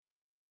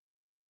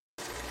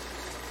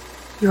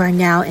You are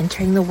now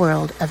entering the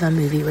world of a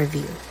movie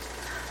review.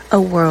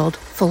 A world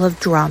full of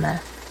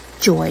drama,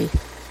 joy,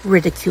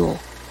 ridicule,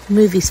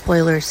 movie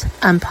spoilers,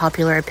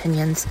 unpopular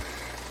opinions,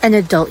 and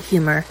adult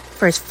humor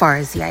for as far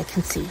as the eye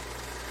can see.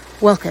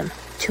 Welcome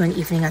to an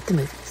evening at the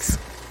movies.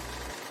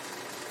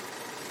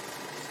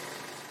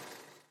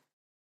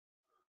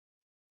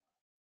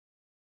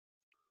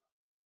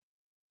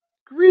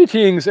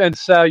 Greetings and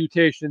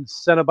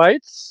salutations,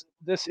 Cenobites.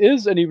 This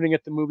is an evening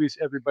at the movies,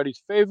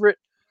 everybody's favorite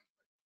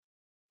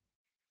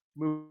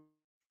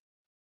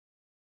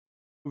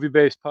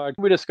movie-based podcast.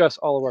 We discuss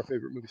all of our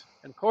favorite movies,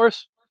 and of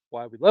course,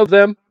 why we love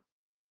them.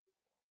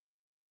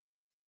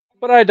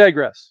 But I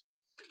digress.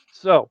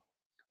 So,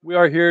 we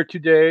are here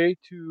today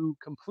to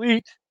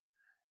complete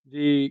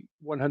the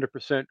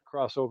 100%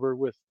 crossover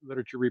with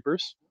Literature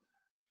Reapers,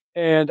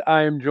 and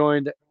I am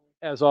joined,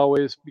 as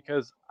always,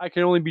 because I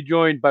can only be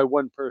joined by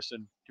one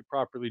person to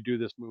properly do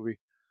this movie.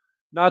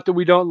 Not that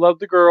we don't love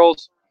the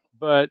girls,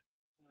 but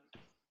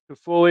to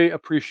fully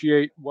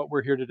appreciate what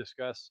we're here to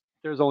discuss,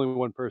 there's only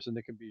one person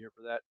that can be here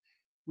for that.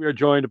 We are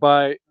joined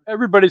by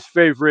everybody's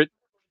favorite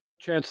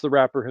Chance the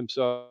Rapper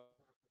himself,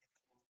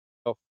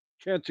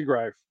 Chancey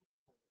Grive.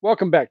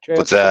 Welcome back,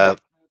 What's Chance.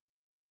 up?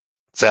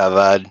 What's up,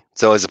 bud?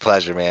 It's always a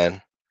pleasure,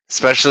 man.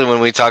 Especially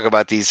when we talk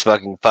about these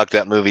fucking fucked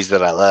up movies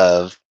that I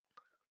love.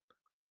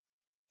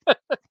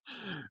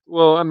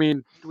 Well, I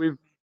mean, we've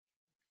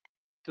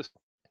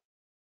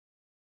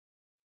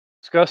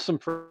discussed some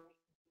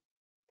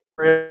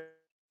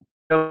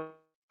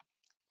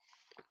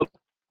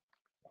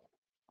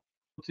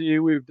to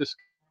you. We've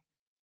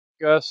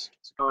discussed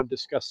and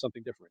discuss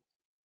something different.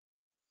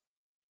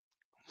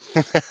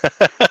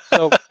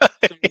 So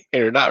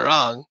You're not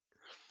wrong.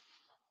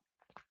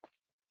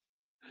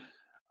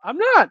 I'm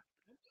not.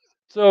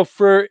 So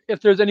for if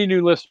there's any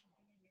new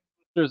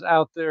listeners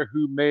out there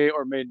who may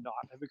or may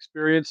not have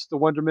experienced the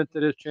wonderment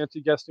that is Chancey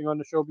guesting on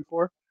the show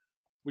before,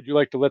 would you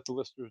like to let the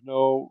listeners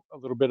know a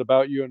little bit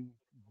about you and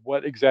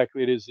what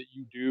exactly it is that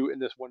you do in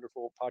this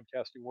wonderful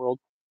podcasting world?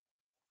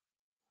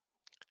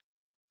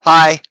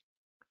 Hi,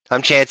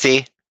 I'm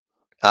Chancy.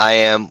 I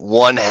am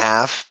one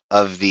half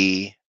of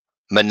the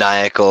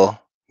Maniacal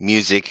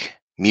Music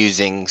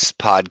Musings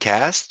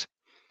podcast.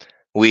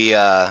 We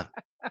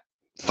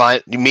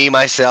find me,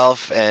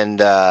 myself, and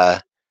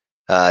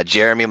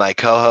Jeremy, my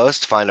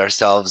co-host, find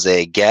ourselves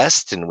a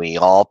guest, and we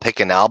all pick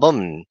an album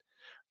and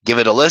give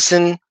it a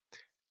listen,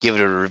 give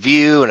it a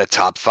review and a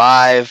top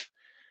 5.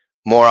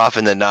 More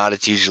often than not,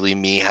 it's usually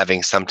me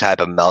having some type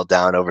of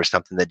meltdown over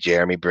something that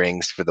Jeremy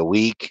brings for the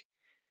week.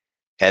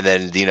 And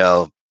then,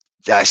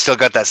 I still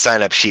got that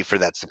sign up sheet for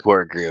that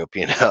support group.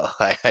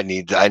 I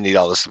need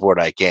all the support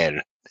I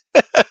can.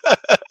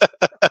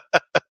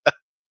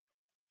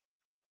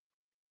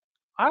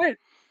 I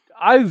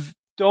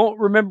don't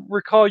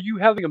recall you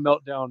having a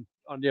meltdown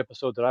on the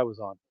episode that I was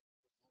on.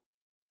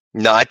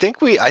 No, I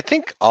think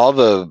all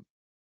the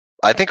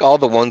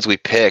ones we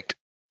picked.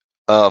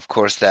 Of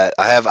course, that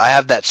I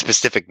have that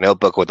specific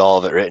notebook with all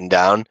of it written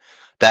down.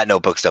 That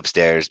notebook's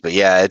upstairs. But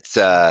yeah, it's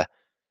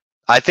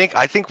I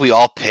think we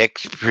all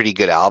picked pretty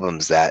good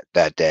albums that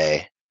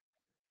day.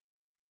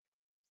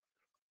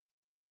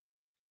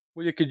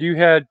 Well, you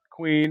had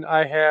Queen.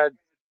 I had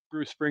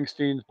Bruce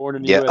Springsteen's "Born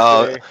in the Yeah.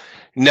 Oh USA."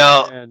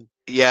 no. And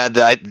Yeah.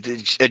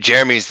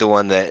 Jeremy's the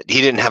one that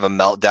he didn't have a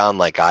meltdown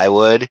like I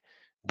would,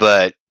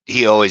 but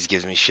he always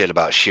gives me shit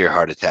about sheer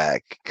heart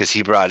attack because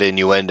he brought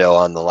innuendo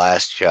on the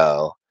last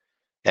show,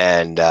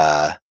 and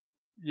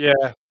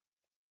yeah,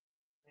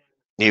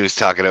 he was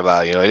talking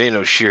about it ain't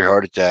no sheer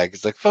heart attack.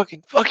 It's like fuck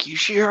you,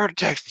 sheer heart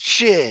attack's the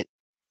shit.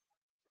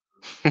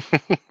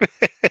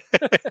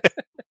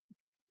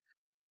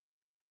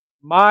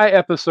 my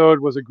episode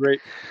was a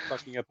great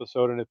fucking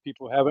episode, and if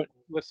people haven't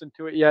listened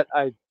to it yet,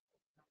 I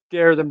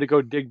dare them to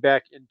go dig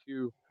back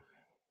into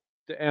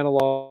the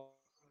analog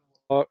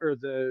or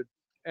the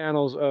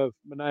annals of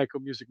Maniacal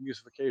Music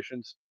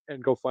Musifications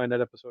and go find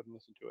that episode and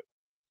listen to it.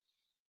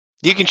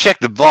 You can check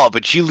the vault,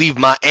 but you leave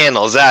my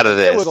annals out of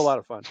this. It was a lot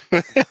of fun.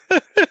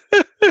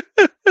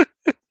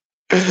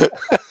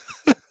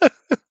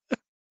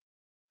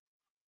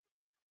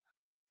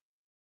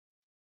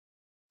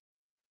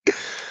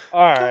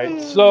 All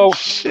right, so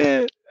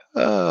shit.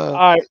 All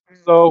right,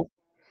 so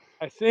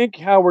I think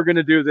how we're going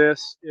to do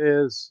this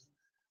is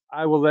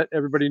I will let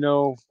everybody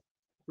know,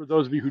 for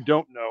those of you who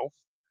don't know,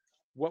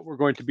 what we're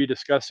going to be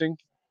discussing.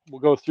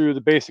 We'll go through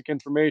the basic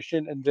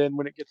information, and then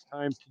when it gets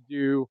time to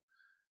do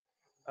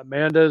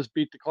Amanda's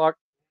Beat the Clock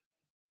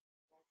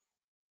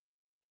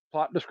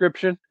plot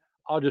description,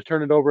 I'll just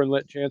turn it over and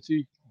let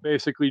Chancey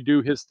basically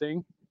do his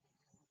thing.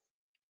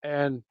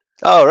 And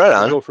right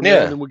on. We'll go from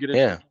there, and then we'll get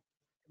into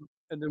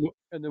and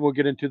then we'll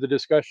get into the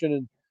discussion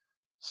and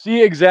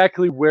see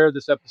exactly where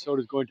this episode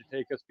is going to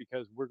take us,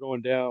 because we're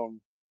going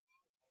down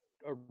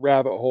a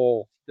rabbit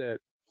hole that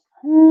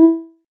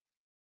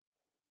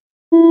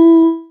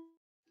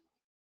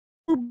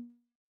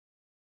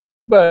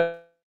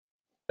but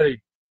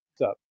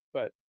up.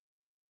 But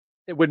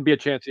it wouldn't be a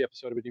Chancy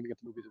episode of Evening at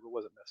the Movies if it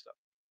wasn't messed up.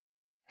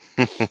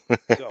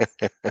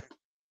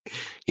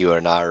 So. You are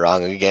not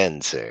wrong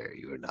again, sir.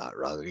 You are not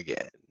wrong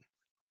again.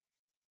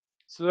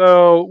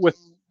 So, with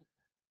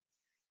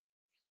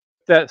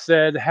that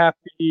said,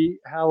 happy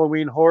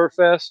Halloween Horror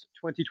Fest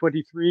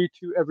 2023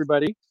 to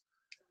everybody.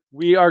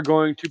 We are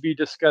going to be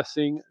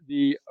discussing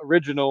the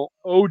original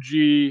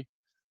OG,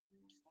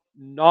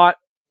 not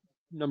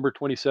number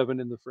 27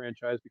 in the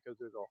franchise, because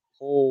there's a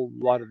whole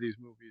lot of these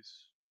movies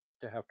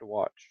to have to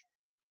watch.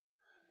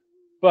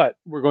 But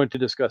we're going to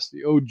discuss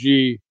the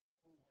OG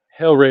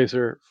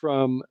Hellraiser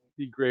from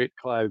the great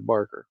Clive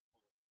Barker.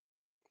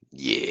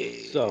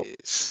 So,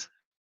 Yes.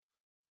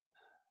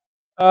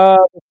 uh,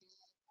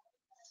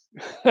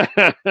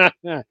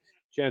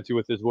 Chancy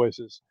with his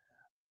voices.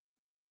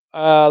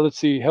 Let's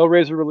see.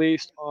 Hellraiser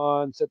released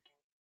on September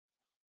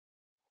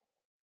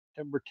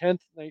 10th,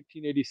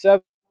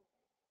 1987.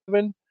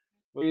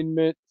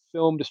 Entertainment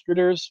Film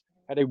Distributors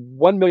had a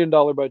 $1 million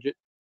budget,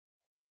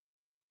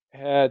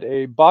 had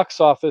a box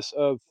office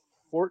of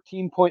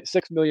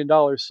 $14.6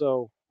 million.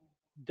 So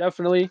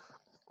definitely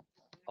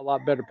a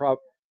lot bigger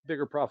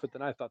profit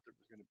than I thought there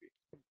was going to be.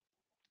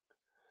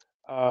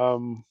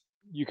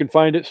 You can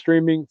find it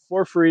streaming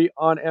for free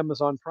on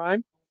Amazon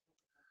Prime.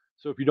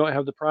 So if you don't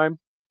have the Prime,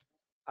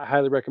 I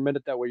highly recommend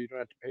it. That way you don't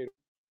have to pay to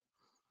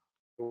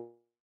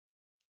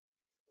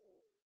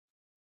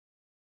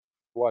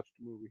watch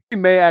the movie. You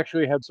may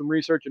actually have some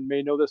research and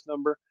may know this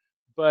number,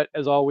 but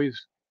as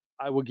always,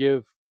 I will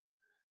give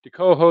the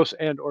co-hosts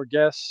and or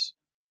guests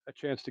a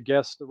chance to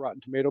guess the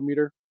Rotten Tomato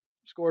meter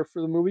score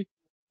for the movie.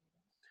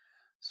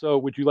 So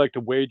would you like to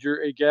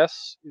wager a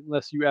guess,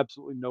 unless you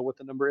absolutely know what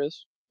the number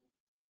is?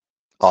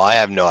 Oh, I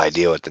have no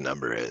idea what the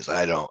number is.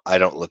 I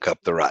don't look up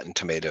the Rotten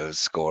Tomatoes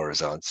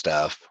scores on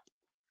stuff.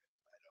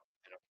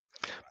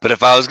 But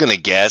if I was gonna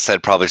guess,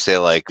 I'd probably say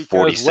like Because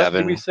what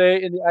did we 47.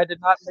 say in the I did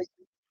not make?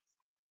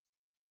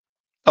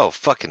 Oh,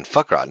 fuck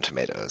Rotten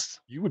Tomatoes.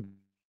 You would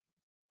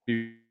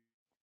be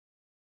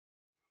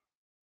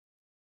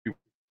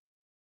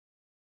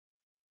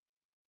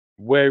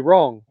way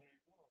wrong.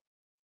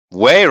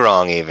 Way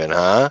wrong even,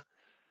 huh?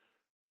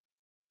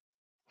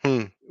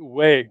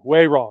 Way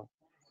wrong.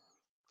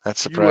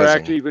 That's You were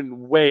surprising. actually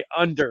even way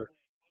under.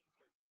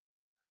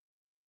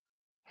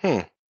 Hmm.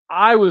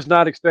 I was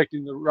not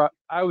expecting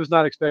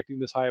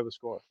this high of a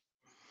score.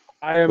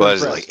 I am What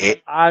is it, like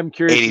impressed. I'm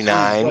curious to see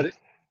what 89? it.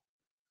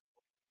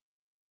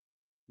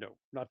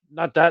 No,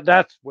 not that.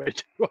 That's way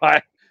too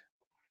high.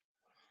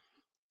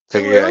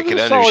 Figure I It was could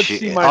a solid undershoot.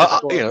 C minus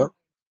score.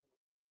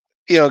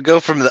 Go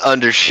from the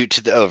undershoot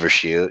to the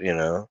overshoot.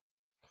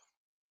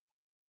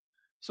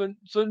 So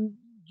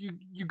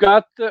you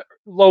got the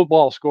low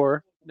ball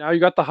score. Now you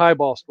got the high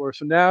ball score.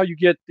 So now you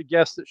get the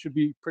guess that should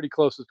be pretty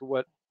close as to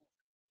what.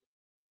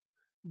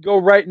 Go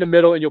right in the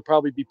middle, and you'll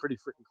probably be pretty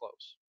freaking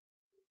close.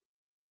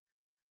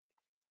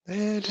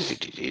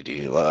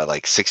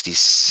 Like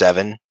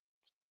 67,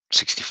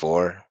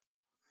 64.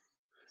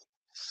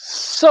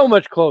 So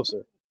much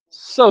closer.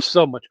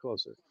 So much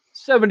closer.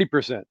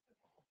 70%,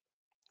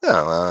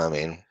 Oh, well, I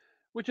mean,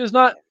 which is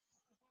not.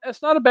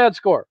 That's not a bad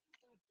score,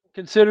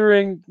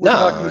 considering we're no,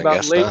 talking I about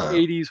guess not.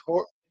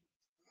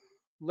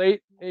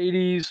 late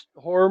 80s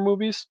horror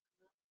movies.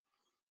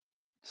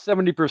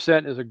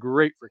 70% is a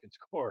great freaking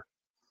score,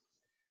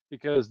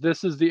 because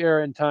this is the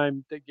era and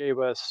time that gave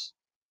us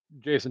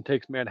Jason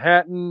Takes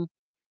Manhattan.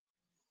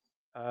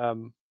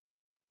 Um,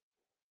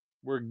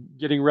 we're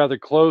getting rather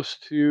close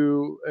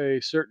to a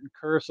certain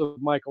curse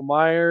of Michael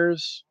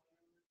Myers.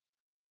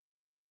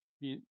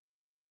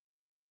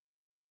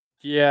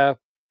 Yeah,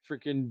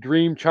 freaking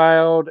Dream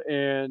Child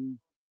and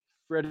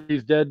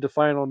Freddy's Dead: The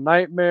Final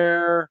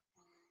Nightmare.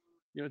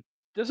 You know,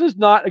 this is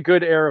not a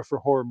good era for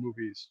horror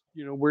movies.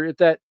 We're at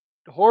that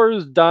horror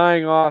is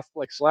dying off,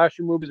 like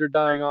slasher movies are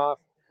dying off.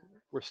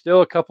 We're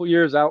still a couple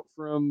years out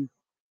from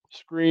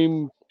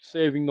Scream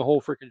saving the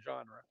whole freaking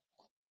genre.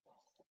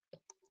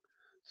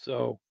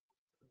 So,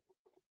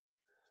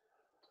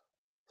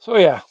 so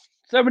yeah,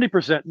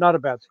 70%, not a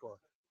bad score.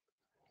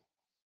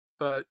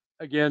 But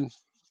again,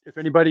 if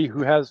anybody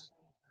who has,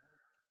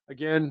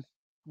 again,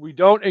 we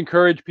don't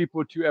encourage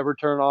people to ever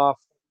turn off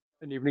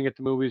an evening at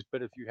the movies.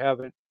 But if you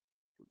haven't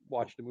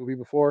watched a movie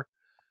before,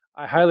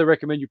 I highly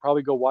recommend you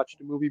probably go watch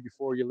the movie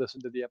before you listen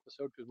to the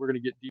episode, because we're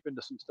going to get deep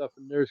into some stuff,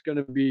 and there's going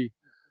to be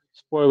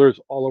spoilers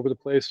all over the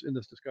place in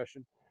this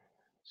discussion.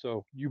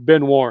 So you've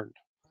been warned.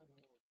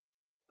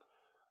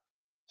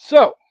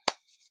 So,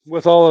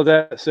 with all of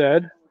that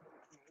said,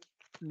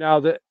 now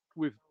that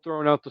we've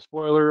thrown out the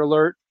spoiler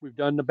alert, we've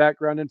done the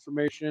background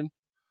information,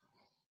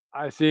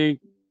 I think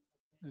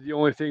the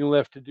only thing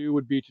left to do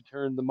would be to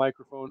turn the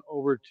microphone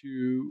over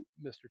to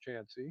Mr.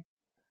 Chancy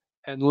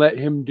and let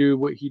him do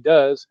what he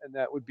does, and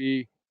that would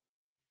be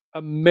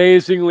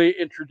amazingly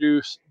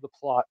introduce the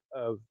plot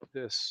of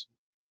this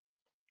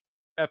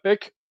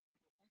epic.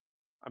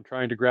 I'm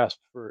trying to grasp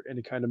for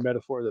any kind of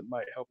metaphor that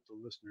might help the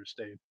listeners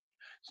stay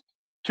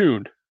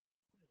tuned.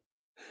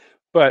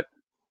 But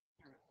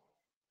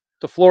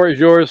the floor is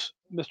yours,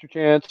 Mr.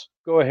 Chance.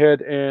 Go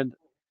ahead and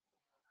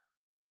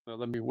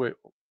let me wait.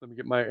 Let me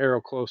get my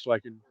arrow close so I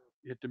can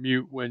hit the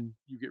mute when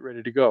you get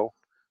ready to go.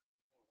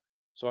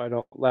 so I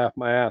don't laugh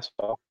my ass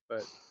off.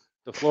 But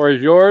the floor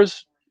is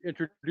yours.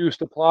 Introduce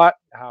the plot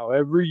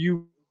however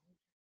you.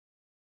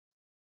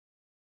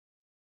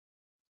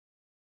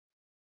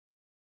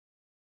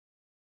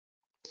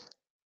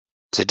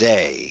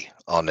 Today,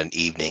 on an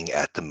evening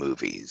at the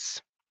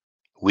movies,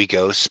 we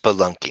go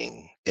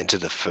spelunking into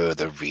the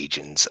further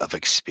regions of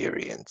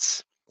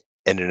experience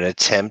in an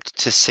attempt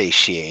to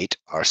satiate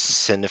our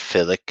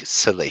cinephilic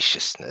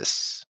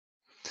salaciousness.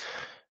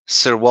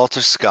 Sir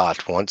Walter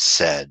Scott once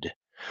said,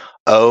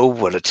 "Oh,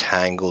 what a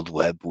tangled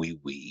web we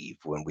weave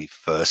when we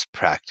first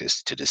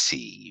practice to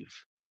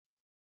deceive."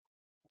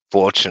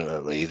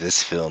 Fortunately,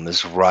 this film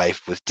is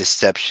rife with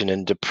deception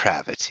and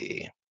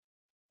depravity.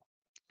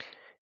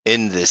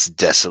 In this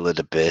desolate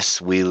abyss,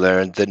 we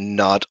learn that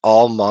not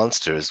all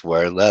monsters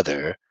wear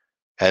leather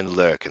and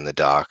lurk in the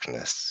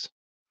darkness.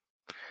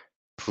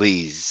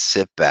 Please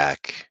sit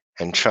back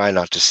and try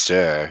not to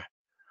stir,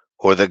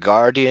 or the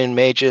guardian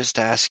may just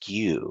ask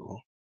you,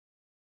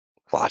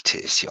 "What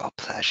is your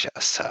pleasure,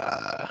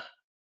 sir?"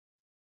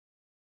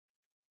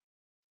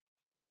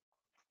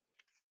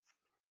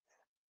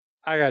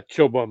 I got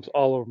chill bumps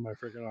all over my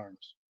freaking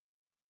arms.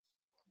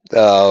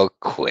 Oh,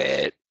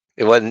 quit.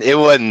 It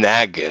wasn't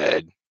that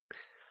good.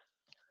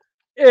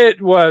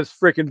 It was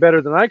freaking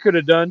better than I could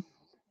have done.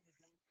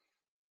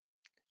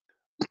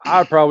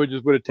 I probably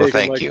just would have Well, taken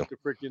thank like you. the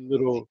freaking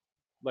little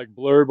like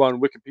blurb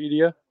on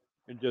Wikipedia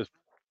and just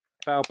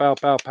pow pow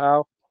pow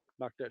pow,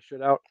 knock that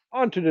shit out.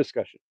 On to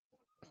discussion.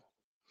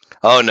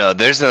 Oh no,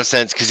 there's no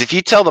sense, because if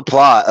you tell the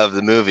plot of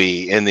the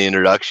movie in the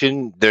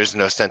introduction, there's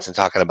no sense in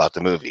talking about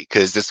the movie,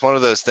 because it's one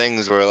of those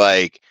things where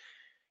like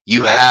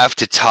you have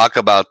to talk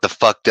about the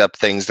fucked up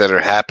things that are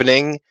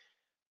happening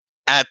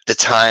at the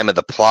time of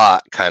the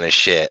plot kind of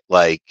shit,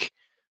 like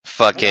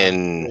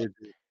fucking.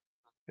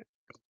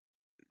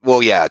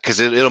 Well, yeah, because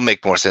it'll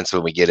make more sense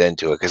when we get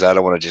into it, because I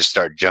don't want to just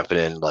start jumping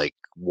in like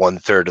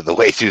 1/3 of the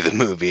way through the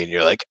movie and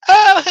you're like,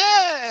 "Oh,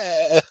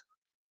 hey!"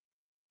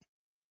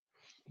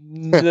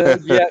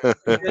 Yeah,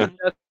 and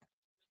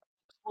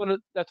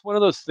that's one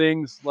of those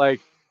things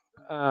like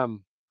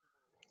um,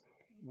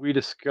 we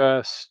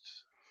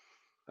discussed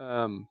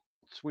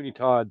Sweeney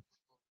Todd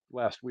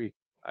last week.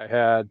 I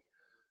had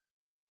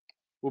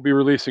we'll be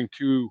releasing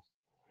two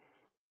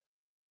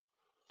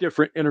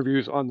different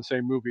interviews on the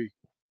same movie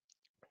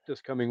this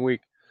coming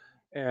week,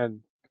 and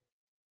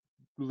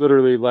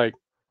literally like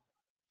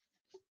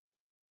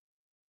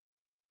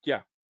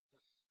yeah,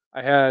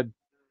 I had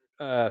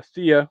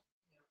Thea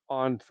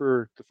on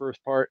for the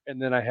first part,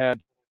 and then I had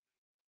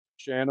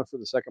Shanna for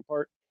the second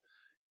part.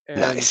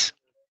 And Nice.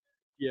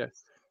 yeah,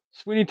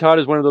 Sweeney Todd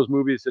is one of those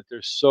movies that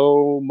there's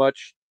so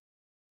much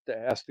that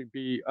has to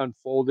be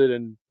unfolded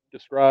and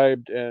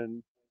described,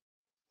 and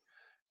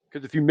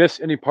because if you miss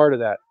any part of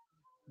that,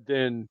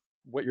 then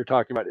what you're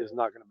talking about is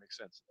not going to make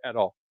sense at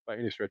all by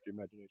any stretch of the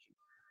imagination.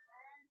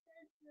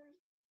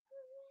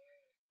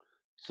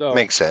 So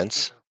Makes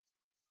sense.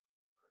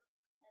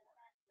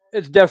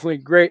 it's definitely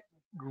great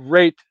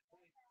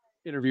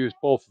interviews,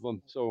 both of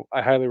them. So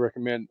I highly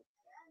recommend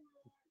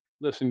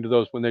listening to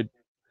those when they.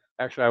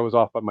 Actually, I was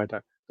off by my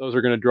time. Those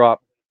are going to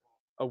drop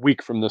a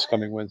week from this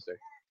coming Wednesday.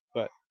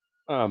 But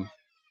um,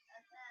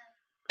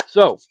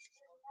 so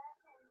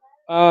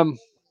um,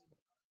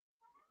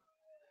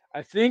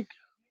 I think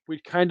we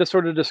kind of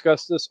sort of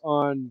discussed this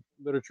on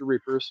Literature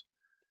Reapers,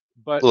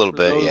 but A little for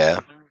bit, those, yeah.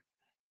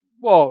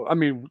 well, I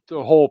mean,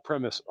 the whole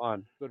premise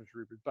on Literature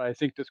Reapers, but I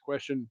think this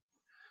question,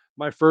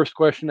 my first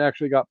question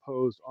actually got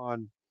posed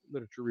on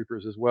Literature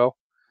Reapers as well.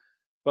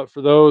 But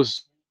for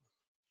those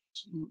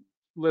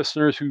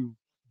listeners who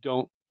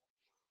don't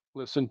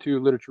listen to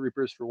Literature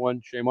Reapers, for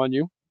one, shame on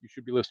you. You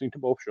should be listening to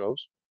both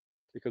shows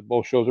because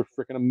both shows are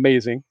freaking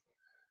amazing.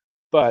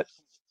 But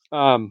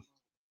um,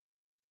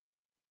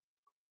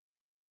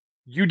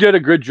 you did a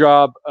good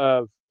job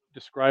of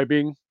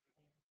describing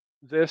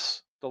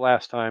this the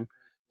last time.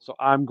 So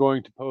I'm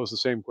going to pose the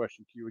same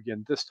question to you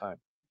again this time.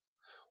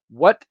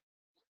 What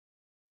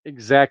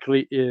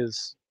exactly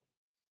is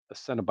a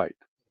Cenobite?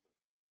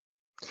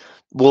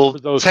 Well, For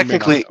those who may not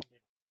technically, know.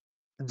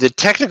 the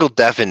technical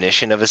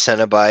definition of a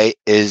Cenobite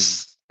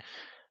is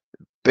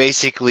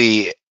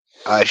basically,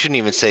 I shouldn't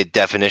even say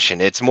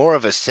definition, it's more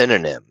of a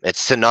synonym. It's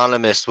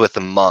synonymous with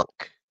a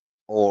monk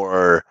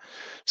or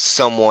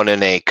someone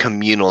in a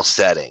communal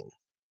setting.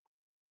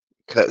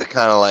 Kind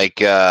of like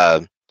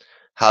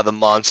how the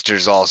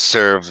monsters all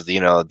serve,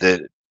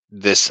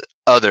 this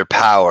other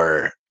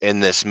power in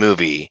this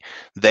movie.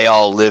 They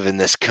all live in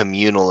this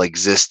communal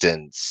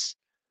existence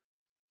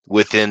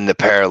within the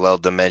parallel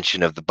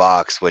dimension of the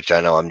box, which I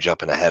know I'm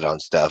jumping ahead on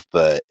stuff,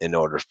 but in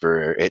order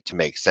for it to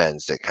make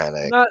sense, it kind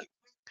of Not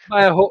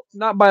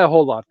not by a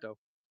whole lot though.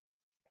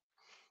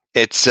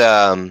 it's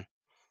I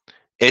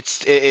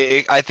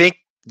think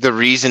the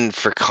reason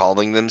for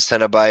calling them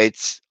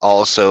Cenobites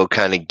also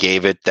kind of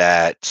gave it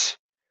that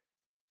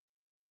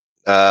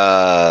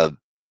uh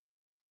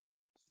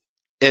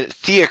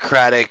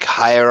theocratic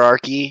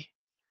hierarchy.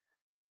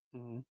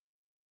 Mm-hmm.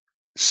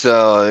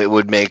 So it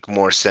would make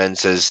more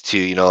sense as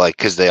to, like,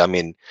 because I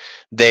mean,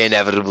 they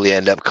inevitably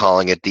end up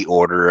calling it the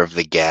Order of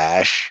the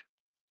Gash.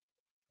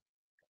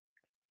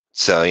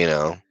 So,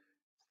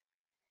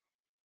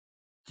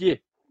 Yeah,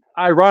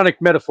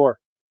 ironic metaphor.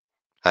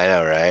 I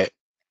know, right?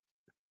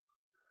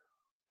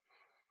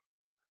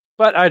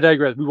 But I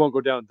digress. We won't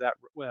go down that.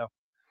 Well,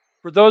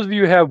 for those of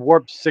you who have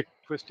warped, sick,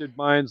 twisted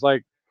minds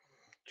like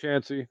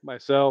Chancy,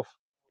 myself,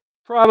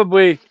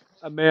 probably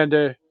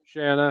Amanda,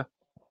 Shanna,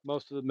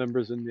 most of the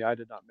members in the I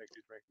Did Not Make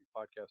These Rankings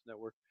podcast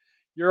network,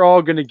 you're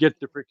all going to get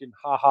the freaking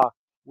haha,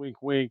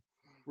 wink, wink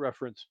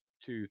reference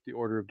to the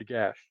Order of the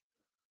Gash.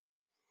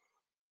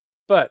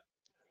 But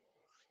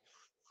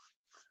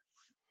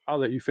I'll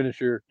let you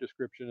finish your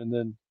description, and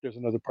then there's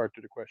another part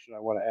to the question I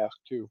want to ask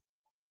too.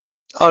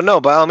 Oh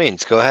no, by all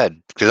means, go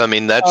ahead. Because I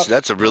mean, Uh,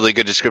 that's a really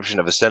good description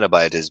of a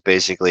Cenobite. Is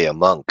basically a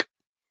monk.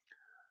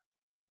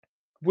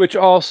 Which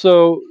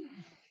also,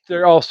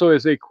 there also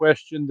is a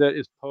question that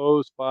is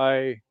posed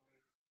by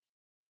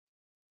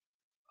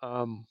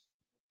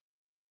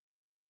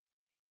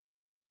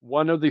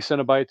one of the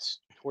Cenobites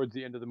towards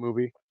the end of the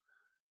movie,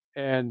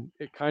 and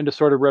it kind of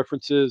sort of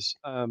references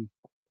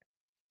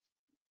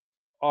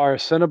are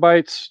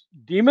Cenobites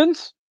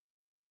demons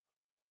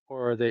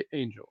or are they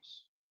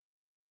angels?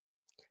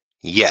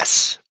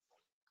 Yes.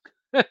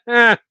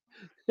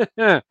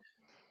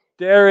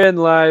 Therein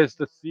lies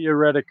the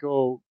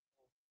theoretical,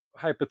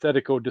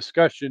 hypothetical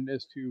discussion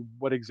as to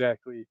what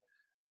exactly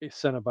a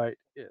Cenobite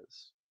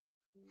is.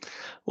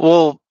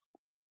 Well,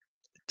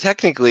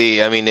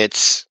 technically, I mean,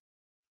 it's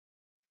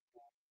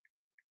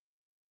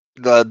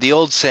the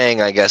old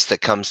saying, I guess,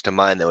 that comes to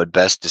mind that would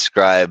best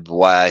describe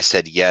why I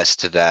said yes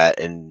to that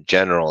in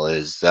general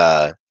is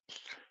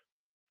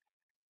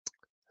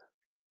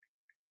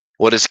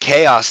what is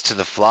chaos to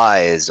the fly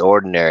is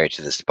ordinary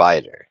to the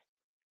spider.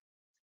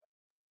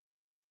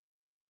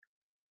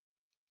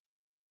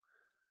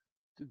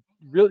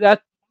 Really,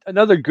 that's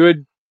another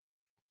good,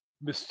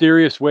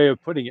 mysterious way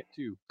of putting it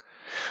too.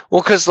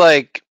 Well, because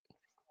like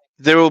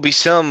there will be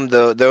some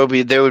though there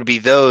would be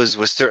those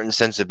with certain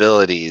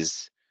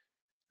sensibilities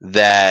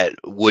that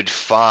would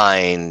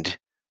find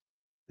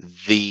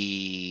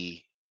the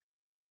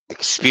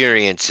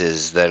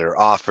experiences that are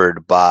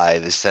offered by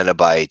the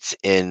Cenobites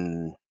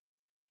in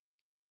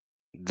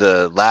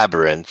the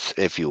labyrinth,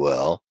 if you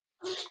will,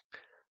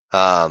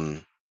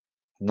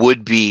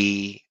 would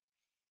be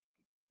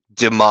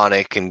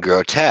demonic and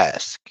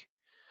grotesque.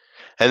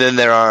 And then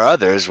there are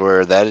others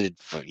where that'd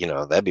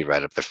be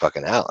right up their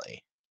fucking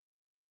alley.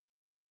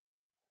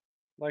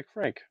 Like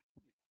Frank.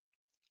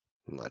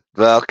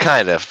 Well,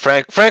 kind of.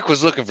 Frank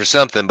was looking for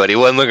something, but he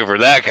wasn't looking for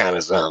that kind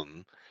of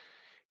something.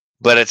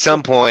 But at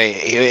some point,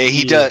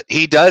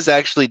 he does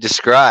actually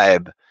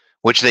describe,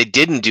 which they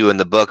didn't do in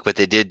the book, but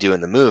they did do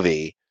in the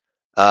movie.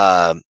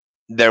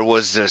 There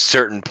was a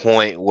certain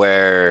point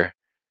where,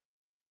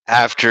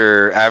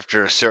 after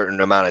a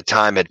certain amount of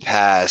time had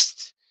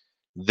passed,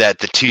 that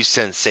the two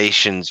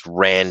sensations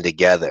ran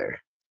together.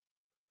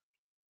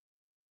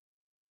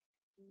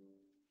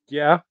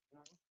 Yeah,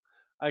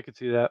 I could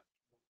see that.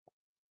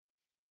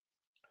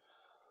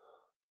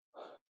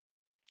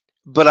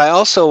 But I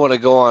also want to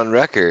go on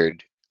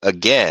record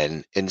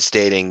again in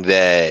stating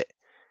that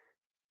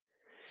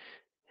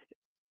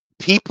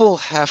people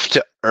have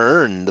to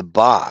earn the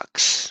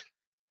box.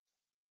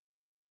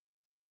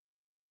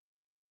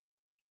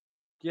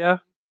 Yeah,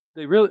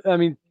 they really. I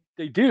mean,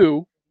 they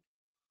do.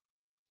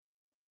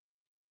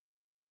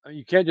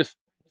 You can't just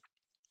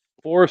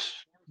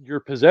force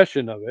your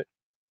possession of it.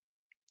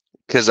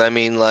 Because I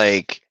mean,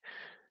 like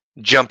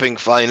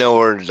I know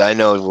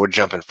we're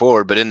jumping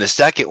forward, but in the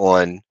second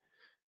one,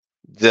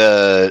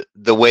 the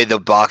way the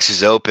box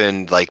is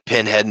opened, like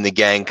Pinhead and the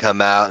gang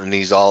come out, and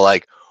he's all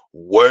like,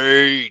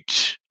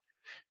 "Wait,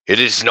 it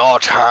is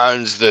not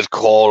hands that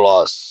call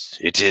us;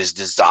 it is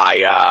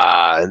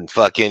desire." And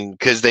fucking,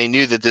 because they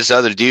knew that this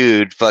other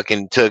dude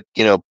fucking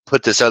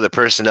put this other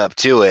person up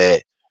to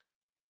it.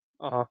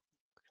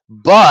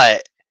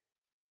 But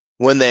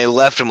when they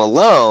left him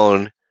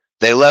alone,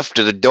 they left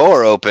the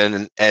door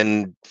open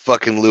and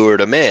fucking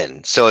lured him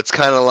in. So it's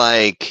kind of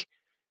like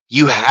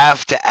you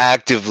have to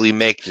actively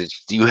make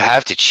this. You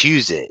have to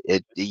choose it.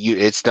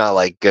 It's not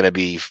like going to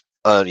be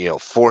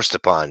forced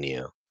upon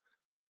you.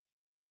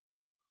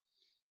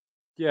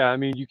 Yeah, I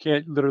mean, you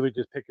can't literally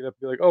just pick it up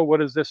and be like, "Oh,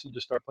 what is this?" and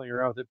just start playing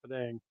around with it,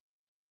 badang,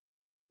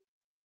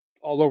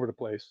 all over the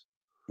place.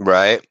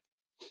 Right.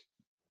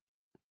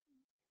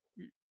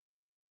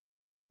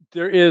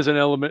 There is an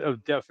element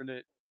of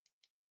definite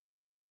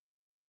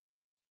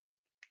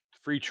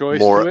free choice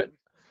to it.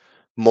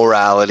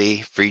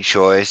 Morality, free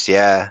choice,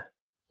 yeah.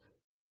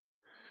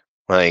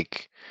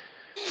 Like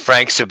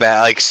Frank's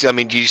about, like, I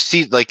mean, you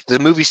see, like, the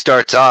movie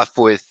starts off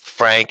with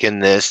Frank in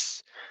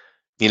this,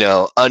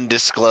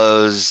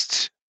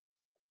 undisclosed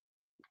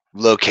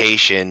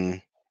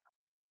location,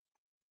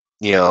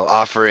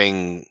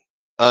 offering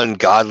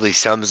ungodly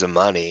sums of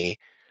money.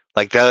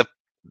 Like that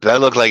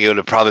looked like it would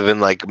have probably been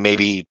like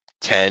maybe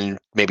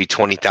maybe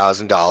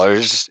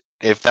 $20,000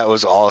 if that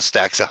was all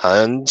stacks of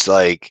Huns.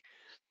 Like,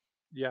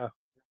 yeah,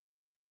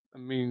 I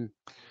mean,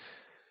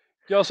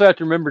 You also have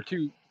to remember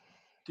too,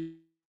 to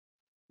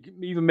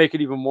even make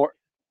it even more.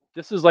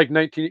 This is like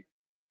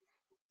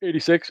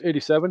 1986,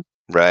 87.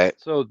 Right.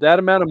 So that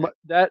amount of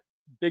that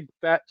big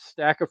fat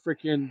stack of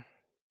freaking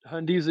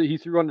hundies that he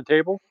threw on the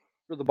table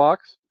for the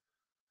box,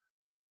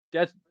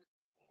 that's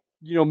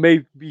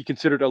may be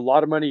considered a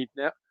lot of money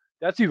now.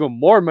 That's even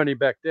more money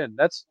back then.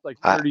 That's like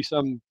I, 30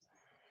 some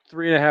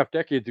 3.5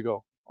 decades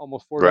ago,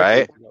 almost four right.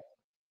 decades ago.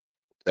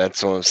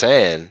 That's what I'm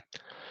saying.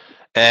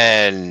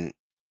 And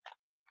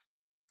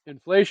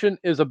Inflation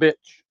is a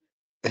bitch.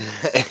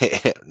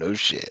 no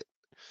shit.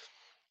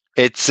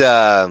 It's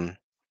but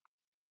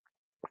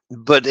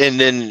and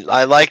then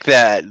I like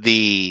that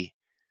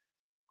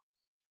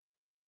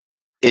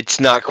it's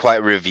not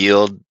quite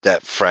revealed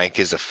that Frank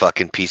is a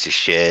fucking piece of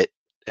shit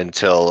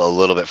until a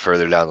little bit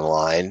further down the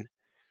line.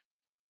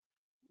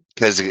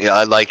 Because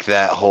I like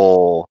that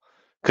whole,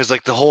 because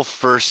like the whole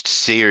first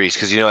series,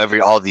 because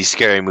all these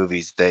scary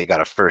movies, they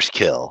got a first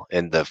kill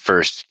in the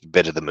first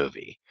bit of the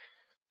movie.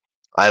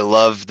 I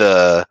love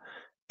the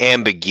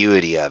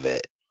ambiguity of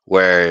it,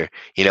 where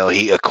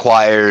he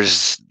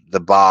acquires the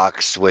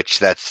box, which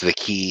that's the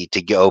key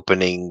to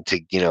opening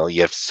to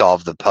you have to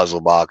solve the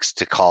puzzle box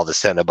to call the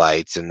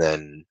Cenobites, and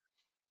then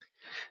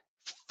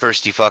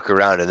first you fuck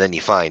around and then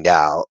you find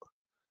out,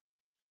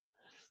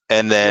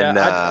 and Yeah, then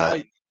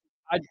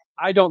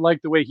I don't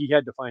like the way he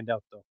had to find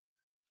out though.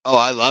 oh,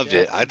 I loved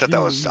it. That's I thought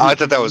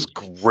that was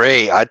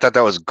great. I thought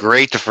that was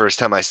great the first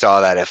time I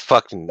saw that.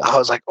 I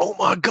was like, oh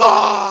my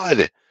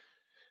god.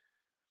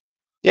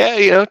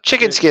 Yeah,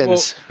 chicken well,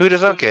 skins. Who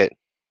does not get?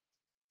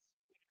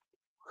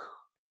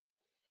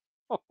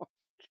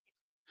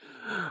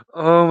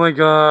 oh my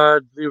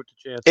god, leave it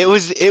to chance. It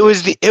was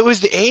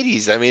the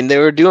 80s. I mean, they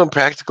were doing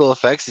practical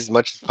effects as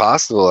much as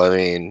possible. I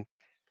mean,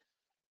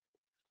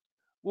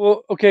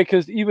 Well, okay,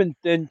 because even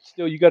then,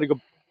 still, you got to go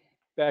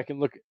back and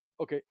look.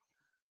 Okay,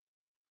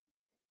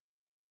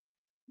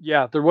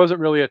 yeah, there wasn't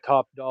really a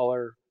top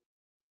dollar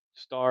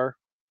star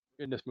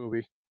in this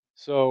movie,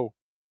 so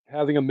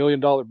having $1 million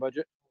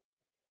budget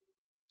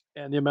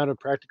and the amount of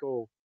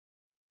practical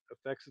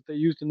effects that they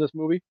used in this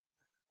movie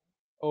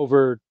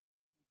over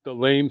the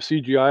lame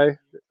CGI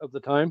of the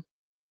time,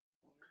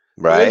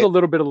 there is a right?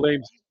 little bit of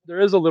lame.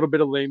 There is a little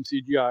bit of lame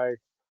CGI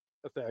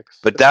effects.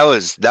 But that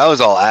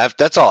was all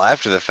after. That's all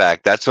after the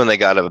fact. That's when they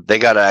got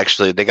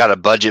a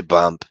budget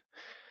bump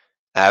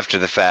after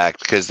the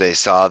fact, because they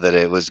saw that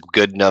it was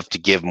good enough to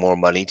give more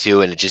money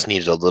to, and it just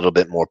needed a little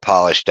bit more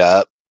polished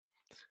up.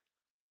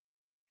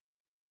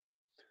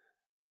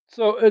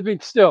 So I mean,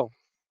 still,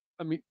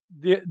 I mean,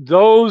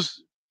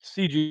 those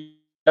CGI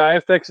effects that they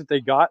got at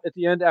the end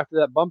after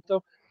that bump,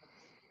 though,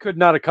 could not have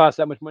cost that much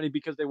money because they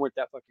weren't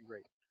that fucking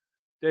great.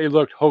 They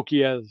looked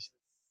hokey as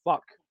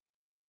fuck.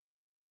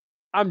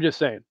 I'm just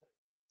saying.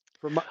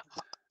 From my,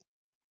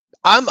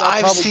 that I've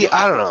probably seen.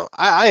 I don't know.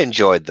 I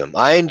enjoyed them.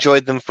 I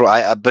enjoyed them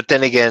but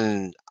then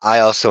again, I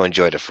also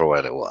enjoyed it for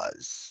what it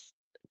was.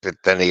 But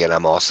then again,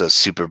 I'm also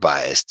super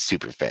biased,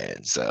 super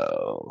fan.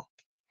 So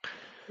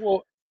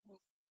well,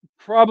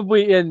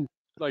 probably in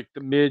like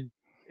the mid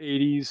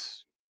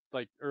 '80s,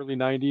 like early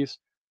 '90s.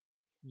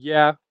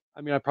 Yeah,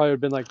 I mean, I probably would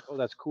have been like, "Oh,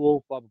 that's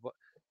cool." Blah blah blah.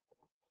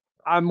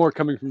 I'm more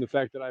coming from the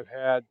fact that I've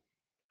had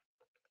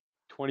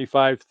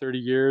 25, 30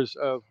 years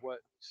of what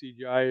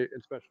CGI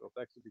and special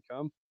effects have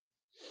become,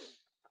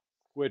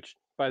 which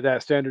by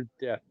that standard,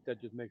 yeah,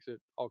 that just makes it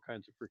all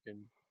kinds of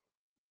freaking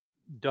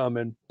dumb.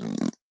 And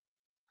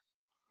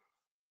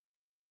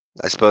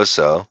I suppose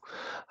so.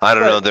 I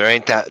don't know. but There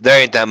ain't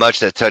that much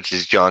that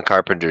touches John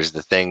Carpenter's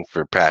The Thing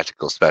for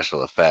practical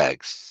special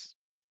effects,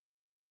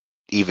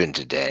 even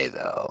today,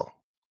 though.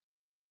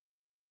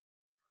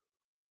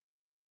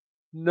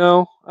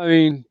 no, I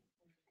mean,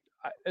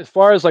 as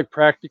far as like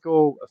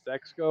practical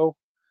effects go,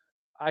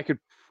 I could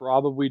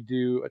probably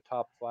do a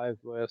top 5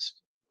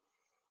 list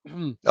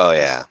Oh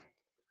yeah,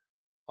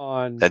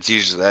 on. that's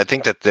usually. I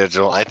think that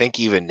I think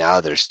even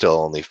now there's still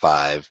only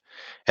 5,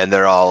 and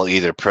they're all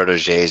either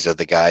proteges of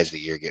the guys that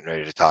you're getting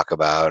ready to talk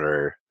about,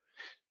 or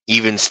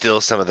even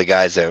still some of the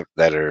guys that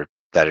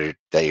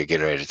you're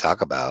getting ready to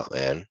talk about.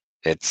 Man,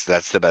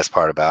 that's the best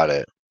part about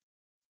it.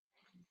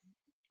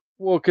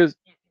 Well, because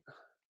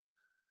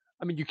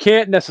I mean, you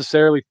can't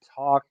necessarily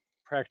talk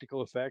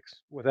practical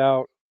effects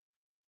without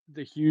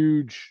the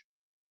huge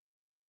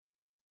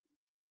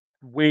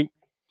wink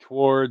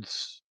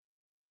towards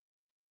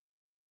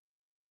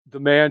the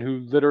man who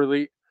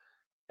literally.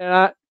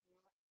 And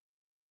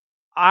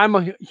I'm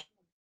a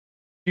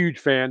huge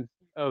fan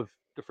of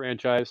the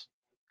franchise.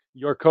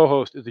 Your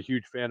co-host is a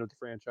huge fan of the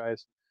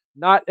franchise.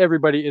 Not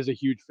everybody is a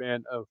huge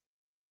fan of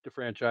the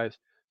franchise,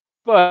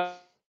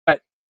 but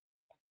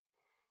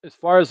as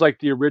far as like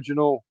the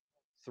original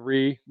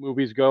 3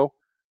 movies go,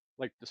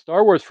 like the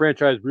Star Wars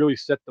franchise really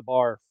set the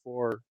bar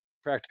for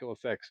practical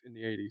effects in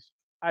the '80s.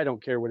 I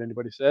don't care what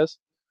anybody says.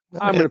 Oh,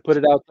 I'm yeah. going to put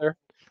it out there.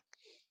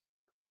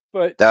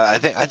 But I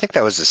think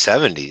that was the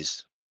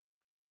 70s.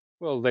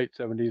 well, late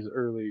 '70s,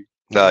 early.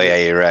 Oh yeah, Late,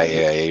 you're right. late,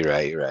 Yeah, you're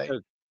right. You're right.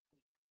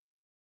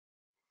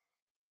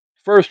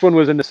 first one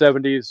was in the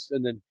 '70s,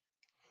 and then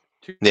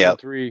 2 Yep. and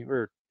 3,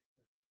 or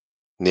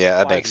Yeah,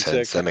 that 5 makes and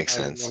sense. 6, That or makes however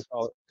you want sense. to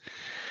call it.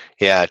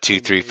 Yeah, 2,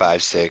 3, Illuminating.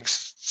 5,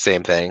 6,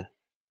 same thing.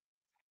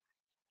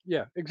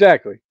 Yeah,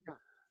 exactly.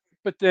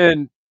 But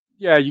then,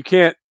 yeah, you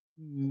can't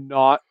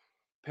not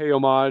pay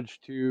homage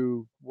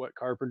to what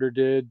Carpenter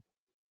did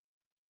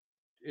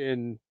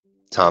in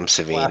Tom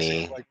classics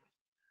Savini. like,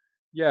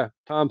 yeah,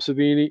 Tom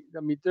Savini.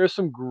 I mean, there's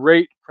some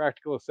great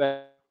practical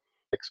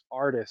effects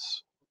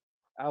artists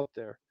out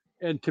there.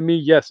 And to me,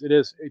 yes, it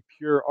is a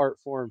pure art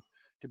form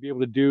to be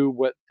able to do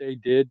what they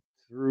did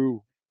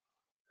through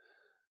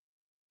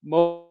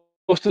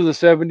most of the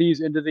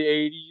 70s into the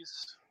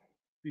 80s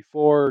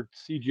before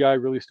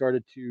CGI really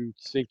started to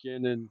sink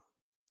in and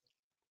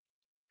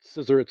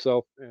scissor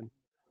itself and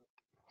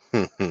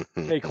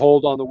take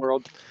hold on the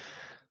world.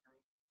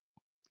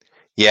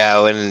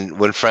 Yeah,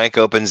 when Frank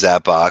opens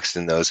that box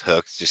and those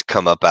hooks just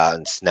come up out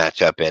and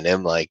snatch up in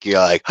him, like you're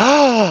like,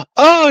 oh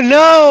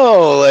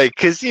no, like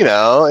because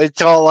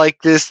it's all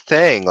like this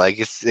thing, like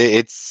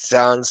it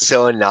sounds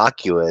so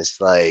innocuous,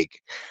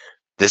 like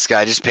this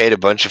guy just paid a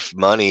bunch of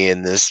money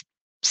in this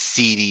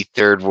seedy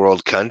third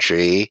world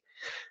country.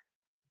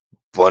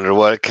 Wonder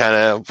what's kind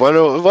of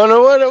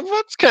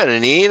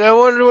neat. I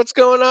wonder what's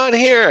going on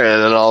here,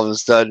 and then all of a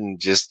sudden,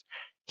 just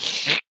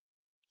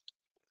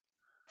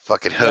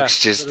fucking Yeah, hooks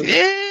just.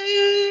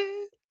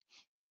 literally.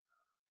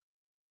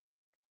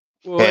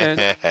 Well,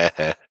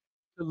 and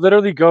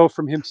literally go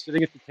from him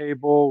sitting at the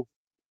table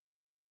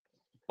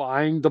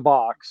buying the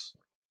box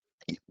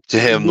To to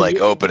him, like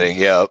opening,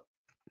 yep.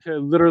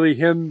 literally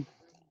him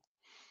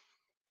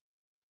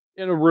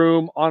in a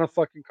room on a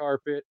fucking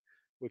carpet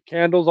with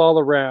candles all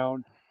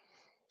around,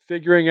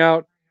 figuring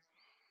out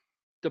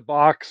the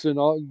box and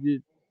all,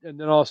 and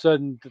then all of a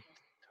sudden the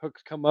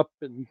hooks come up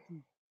and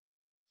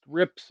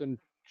rips and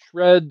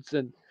shreds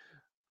and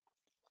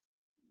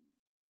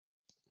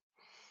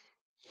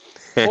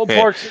pulled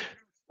pork,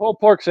 pulled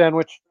pork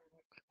sandwich.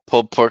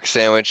 Pulled pork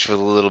sandwich with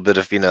a little bit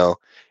of,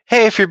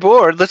 hey, if you're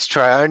bored, let's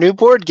try our new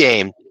board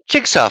game,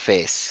 Jigsaw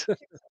Face.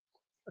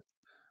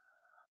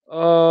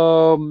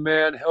 Oh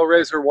man,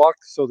 Hellraiser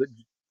walked so that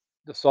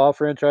the Saw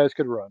franchise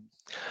could run.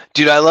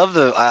 Dude, I love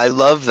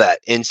that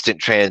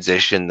instant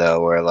transition though,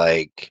 where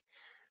like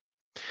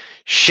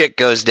shit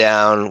goes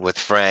down with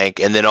Frank,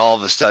 and then all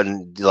of a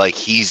sudden, like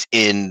he's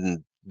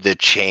in the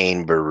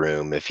chamber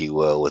room, if you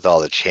will, with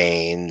all the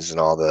chains and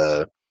all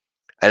the.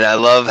 And I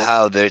love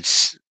how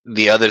there's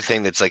the other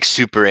thing that's like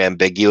super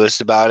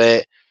ambiguous about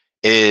it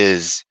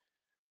is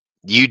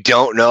you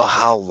don't know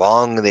how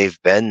long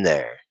they've been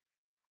there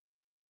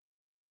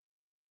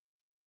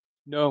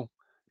No, you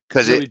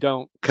because really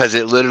don't.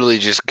 it literally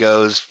just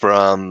goes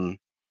from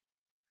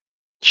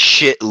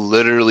shit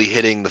literally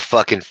hitting the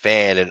fucking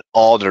fan in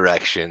all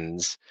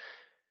directions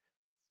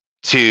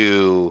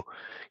to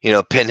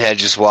Pinhead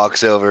just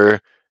walks over,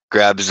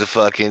 grabs the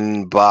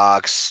fucking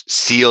box,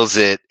 seals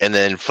it, and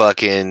then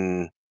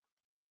fucking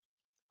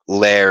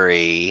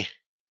Larry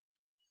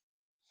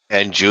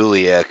and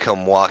Julia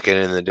come walking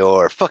in the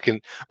door.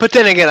 Fucking, but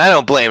then again, I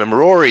don't blame him.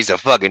 Rory's a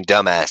fucking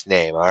dumbass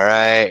name, all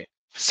right?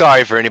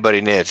 Sorry for anybody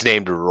that's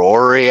named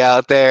Rory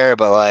out there,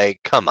 but like,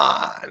 come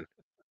on.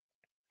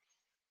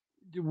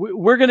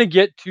 We're gonna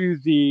get to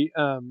the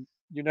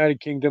United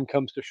Kingdom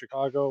comes to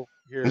Chicago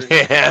here in just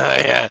a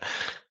minute. Yeah.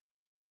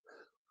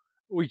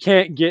 We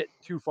can't get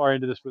too far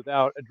into this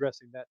without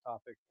addressing that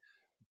topic.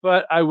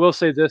 But I will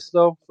say this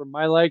though, for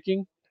my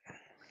liking,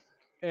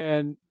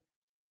 and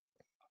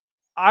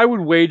I would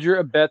wager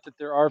a bet that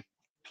there are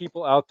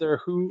people out there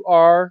who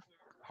are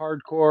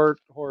hardcore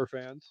horror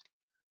fans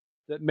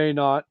that may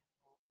not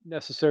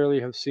necessarily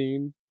have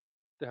seen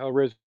the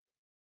Hellraiser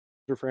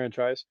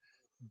franchise,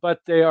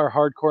 but they are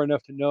hardcore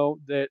enough to know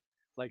that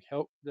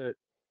that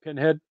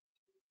Pinhead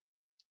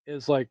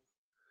is like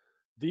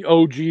the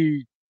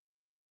OG.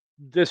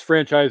 This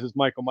franchise is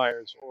Michael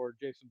Myers or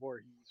Jason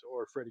Voorhees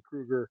or Freddy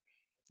Krueger,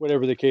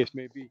 whatever the case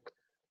may be.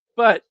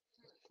 But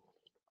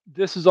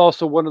this is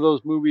also one of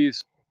those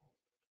movies,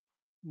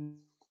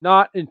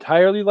 not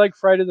entirely like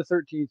Friday the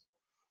 13th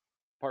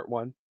Part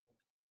 1,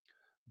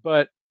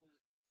 but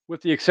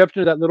with the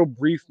exception of that little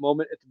brief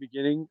moment at the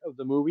beginning of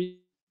the movie,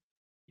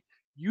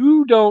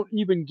 you don't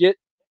even get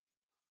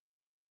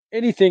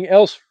anything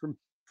else from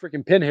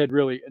freaking Pinhead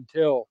really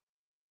until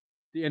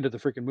the end of the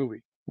freaking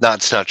movie.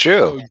 That's not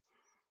true. So,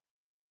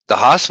 The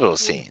hospital well,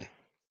 scene.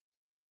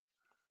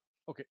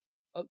 okay,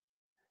 uh,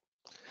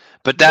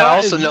 But that not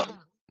also as no.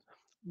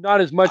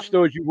 not as much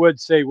though as you would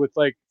say with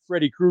like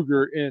Freddy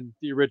Krueger in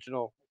the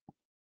original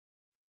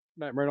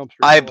Nightmare on Elm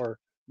Street I or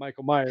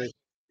Michael Myers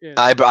in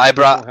I, the I original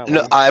brought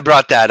no, Halloween. I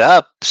brought that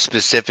up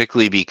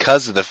specifically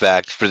because of the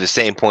fact, for the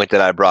same point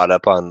that I brought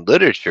up on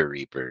Literature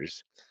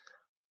Reapers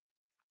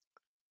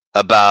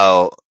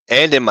about,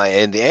 and in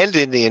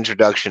the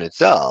introduction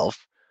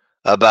itself,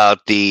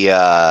 about the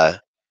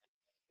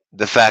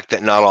fact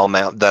that not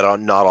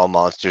all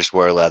monsters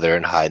wear leather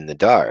and hide in the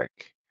dark.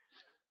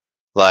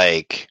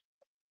 Like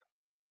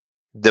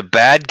the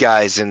bad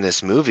guys in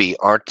this movie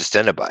aren't the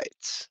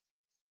Cenobites.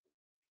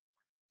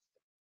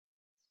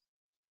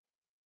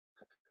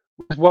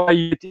 Which is why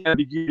you get the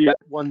ambiguity at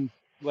one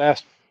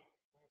last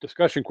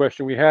discussion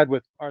question we had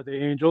with are they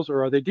angels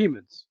or are they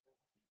demons?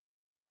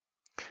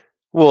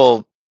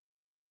 Well,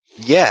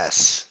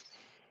 yes,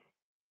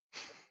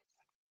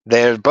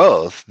 they're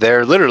both.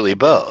 They're literally Okay.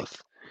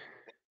 both.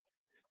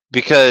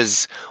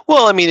 Because,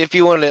 well, I mean, if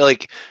you want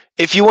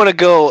to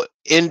go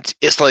in,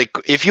 it's like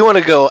if you want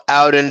to go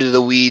out into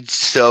the weeds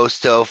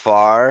so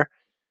far,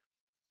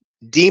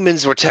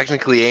 demons were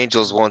technically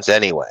angels Mhm. once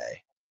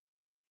anyway.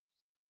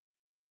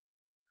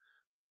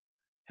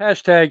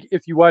 Hashtag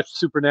if you watch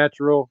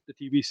Supernatural, the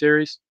TV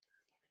series,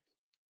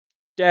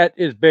 that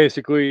is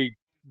basically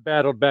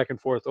battled back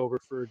and forth over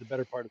for the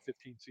better part of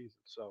 15 seasons.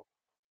 So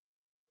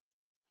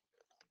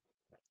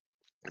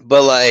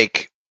But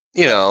like,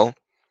 you yeah, know,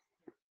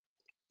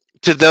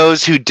 to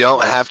those who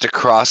don't have to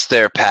cross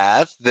their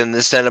path, then the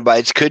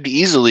Cenobites could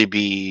easily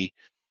be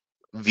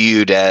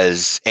viewed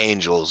as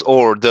angels,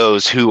 or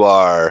those who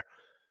are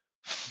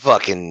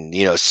fucking,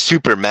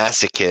 super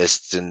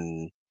masochists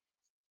and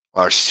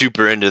are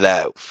super into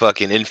that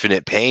fucking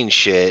infinite pain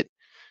shit,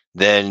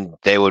 then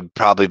they would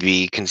probably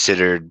be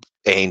considered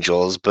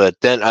angels. But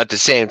then at the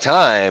same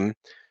time,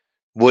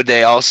 would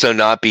they also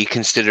not be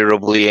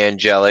considerably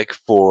angelic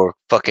for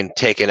fucking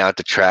taking out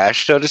the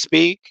trash, so to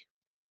speak?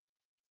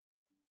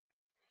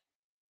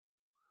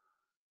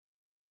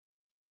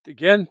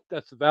 again,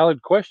 that's a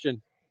valid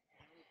question.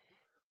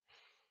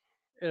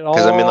 It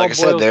Because I mean, all like I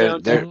said, boils they're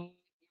down they're. to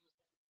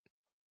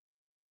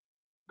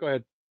go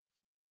ahead.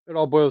 It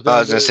all boils I down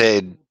was gonna to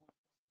say.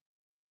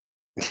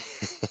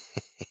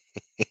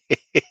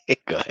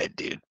 Go ahead,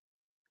 dude.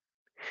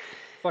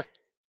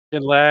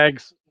 fucking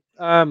lags.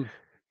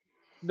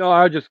 No,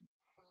 I don't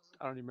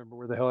even remember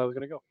where the hell I was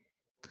gonna go.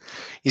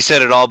 You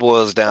said it all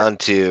boils down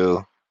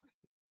to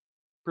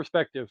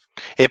Perspective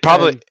it.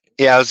 Probably, and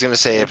yeah. I was gonna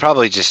say it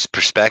probably just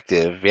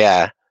perspective.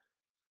 Yeah,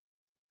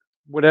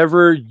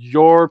 whatever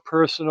your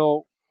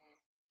personal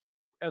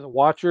as a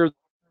watcher of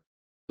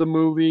the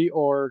movie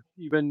or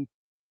even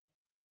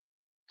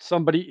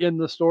somebody in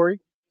the story,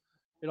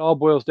 it all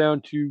boils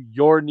down to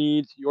your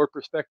needs, your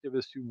perspective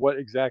as to what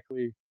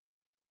exactly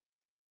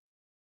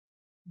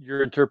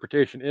your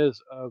interpretation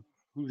is of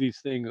who these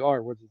things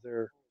are, whether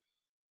they're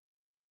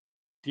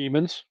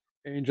demons,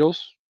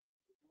 angels,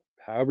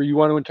 however you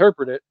want to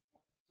interpret it.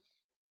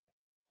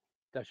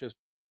 That's just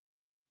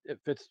it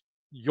fits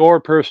your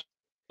personal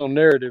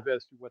narrative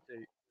as to what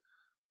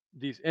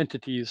these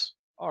entities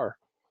are.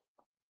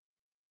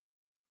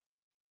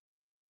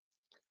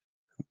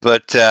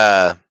 but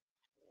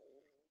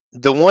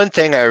the one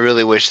thing I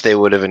really wish they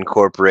would have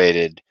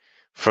incorporated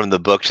from the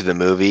book to the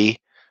movie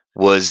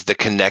was the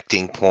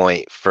connecting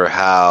point for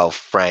how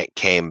Frank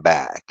came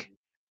back.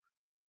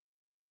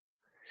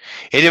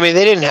 And, I mean,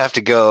 they didn't have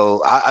to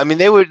go. I mean,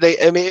 they would. They.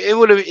 I mean, it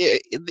would have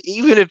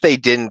even if they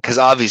didn't, because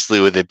obviously,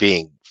 with it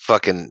being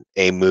fucking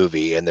a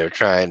movie and they're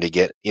trying to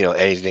get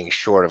anything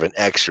short of an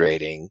X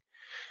rating,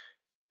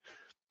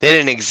 they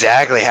didn't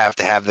exactly have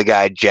to have the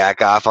guy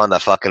jack off on the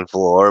fucking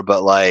floor.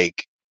 But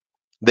like,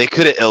 they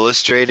could have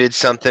illustrated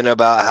something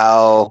about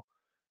how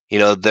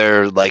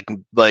they're like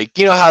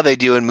how they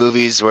do in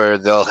movies where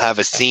they'll have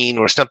a scene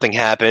where something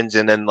happens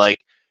and then like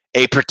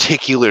a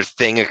particular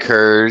thing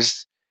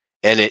occurs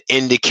and it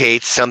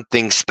indicates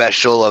something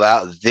special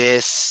about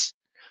this,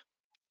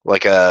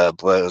 like a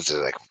what was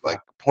it, like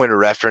point of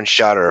reference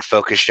shot or a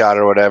focus shot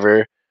or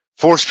whatever.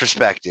 Forced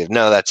perspective,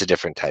 no, that's a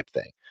different type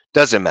thing,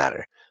 doesn't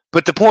matter.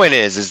 But the point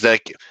is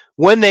that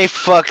when they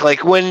fuck,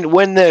 like when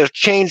the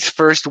chains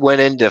first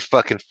went into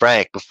fucking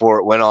Frank before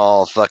it went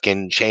all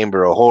fucking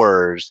Chamber of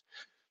Horrors,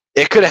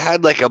 it could have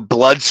had like a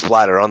blood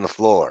splatter on the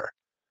floor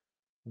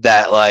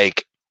that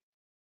like,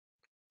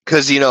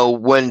 because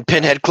when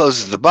Pinhead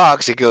closes the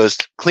box, it goes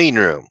clean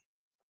room,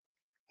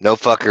 no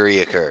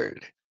fuckery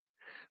occurred.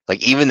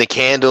 Like even the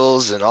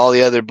candles and all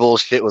the other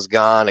bullshit was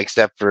gone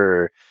except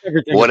for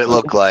Everything what is it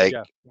looked clean. like.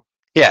 Yeah.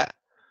 Yeah.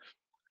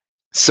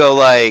 So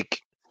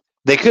like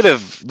they could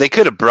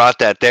have brought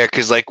that there,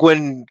 because like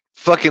when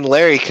fucking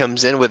Larry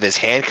comes in with his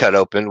hand cut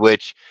open,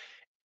 which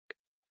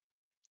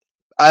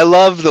I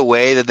love the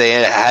way that they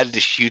had to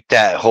shoot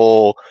that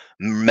whole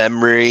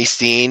memory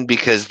scene,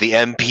 because the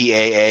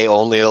MPAA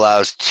only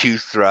allows 2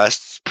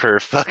 thrusts per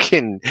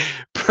fucking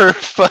per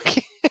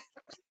fucking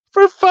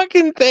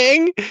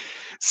thing.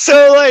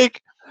 So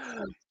like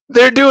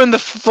they're doing the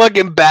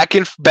fucking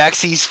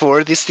backsies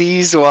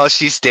forthies while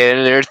she's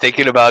standing there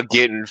thinking about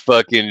getting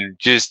fucking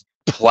just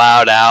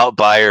plowed out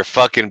by her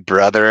fucking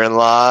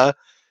brother-in-law.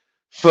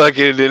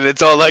 Fucking, and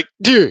it's all like,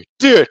 dude,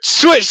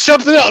 switch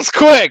something else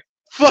quick.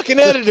 Fucking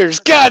editors,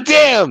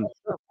 goddamn.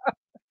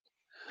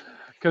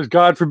 Because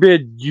God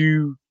forbid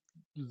you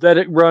let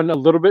it run a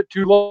little bit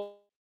too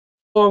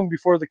long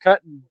before the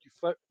cut and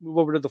you move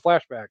over to the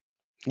flashback.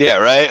 Yeah,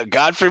 right.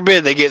 God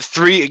forbid they get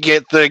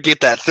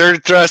that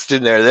third thrust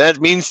in there. That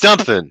means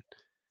something.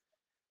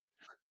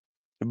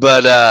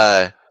 But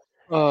Uh,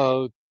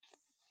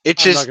 it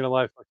I'm not just gonna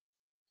lie,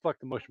 fuck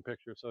the Motion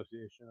Picture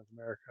Association of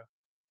America.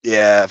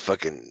 yeah,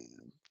 fuck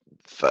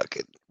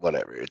it,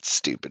 whatever. It's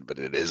stupid, but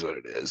it is what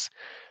it is.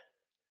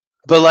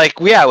 But like,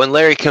 yeah, when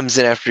Larry comes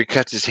in after he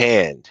cuts his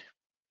hand,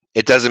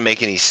 it doesn't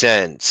make any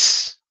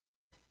sense.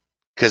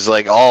 Because,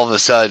 like, all of a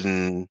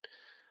sudden,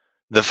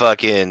 the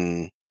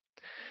fucking,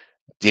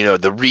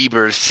 the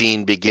rebirth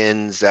scene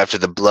begins after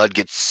the blood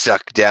gets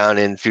sucked down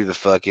in through the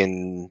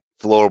fucking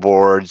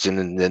floorboards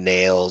and the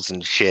nails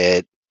and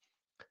shit.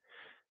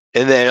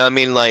 And then, I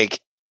mean, like,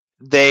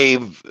 they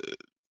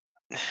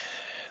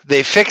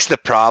fix the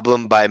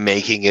problem by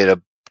making it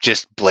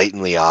just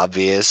blatantly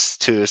obvious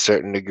to a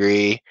certain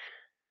degree.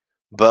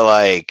 But,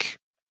 like,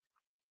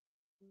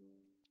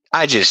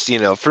 I just,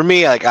 for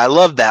me, like, I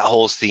love that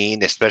whole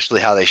scene,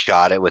 especially how they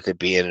shot it with it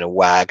being in a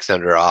wax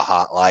under a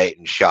hot light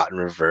and shot in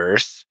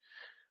reverse.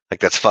 Like,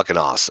 that's fucking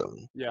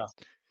awesome. Yeah.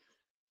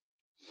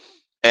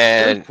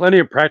 And there's plenty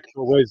of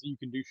practical ways that you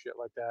can do shit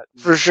like that.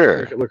 For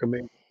sure. Make it look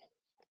amazing.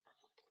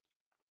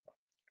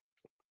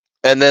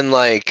 And then,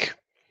 like,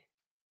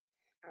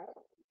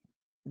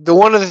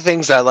 one of the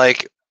things I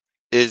like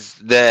is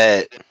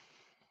that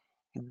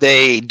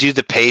they do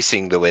the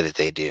pacing the way that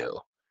they do.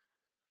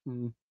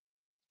 Mhm.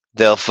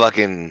 They'll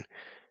fucking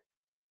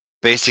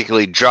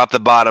basically drop the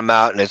bottom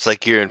out, and it's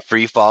like you're in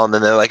free fall, and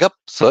then they're like, "Oh,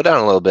 slow down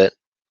a little bit,"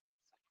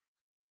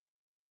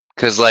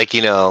 because, like,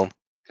 the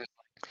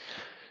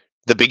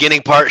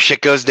beginning part,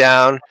 shit goes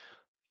down,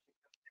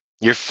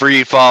 you're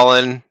free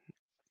falling,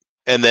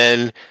 and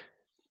then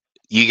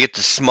you get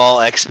the small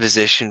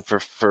exposition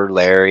for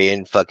Larry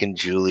and fucking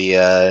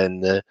Julia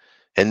and the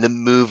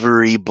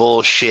movery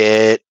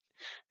bullshit.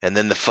 And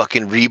then the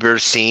fucking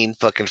rebirth scene,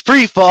 fucking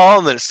free fall,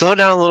 and then slow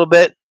down a little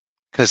bit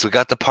because we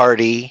got the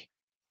party.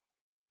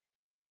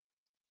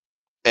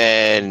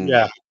 And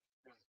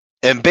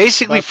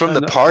basically About from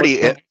the time party,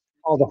 about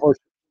all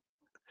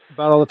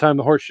the time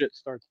the horse shit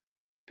starts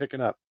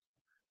picking up.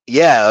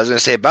 Yeah, I was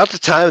gonna say about the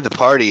time of the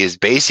party is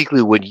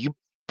basically when you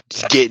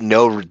get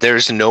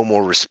there's no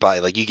more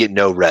respite. Like, you get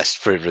no rest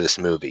for this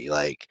movie.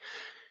 Like,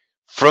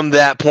 from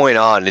that point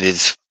on, it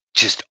is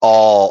just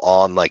all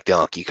on like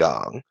Donkey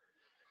Kong.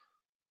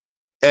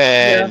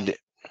 And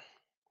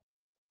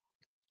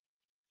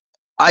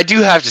I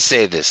do have to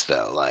say this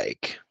though,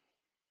 like,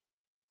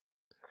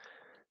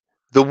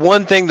 the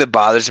one thing that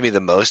bothers me the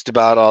most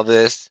about all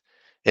this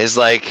is,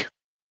 like,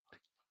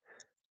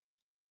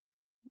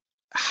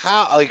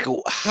 how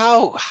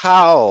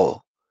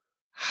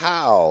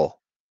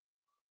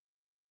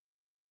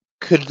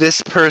could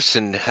this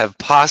person have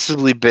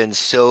possibly been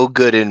so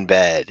good in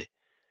bed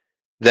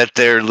that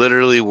they're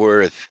literally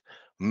worth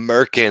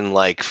murking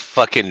like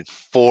fucking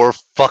 4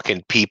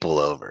 fucking people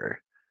over?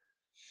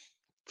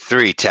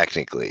 3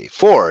 technically,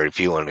 4 if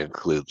you want to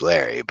include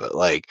Larry, but,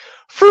 like,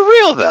 for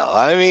real though,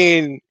 I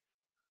mean,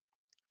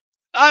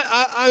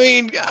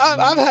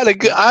 I've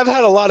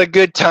had a lot of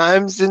good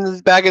times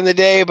back in the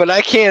day, but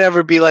I can't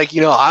ever be like,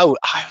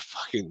 I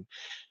fucking,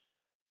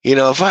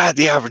 if I had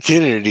the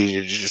opportunity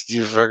to just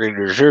do fucking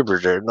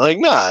distributor, like,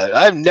 nah,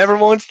 I've never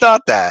once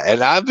thought that,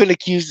 and I've been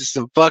accused of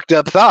some fucked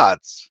up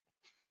thoughts.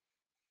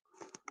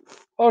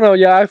 Oh no,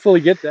 yeah, I fully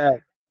get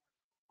that,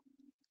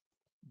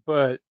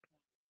 but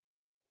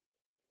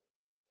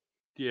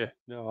yeah,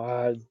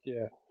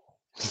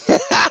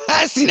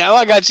 See, now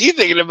I got you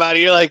thinking about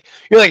it. You're like,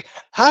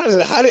 how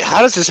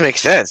does this make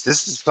sense?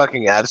 This is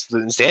fucking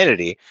absolute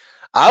insanity.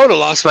 I would have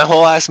lost my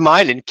whole ass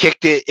mind and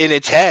kicked it in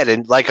its head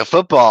and like a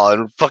football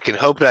and fucking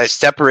hoped I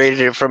separated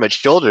it from its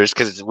shoulders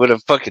because it would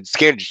have fucking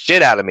scared the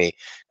shit out of me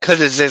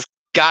because it's just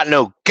got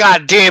no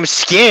goddamn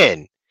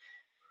skin.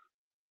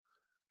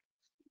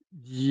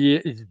 Yeah.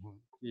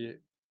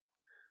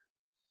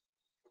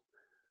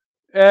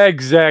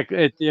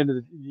 Exactly. At the end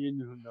of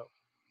no,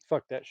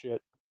 fuck that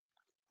shit.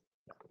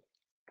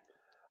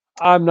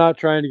 I'm not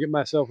trying to get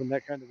myself in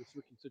that kind of a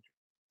sticky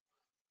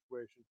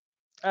situation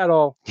at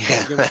all.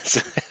 Yeah, that's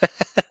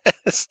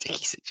a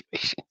sticky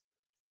situation.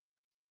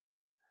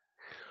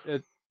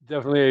 It's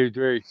definitely a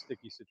very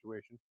sticky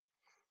situation.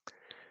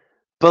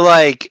 But,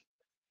 like,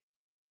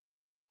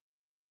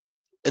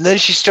 and then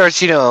she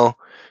starts,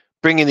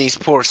 bringing these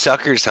poor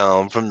suckers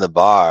home from the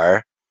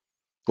bar,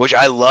 which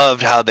I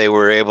loved how they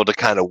were able to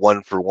kind of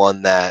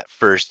 1-for-1 that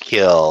first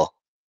kill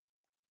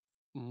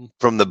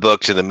from the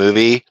book to the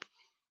movie.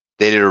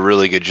 They did a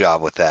really good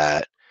job with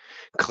that.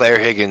 Claire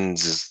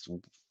Higgins is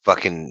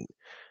fucking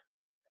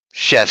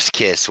chef's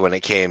kiss when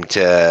it came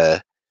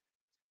to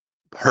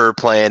her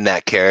playing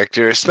that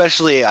character.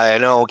 Especially, I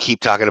know I'll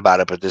keep talking about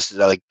it, but this is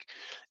like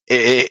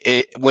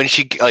it when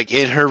she, like,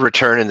 in her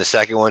return in the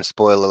second one,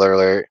 spoiler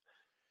alert,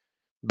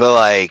 but,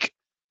 like,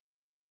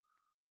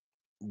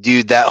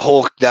 dude, that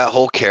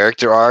whole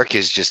character arc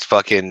is just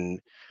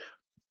fucking,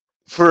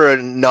 for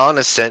a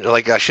non-essential,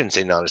 like, I shouldn't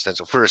say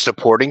non-essential, for a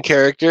supporting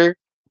character,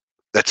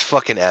 that's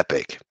fucking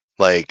epic.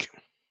 Like,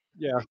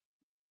 yeah,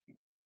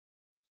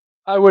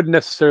 I wouldn't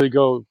necessarily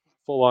go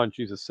full on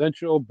she's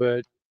essential,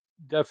 but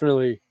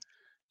definitely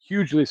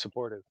hugely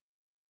supportive.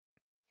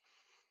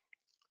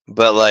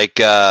 But, like,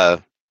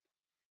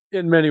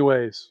 in many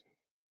ways.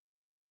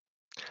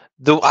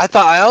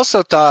 I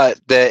also thought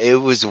that it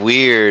was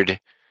weird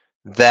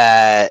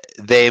that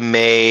they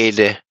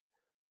made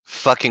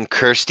fucking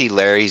Kirstie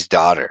Larry's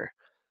daughter.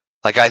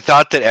 Like, I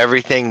thought that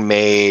everything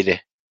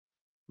made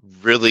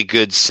really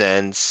good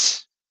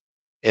sense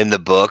in the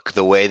book,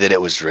 the way that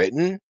it was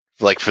written,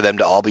 like for them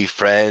to all be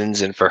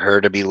friends and for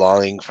her to be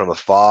longing from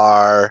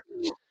afar.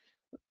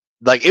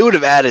 Like it would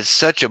have added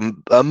such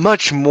a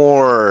much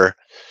more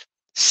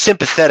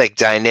sympathetic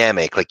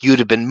dynamic. Like you'd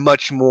have been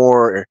much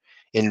more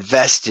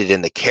invested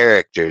in the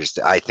characters,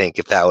 I think,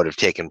 if that would have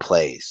taken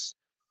place.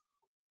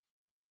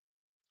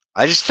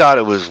 I just thought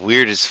it was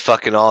weird as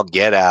fucking all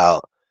get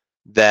out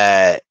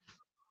that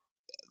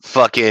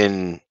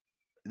fucking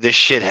this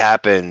shit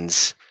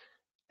happens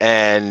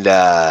and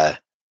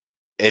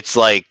it's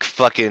like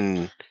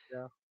fucking,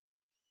 Yeah.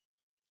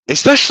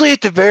 especially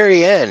at the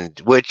very end,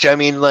 which I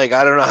mean, like,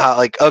 I don't know how,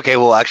 like, okay,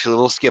 well, actually,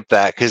 we'll skip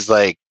that because,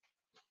 like,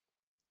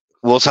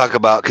 we'll talk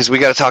about, because we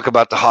got to talk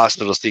about the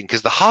hospital scene,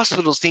 because the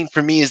hospital scene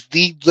for me is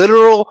the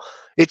literal,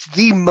 it's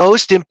the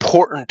most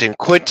important and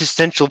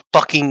quintessential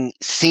fucking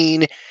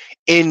scene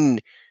in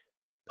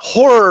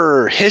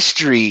horror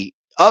history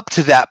up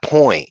to that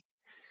point.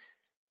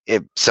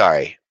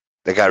 Sorry,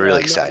 I got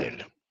really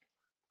excited.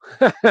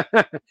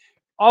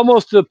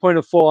 Almost to the point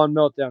of full-on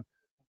meltdown.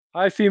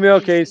 Hi,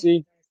 female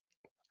Kasey.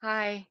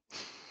 Hi.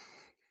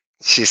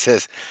 He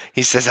says,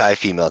 hi,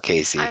 female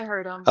Kasey. I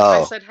heard him.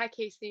 Oh. I said, hi,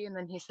 Kasey, and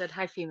then he said,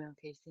 hi, female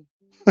Kasey.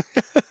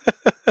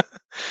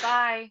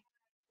 Bye.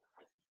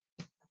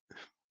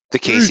 The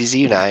Caseys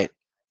unite.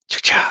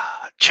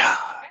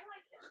 Cha-cha.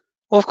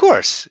 Well, of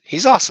course.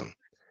 He's awesome.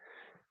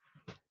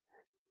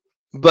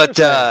 But,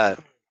 oh,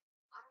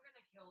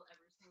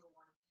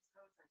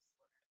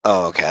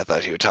 okay. I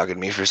thought you were talking to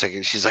me for a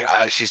second. She's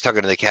like, she's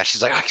talking to the cat.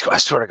 She's like, I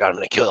swear to God, I'm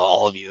going to kill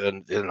all of you.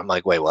 And I'm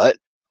like, wait, what?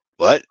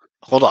 What?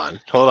 Hold on.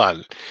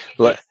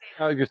 Let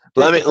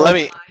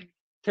me.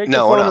 Take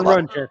No, the we're phone not and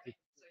run, Kathy.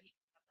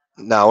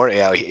 No,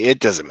 it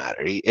doesn't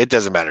matter. It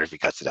doesn't matter if he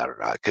cuts it out or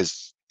not,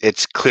 because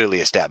it's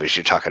clearly established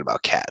you're talking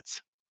about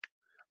cats.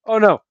 Oh,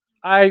 no.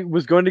 I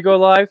was going to go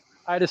live.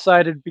 I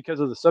decided because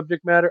of the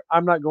subject matter,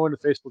 I'm not going to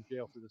Facebook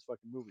jail for this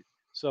fucking movie.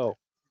 So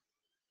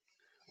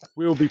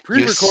we will be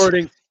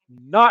pre-recording,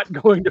 not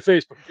going to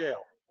Facebook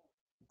jail.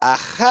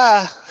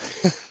 Aha!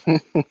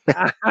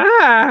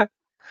 Aha!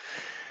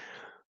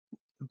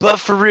 But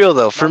for real,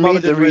 though, for me,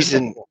 the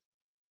reason... Reasonable.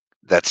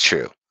 That's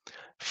true.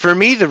 For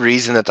me, the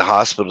reason that the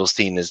hospital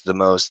scene is the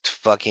most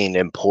fucking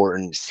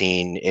important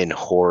scene in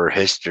horror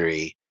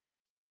history,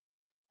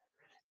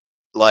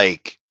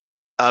 like,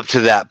 up to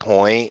that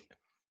point,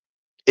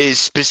 is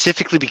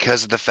specifically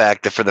because of the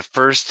fact that for the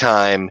first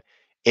time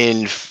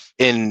in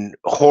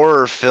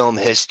horror film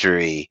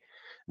history,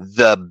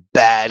 the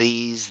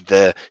baddies,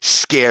 the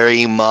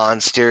scary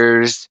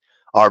monsters,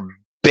 are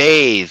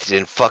bathed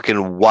in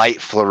fucking white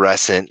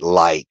fluorescent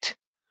light.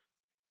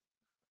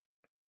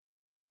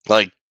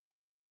 Like,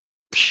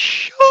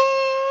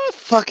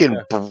 fucking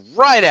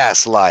bright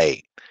ass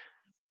light.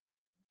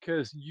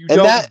 Because you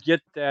don't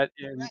get that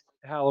in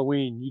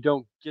Halloween. You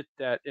don't get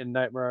that in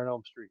Nightmare on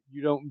Elm Street.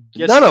 You don't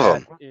get none of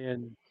that them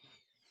in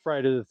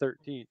Friday the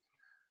 13th.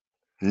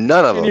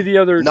 None of Any them. of the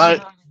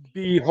other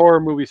B horror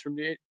movies from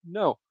the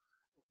no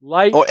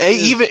light. Or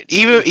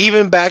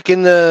even back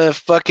in the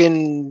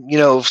fucking,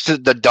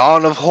 the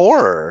dawn of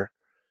horror,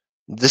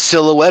 the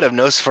silhouette of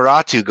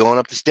Nosferatu going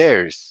up the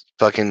stairs.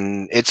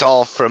 Fucking, it's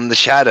all from the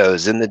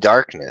shadows in the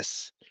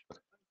darkness.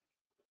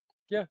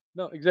 Yeah,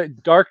 no, exactly.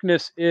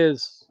 Darkness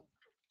is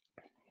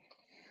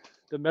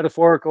the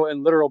metaphorical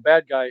and literal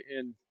bad guy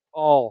in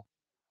all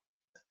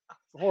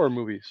horror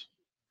movies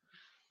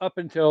up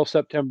until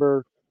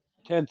September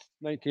 10th,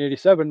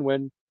 1987,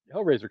 when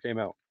Hellraiser came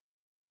out.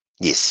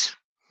 Yes.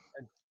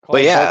 And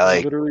Clive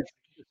Barker literally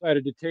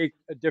decided to take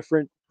a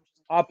different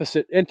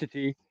opposite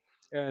entity,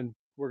 and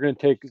we're going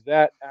to take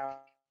that out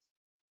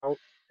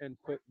and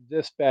put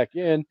this back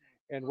in,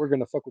 and we're going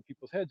to fuck with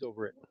people's heads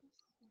over it.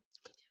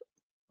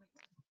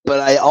 But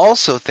I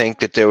also think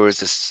that there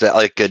was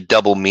a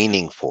double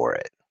meaning for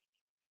it.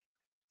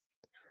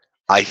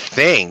 I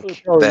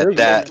think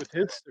that with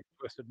his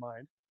twisted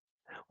mind.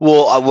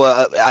 Well,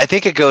 I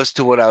think it goes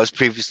to what I was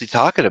previously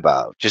talking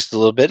about just a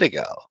little bit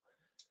ago.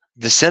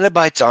 The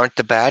Cenobites aren't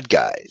the bad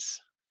guys.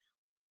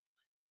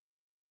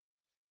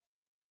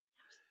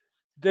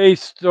 They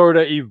sort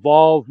of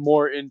evolve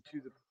more into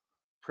the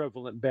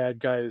prevalent bad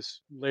guys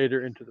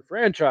later into the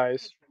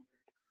franchise.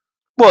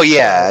 Well,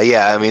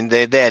 yeah. I mean,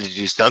 they had to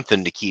do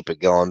something to keep it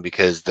going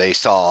because they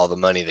saw all the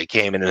money that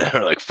came in, and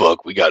they're like,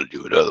 "Fuck, we got to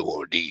do another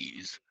one of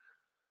these."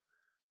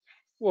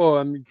 Well,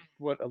 I mean,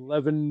 what,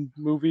 11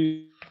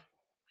 movies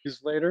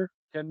later,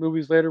 10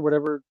 movies later,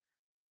 whatever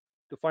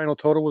the final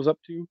total was up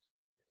to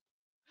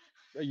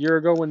a year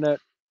ago when that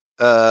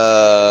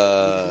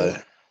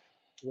the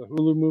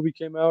Hulu movie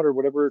came out, or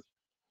whatever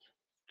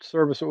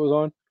service it was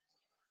on.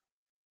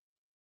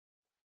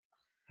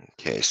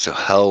 Okay, so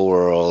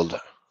Hellworld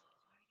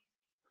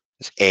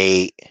is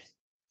 8.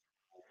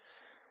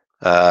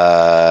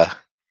 Yeah,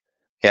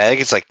 I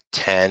think it's like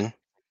 10.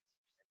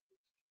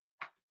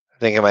 I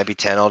think it might be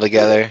 10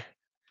 altogether.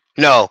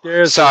 No,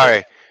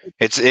 sorry.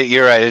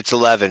 You're right. It's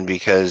 11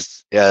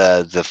 because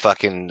the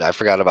fucking, I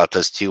forgot about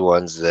those 2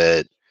 ones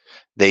that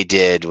they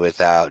did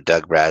without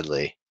Doug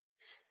Bradley.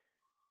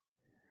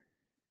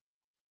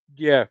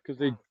 Yeah, because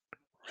they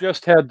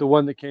just had the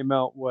one that came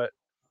out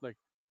like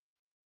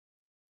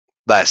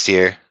last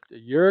year. a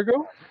year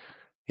ago.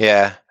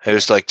 Yeah, it Yeah,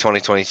 was like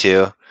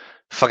 2022.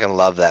 Fucking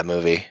love that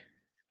movie.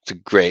 It's a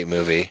great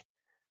movie.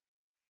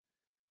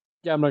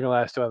 yeah. I'm not gonna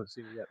lie, I still haven't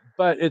seen it yet,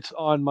 but it's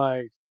on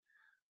my.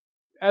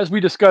 As we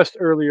discussed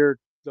earlier,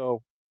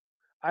 though,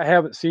 I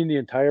haven't seen the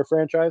entire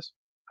franchise.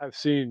 I've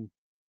seen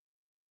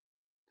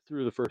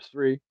through the first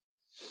three.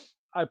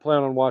 I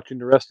plan on watching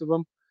the rest of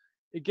them.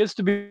 It gets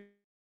to be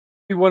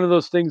one of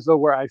those things though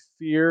where I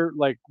fear,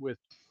 like with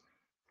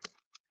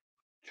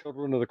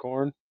Children of the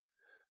Corn,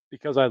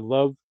 because I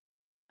love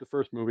the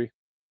first movie,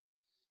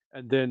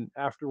 and then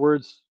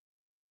afterwards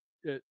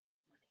it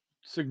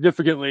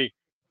significantly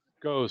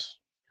goes.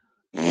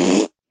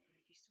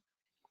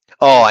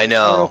 Oh, It's I like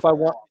I don't know know. if I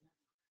want.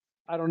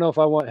 I don't know if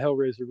I want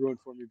Hellraiser ruined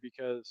for me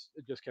because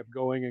it just kept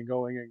going and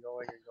going and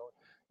going and going.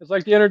 It's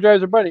like the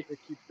Energizer Bunny; it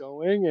keeps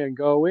going and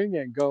going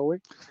and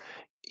going.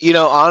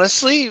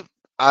 Honestly,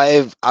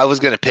 I was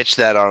gonna pitch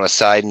that on a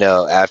side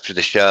note after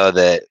the show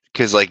that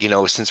because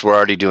since we're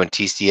already doing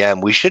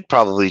TCM, we should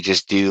probably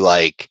just do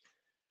like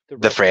The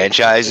the rest of the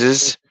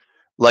franchise. franchises,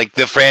 like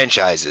the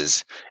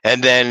franchises,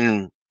 and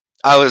then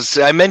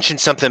I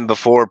mentioned something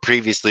before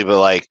previously, but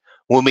like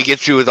when we get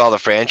through with all the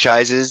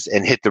franchises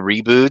and hit the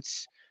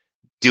reboots,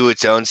 do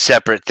its own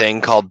separate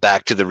thing called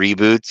Back to the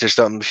Reboots or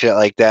something shit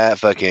like that.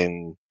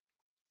 Fucking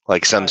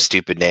like some Nice.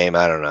 stupid name,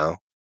 I don't know.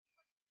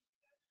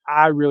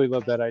 I really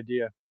love that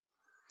idea.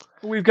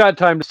 We've got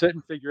time to sit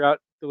and figure out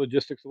the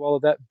logistics of all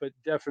of that, but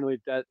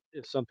definitely that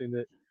is something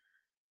that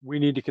we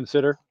need to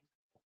consider.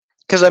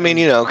 Because I mean,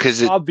 And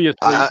because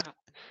obviously,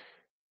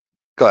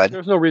 go ahead.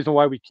 there's no reason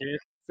why we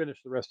can't finish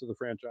the rest of the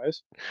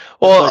franchise,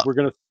 just like Well, we're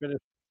going to finish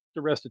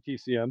the rest of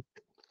TCM,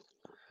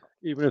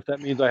 even if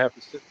that means I have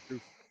to sit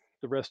through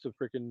the rest of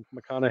freaking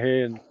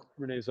McConaughey and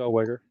Renee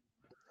Zellweger.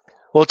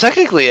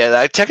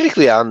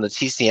 technically on the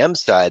TCM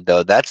side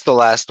though, that's the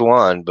last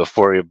one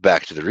before you're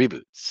back to the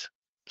reboots.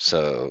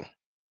 So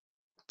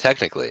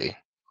technically,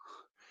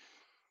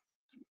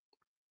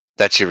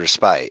 that's your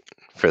respite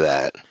for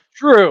that.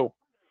 True,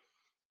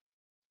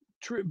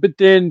 true. But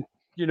then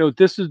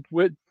this is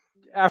what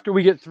after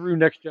we get through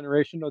Next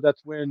Generation, though,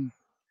 that's when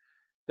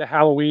the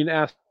Halloween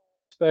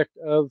aspect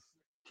of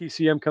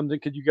TCM comes in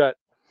because you got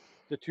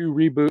the two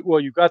reboot. Well,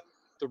 you got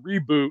the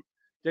reboot,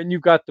 then you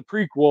got the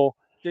prequel,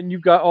 then you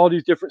got all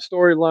these different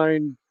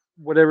storyline,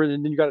 whatever,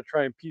 and then you got to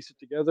try and piece it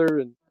together.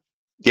 And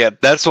Yeah,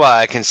 that's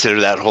why I consider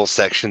that whole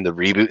section the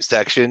reboot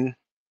section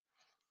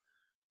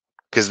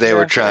because they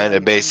were yeah, that trying to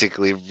makes sense.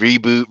 basically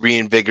reboot,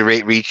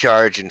 reinvigorate,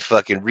 recharge, and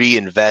fucking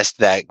reinvest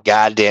that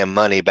goddamn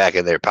money back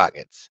in their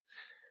pockets.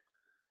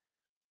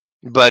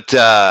 But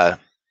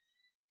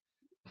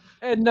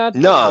And not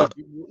to no, like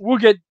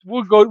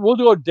we'll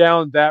go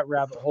down that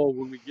rabbit hole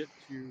when we get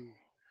to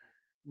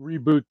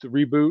reboot the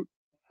reboot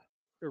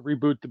or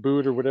reboot the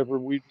boot or whatever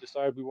we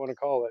decide we want to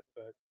call it.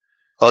 But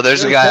oh,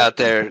 there's a there's guy out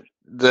definitely there,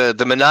 the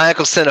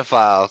maniacal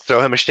cinephile.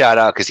 Throw him a shout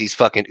out because he's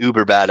fucking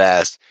uber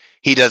badass.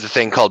 He does a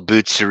thing called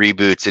boots to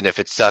reboots, and if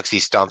it sucks, he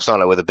stomps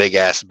on it with a big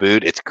ass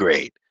boot. It's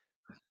great.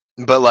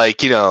 But like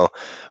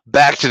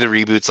back to the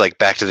reboots, like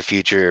Back to the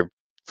Future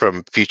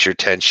from Future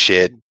Tense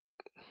shit.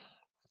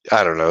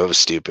 I don't know. It was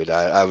stupid.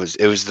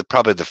 It was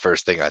probably the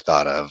first thing I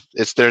thought of.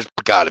 There's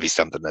got to be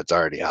something that's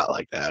already out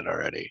like that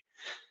already.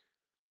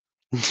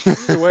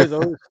 either way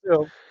though.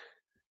 Still,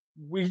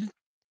 we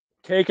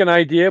take an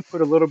idea,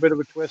 put a little bit of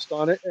a twist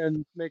on it,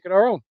 and make it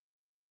our own.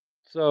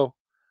 So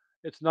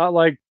it's not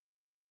like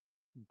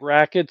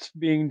brackets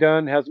being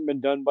done hasn't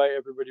been done by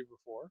everybody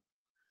before.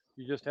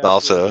 You just have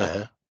to Also,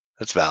 yeah,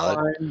 that's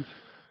valid. find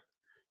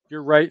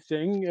your right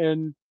thing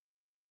and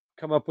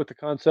come up with a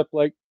concept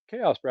like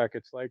chaos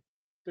brackets, like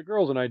the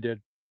girls and I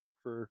did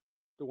for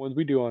the ones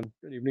we do on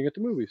an evening at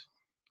the movies.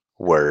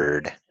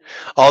 Word.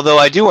 Although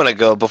I do want to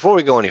go before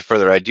we go any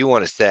further, I do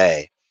want to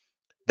say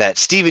that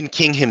Stephen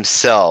King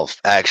himself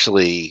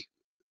actually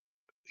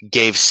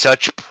gave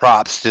such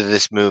props to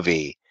this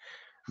movie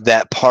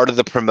that part of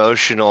the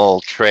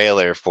promotional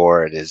trailer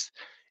for it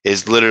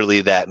is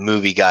literally that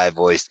movie guy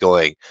voice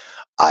going,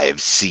 "I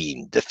have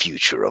seen the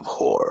future of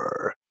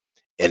horror,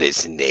 and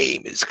his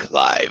name is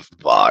Clive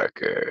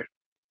Barker,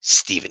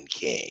 Stephen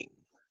King."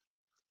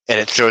 And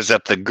it throws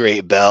up the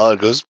great bell.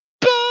 It goes,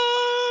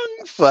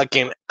 bong,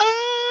 fucking, ah.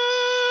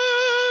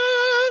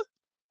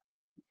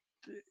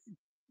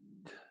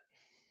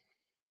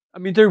 I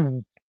mean,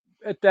 there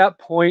at that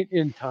point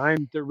in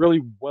time, there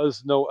really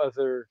was no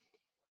other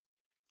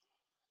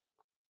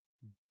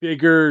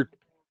bigger.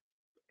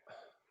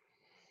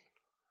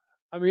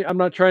 I mean, I'm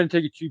not trying to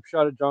take a cheap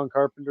shot at John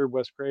Carpenter,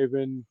 Wes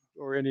Craven,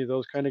 or any of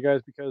those kind of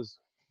guys because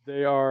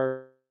they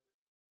are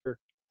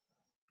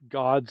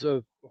gods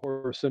of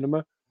horror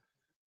cinema.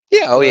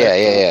 Yeah, oh But yeah,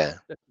 yeah, yeah.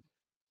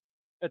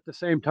 at the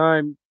same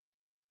time,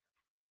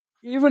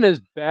 even as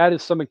bad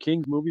as some of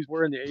King's movies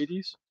were in the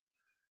 80s,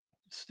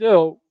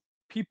 still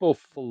people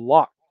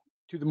flocked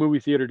to the movie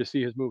theater to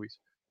see his movies.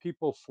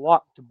 People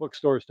flocked to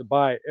bookstores to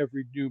buy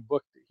every new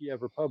book that he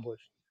ever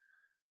published.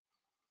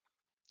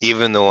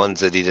 Even the ones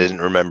that he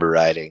didn't remember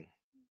writing.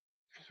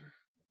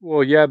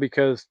 Well, yeah,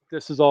 because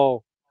this is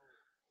all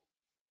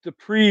the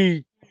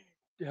pre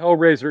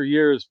Hellraiser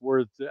years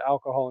were the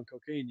alcohol and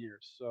cocaine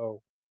years.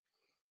 So,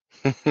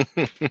 you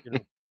know,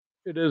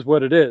 it is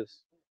what it is.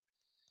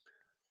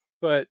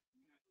 But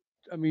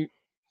I mean,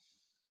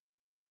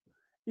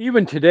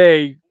 even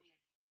today,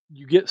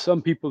 you get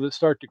some people that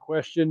start to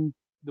question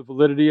the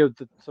validity of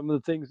some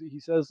of the things that he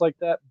says like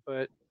that.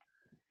 But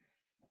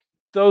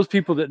those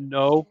people that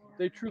know,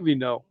 they truly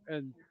know.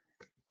 And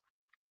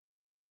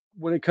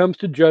when it comes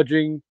to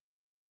judging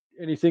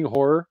anything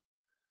horror,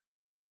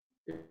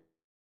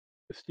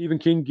 if Stephen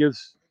King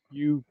gives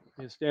you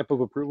his stamp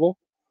of approval,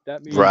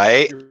 that means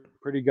Right? you're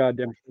pretty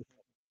goddamn.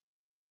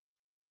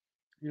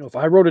 If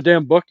I wrote a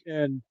damn book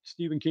and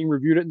Stephen King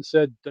reviewed it and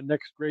said the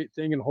next great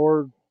thing in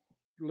horror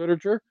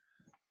literature,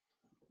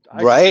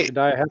 I'd Right? fucking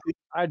die a happy.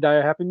 I'd die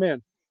a happy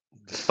man.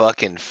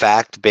 Fucking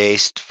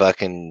fact-based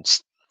fucking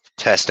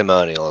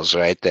testimonials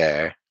right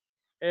there.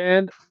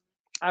 And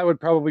I would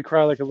probably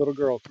cry like a little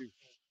girl too.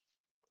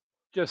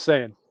 Just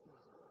saying.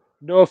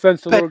 No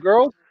offense to But little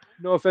girls.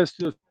 No offense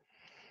to the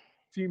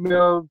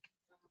female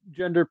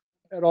gender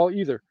at all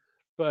either.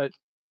 But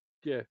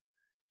yeah,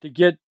 to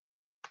get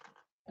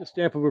the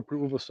stamp of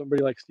approval of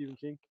somebody like Stephen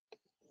King,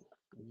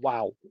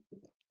 wow.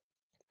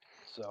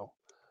 So,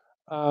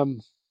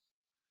 um,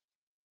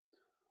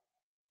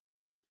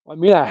 I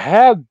mean, I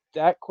had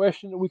that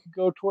question that we could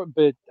go toward,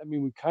 but I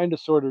mean, we kind of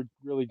sort of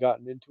really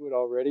gotten into it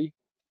already.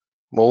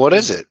 well, what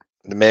is And it?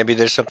 Maybe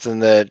there's something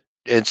that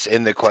it's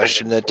in the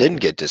question that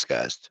didn't get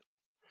discussed.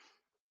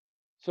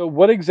 so,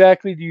 what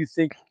exactly do you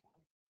think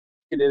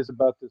it is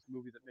about this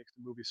movie that makes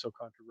the movie so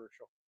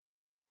controversial?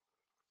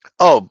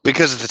 Oh,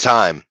 because of the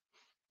time.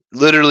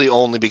 Literally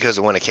only because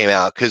of when it came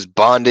out. Because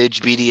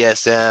bondage,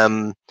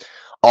 BDSM,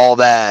 all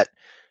that,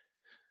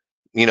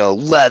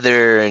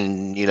 leather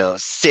and,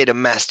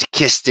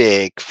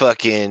 sadomasochistic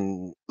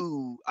fucking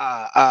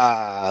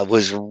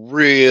was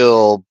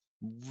real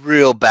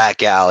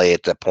back alley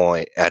at that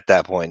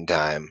point in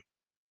time.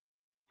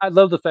 I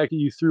love the fact that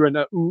you threw in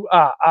a ooh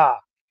ah ah.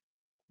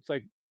 It's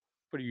like,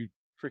 what are you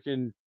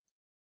freaking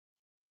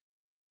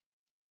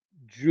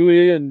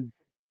Julia and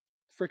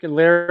freaking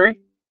Larry?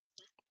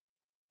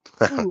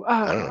 Ooh I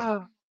ah don't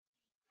ah.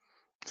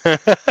 know.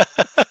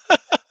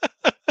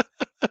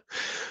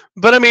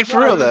 But I mean, No, for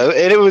I real mean, though,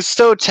 it was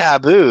so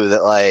taboo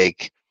that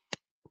like,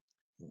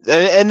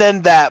 and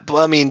then that,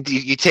 I mean,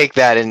 you take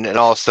that and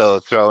also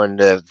throw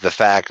into the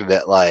fact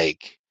that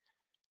like,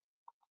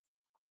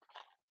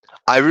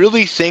 I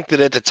really think that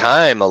at the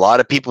time, a lot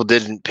of people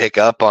didn't pick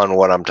up on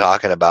what I'm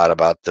talking about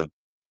the,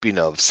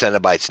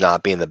 Cenobites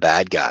not being the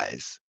bad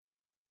guys.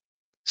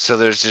 So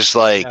there's just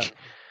yeah. like,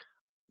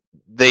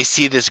 they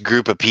see this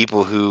group of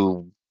people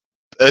who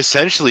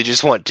essentially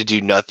just want to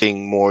do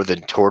nothing more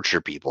than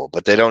torture people,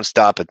 but they don't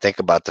stop and think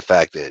about the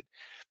fact that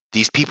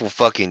these people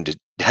fucking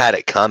had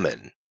it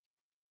coming.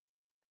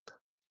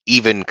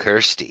 Even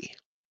Kirsty.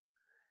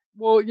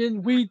 Well,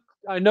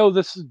 I know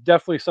this is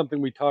definitely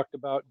something we talked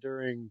about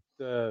during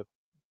the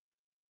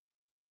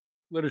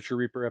Literature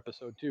Reaper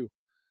episode too,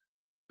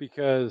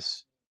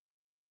 because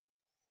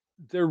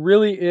there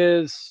really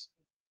is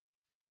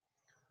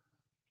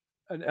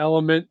an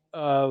element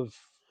of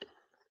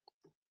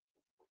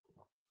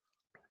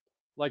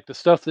like the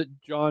stuff that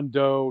John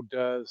Doe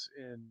does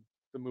in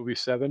the movie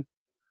Seven,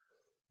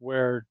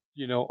 where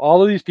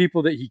all of these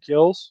people that he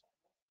kills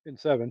in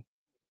Seven,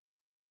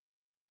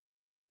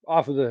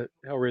 off of the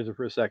Hellraiser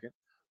for a second,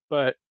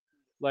 but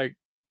like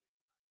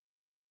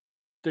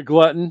the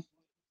glutton,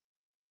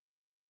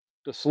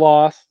 the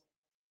sloth,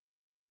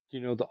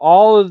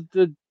 all of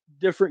the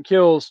different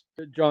kills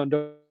that John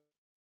Doe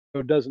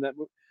does in that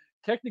movie.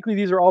 Technically,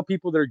 these are all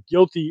people that are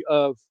guilty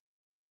of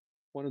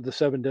one of the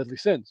seven deadly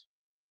sins.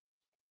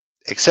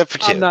 Except for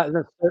I'm two. not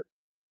necessarily.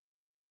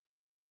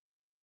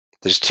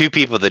 There's two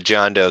people that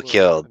John Doe Well,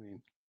 killed I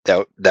mean,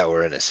 that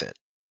were innocent.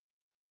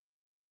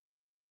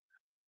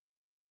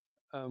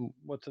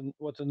 what's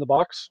in the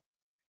box?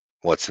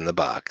 What's in the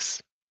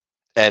box?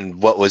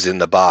 And what was in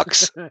the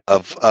box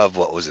of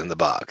what was in the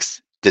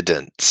box?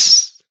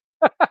 Didn't.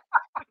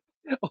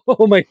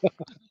 Oh my god!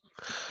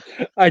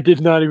 I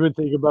did not even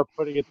think about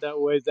putting it that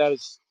way. That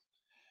is.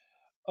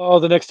 Oh,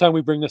 the next time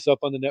we bring this up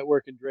on the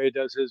network and Dre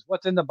does his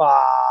 "What's in the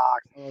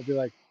box," I'll be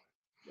like,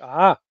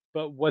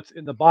 but what's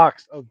in the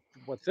box of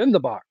what's in the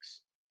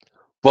box?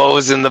 What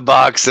was in the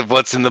box of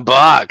what's in the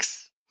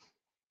box?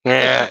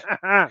 Yeah.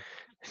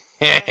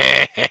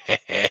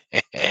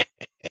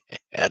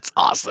 That's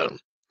awesome.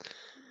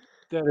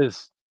 That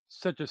is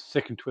such a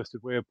sick and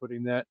twisted way of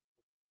putting that.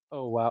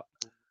 Oh wow.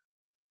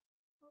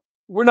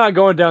 We're not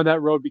going down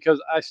that road because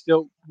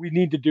we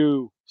need to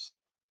do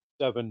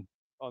Seven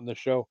on the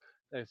show.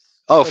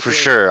 It's Oh, such for a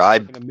sure.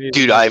 fucking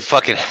amazing I movie.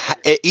 fucking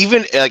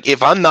even like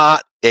if I'm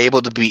not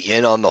able to be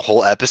in on the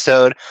whole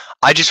episode,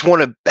 I just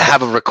want to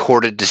have a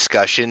recorded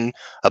discussion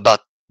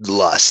about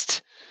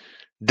lust.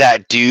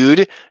 That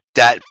dude,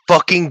 that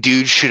fucking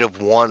dude should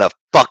have won a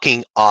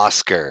fucking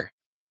Oscar.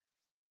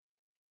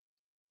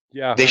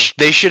 Yeah,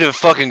 They should have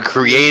fucking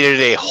created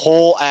a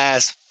whole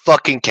ass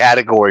fucking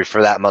category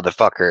for that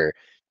motherfucker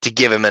to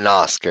give him an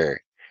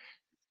Oscar.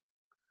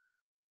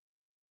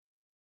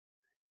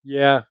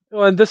 Yeah.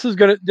 Well, and this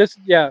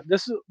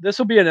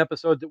will be an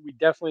episode that we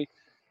definitely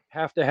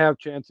have to have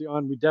Chancey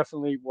on. We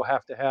definitely will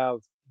have to have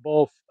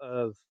both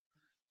of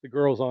the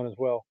girls on as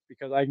well,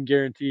 because I can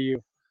guarantee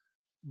you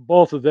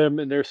both of them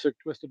and their sick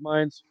twisted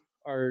minds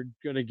are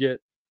gonna get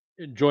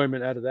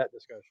enjoyment out of that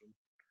discussion.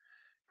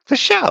 For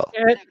sure.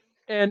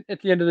 And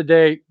at the end of the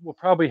day, we'll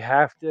probably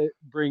have to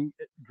bring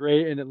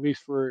Dre in, at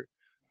least for,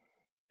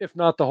 if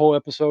not the whole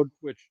episode,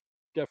 which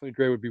definitely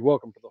Dre would be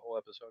welcome for the whole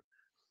episode.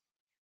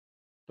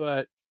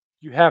 But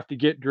you have to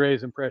get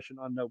Dre's impression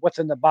on the what's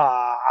in the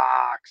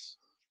box,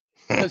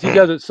 because he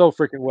does it so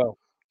freaking well.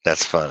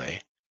 That's funny.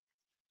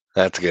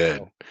 That's good.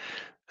 So,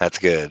 That's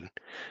good.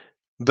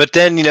 But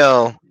then,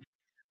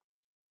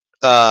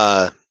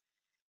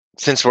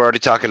 since we're already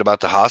talking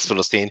about the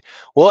hospital scene,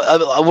 what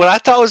I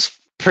thought was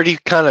pretty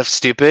kind of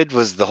stupid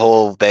was the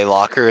whole they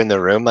lock her in the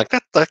room like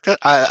that.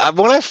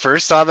 When I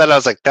first saw that, I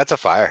was like, that's a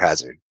fire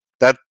hazard.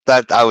 That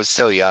I was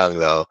so young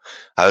though.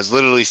 I was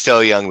literally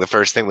so young. The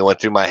first thing that went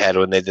through my head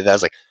when they did that, I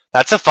was like,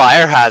 that's a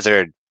fire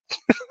hazard.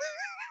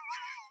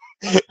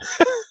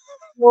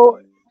 well,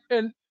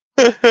 and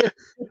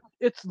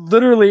it's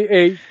literally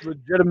a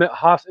legitimate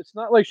hospital. It's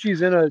not like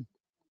she's in a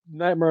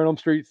Nightmare on Elm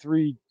Street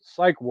 3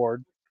 psych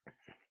ward.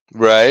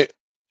 Right.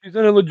 She's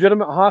in a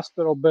legitimate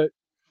hospital, but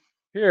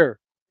here,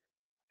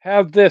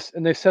 have this,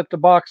 and they set the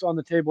box on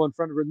the table in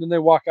front of her, and then they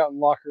walk out and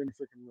lock her in the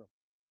freaking room.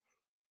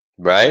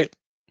 Right. Like,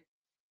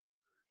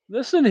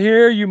 listen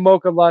here, you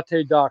mocha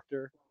latte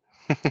doctor.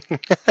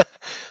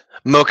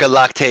 Mocha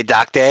latte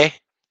doctor.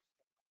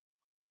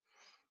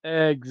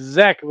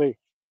 Exactly.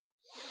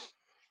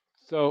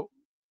 So,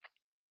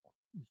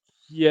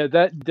 yeah,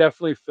 that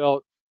definitely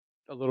felt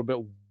a little bit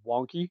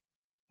wonky,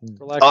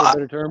 for lack of a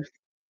better term.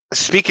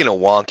 Speaking of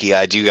wonky,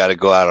 I do got to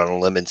go out on a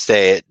limb and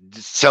say it.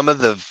 Some of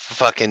the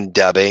fucking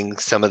dubbing,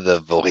 some of the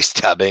voice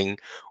dubbing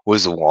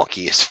was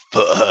wonky as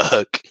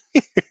fuck.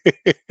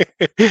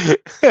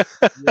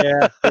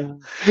 Yeah.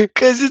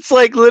 Because it's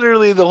like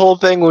literally the whole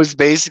thing was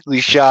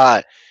basically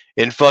shot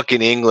in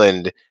fucking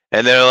England.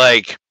 And they're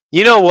like,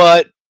 you know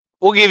what?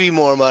 We'll give you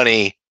more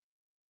money,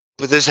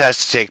 but this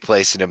has to take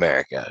place in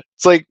America.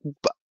 It's like,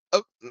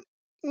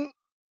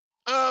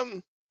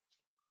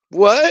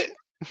 what?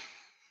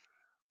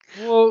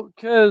 Well,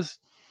 because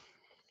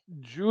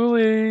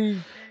Julie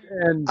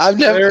and I've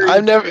never,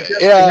 Larry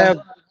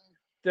have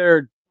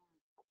their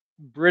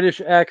British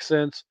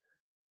accents,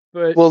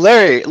 but well,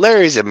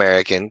 Larry's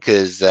American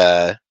because,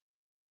 but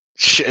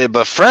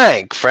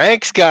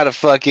Frank's got a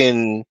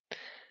fucking,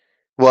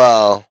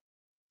 well,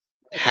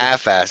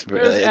 half-ass.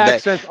 There's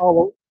accents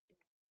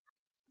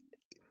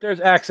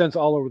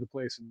all over the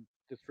place in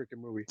this freaking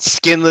movie.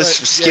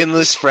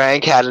 Skinless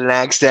Frank had an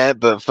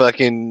accent, but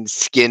fucking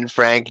Skin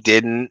Frank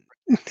didn't.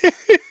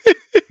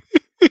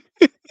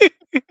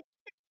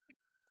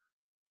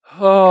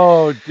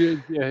 Oh,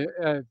 dude, yeah.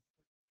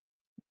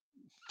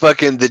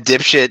 Fucking the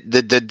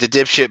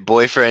dipshit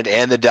boyfriend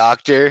and the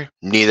doctor,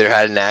 neither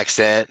had an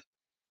accent,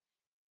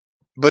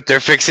 but they're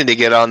fixing to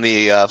get on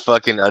the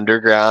fucking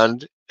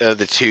underground,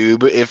 the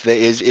tube,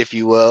 if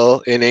you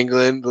will, in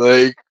England.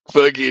 Like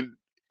fucking,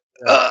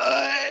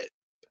 what?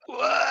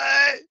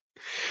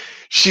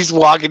 She's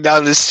walking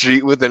down the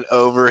street with an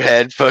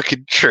overhead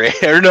fucking train.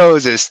 Or no, it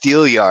was a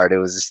steel yard.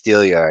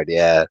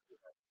 Yeah.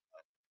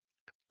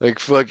 Like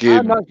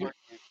fucking.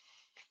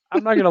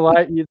 I'm not gonna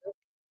lie either.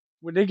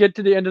 When they get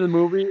to the end of the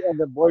movie and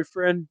the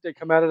boyfriend, they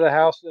come out of the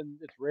house and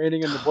it's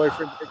raining and the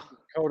boyfriend takes his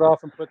coat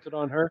off and puts it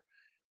on her.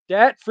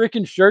 That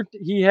freaking shirt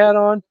that he had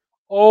on,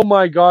 oh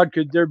my God,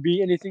 could there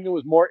be anything that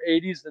was more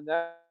 80s than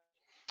that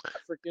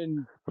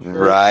freaking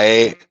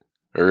shirt?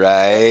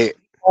 Right.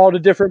 All the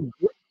different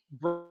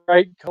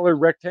bright colored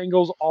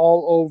rectangles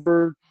all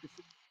over.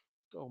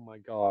 Oh my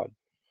God.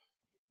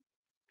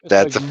 It's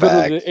that's like a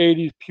fact. Literally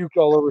the 80s puked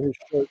all over his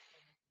shirt.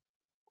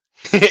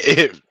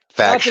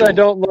 Factual. Not that I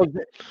don't love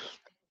it.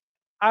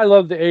 I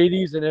love the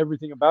 80s and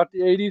everything about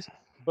the 80s,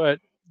 but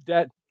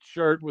that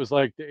shirt was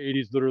like the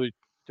 80s literally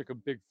took a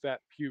big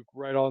fat puke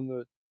right on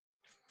the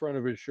front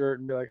of his shirt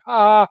and be like,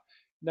 now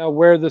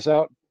wear this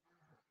out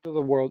to the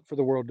world for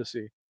the world to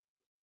see.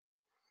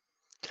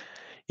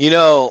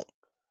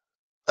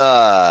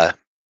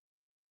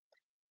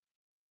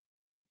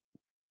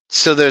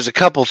 So there's a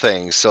couple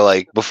things. So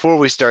like before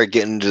we start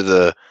getting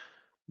to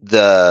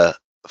the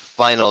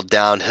final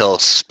downhill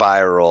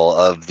spiral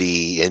of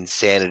the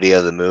insanity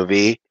of the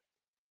movie,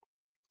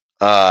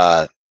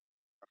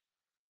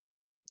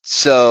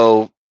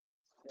 so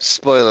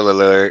spoiler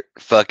alert,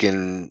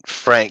 fucking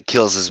Frank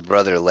kills his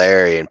brother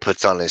Larry and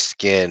puts on his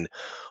skin.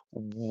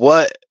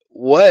 What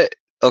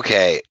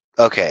okay,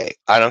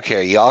 I don't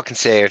care. Y'all can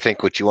say or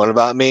think what you want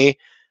about me,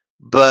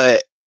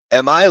 but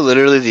am I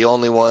literally the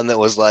only one that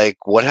was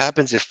like, what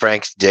happens if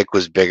Frank's dick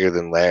was bigger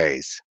than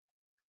Larry's?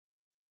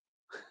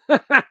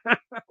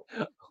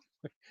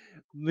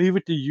 Leave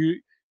it to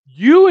you.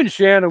 You and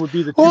Shannon would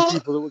be the two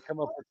people that would come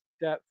up with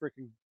that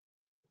freaking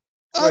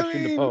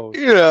question to pose.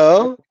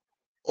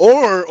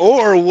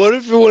 Or what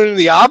if it went in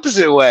the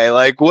opposite way?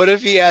 Like, what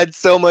if he had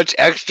so much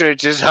extra it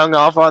just hung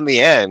off on the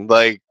end?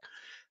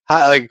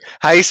 How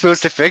are you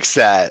supposed to fix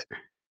that?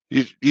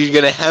 You're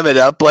gonna hem it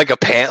up like a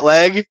pant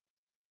leg?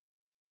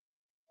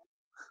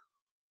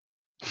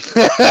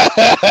 Oh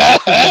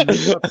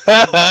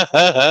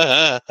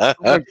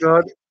my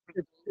god,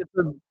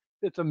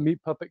 it's a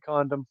meat puppet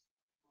condom.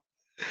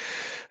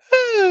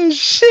 Oh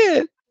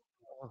shit!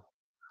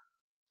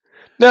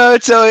 No,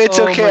 it's Oh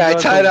okay.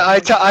 my god, I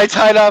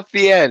tied off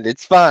the end.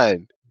 It's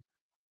fine.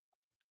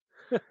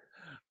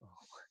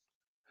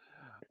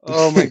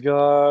 oh my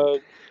god.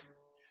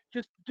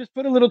 Just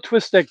put a little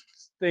twist stick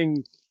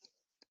thing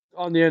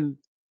on the end.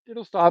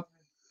 It'll stop.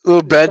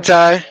 Little bread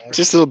tie,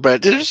 just a little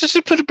bread.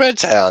 Just put a bread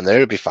tie on there.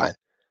 It'll be fine.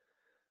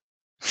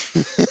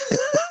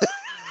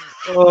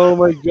 Oh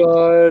my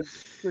god.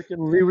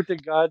 Freaking leave it to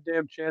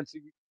goddamn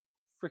Chancy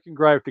freaking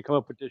Gripe to come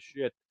up with this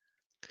shit.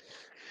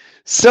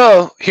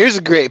 So here's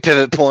a great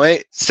pivot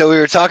point. So we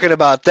were talking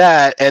about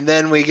that, and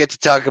then we get to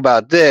talk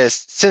about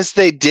this. Since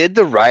they did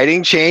the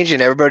writing change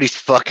and everybody's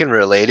fucking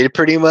related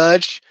pretty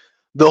much,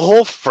 the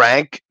whole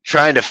Frank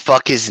trying to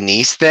fuck his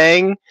niece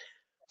thing,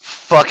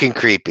 fucking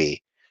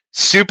creepy.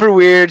 Super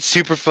weird,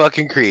 super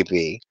fucking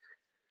creepy.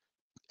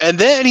 And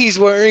then he's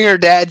wearing her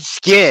dad's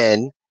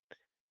skin.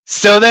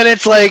 So then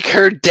it's like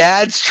her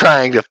dad's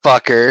trying to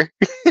fuck her.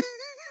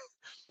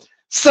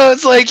 So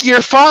it's like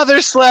your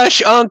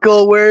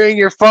father/uncle wearing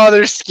your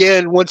father's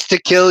skin wants to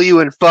kill you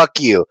and fuck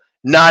you.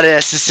 Not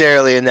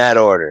necessarily in that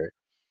order.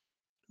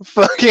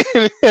 Fucking.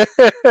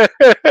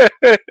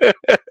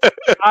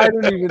 I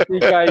don't even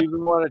think I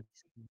even want to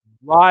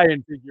try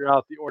and figure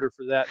out the order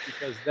for that,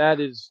 because that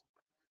is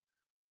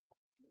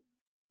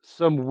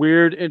some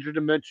weird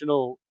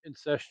interdimensional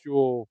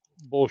incestual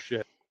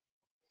bullshit.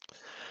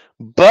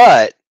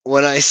 But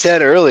when I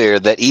said earlier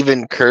that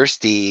even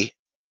Kirsty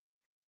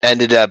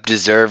ended up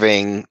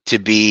deserving to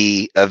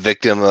be a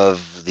victim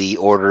of the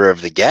Order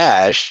of the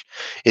Gash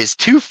is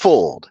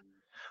twofold.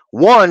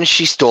 One,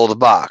 she stole the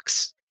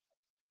box.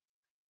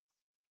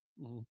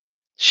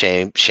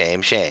 Shame,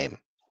 shame, shame.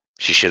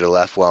 She should have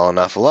left well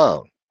enough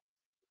alone.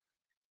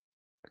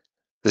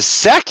 The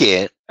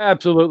second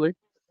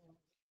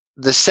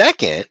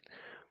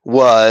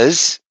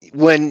was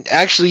when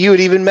actually you had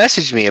even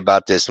messaged me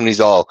about this when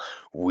he's all,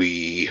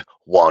 we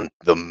want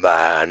the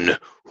man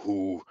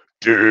who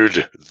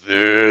did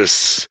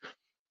this.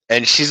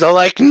 And she's all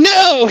like,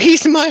 no,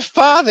 he's my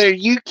father.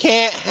 You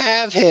can't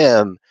have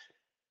him.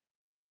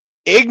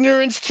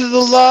 Ignorance to the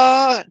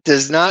law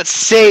does not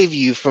save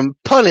you from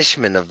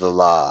punishment of the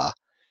law.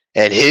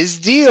 And his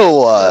deal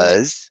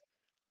was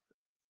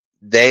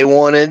they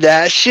wanted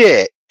that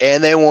shit.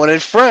 And they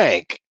wanted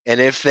Frank. And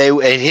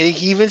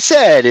he even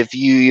said, if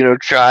you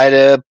try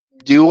to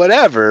do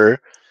whatever,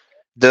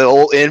 the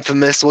old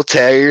infamous will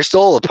tear your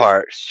soul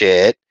apart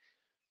shit.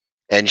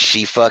 And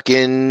she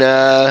fucking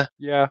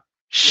yeah.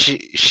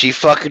 She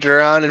fucked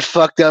around and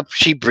fucked up.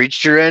 She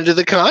breached her end of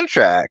the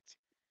contract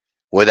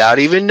without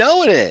even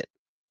knowing it.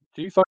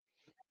 She fucked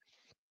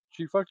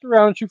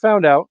around and she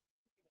found out.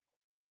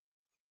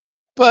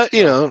 But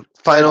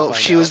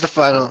she was the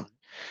final.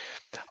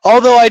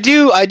 Although I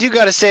do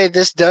gotta say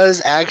this does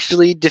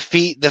actually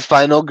defeat the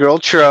final girl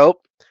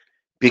trope,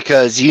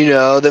 because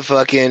the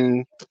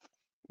fucking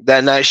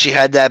that night she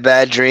had that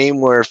bad dream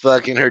where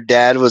fucking her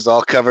dad was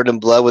all covered in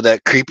blood with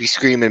that creepy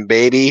screaming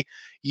baby.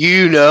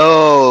 They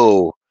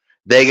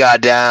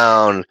got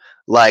down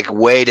like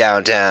way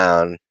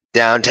downtown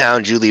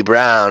Julie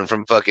Brown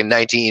from fucking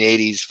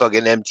 1980s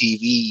fucking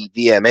MTV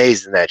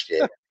VMAs and that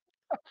shit.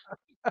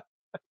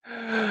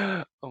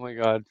 Oh my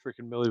god,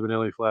 freaking Milli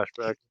Vanilli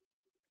flashback.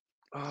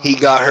 He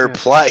got her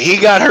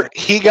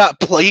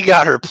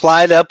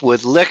plied up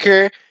with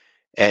liquor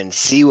and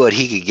see what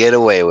he could get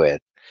away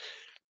with.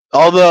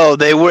 Although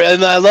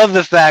and I love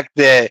the fact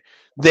that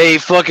they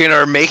fucking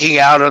are making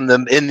out on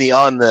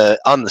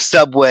the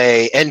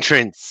subway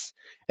entrance,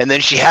 and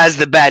then she has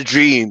the bad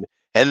dream,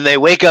 and they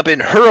wake up in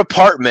her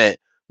apartment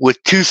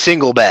with 2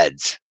 single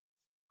beds.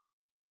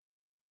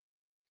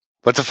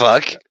 What the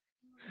fuck?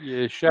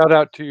 Yeah, shout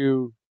out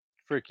to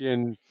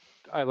freaking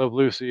I Love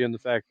Lucy and the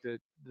fact that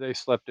they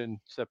slept in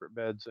separate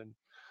beds, and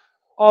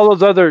all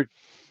those other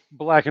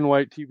black and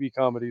white TV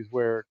comedies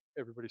where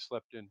everybody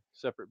slept in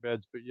separate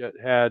beds but yet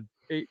had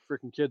 8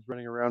 freaking kids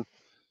running around.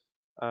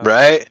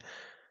 Right?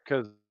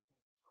 Because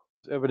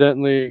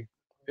evidently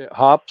it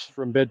hops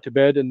from bed to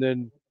bed and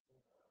then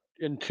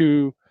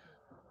into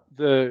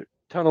the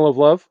tunnel of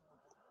love.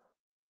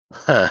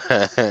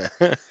 Fair.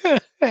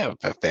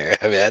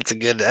 I mean,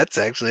 that's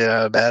actually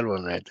not a bad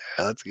one right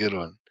there. That's a good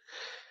one.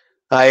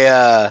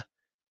 I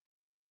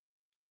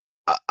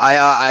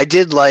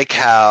did like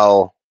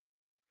how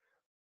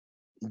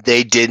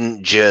they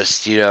didn't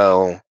just,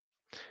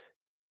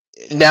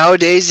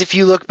 nowadays if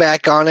you look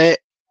back on it,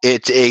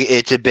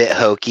 it's a bit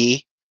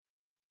hokey,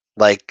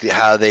 like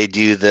how they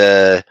do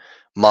the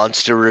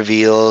monster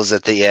reveals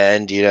at the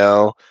end.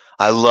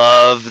 I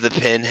love the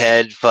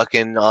Pinhead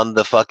fucking on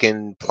the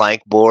fucking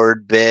plank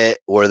board bit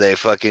where they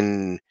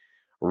fucking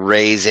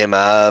raise him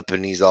up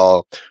and he's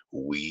all,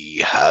 we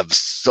have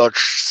such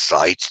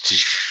sights to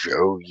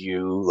show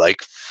you.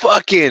 Like,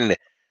 fucking,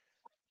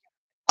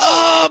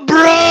 oh,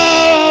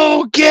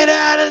 bro, get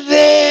out of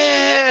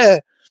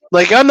there.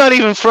 Like, I'm not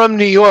even from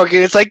New York,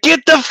 and it's like,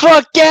 get the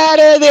fuck out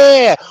of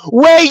there.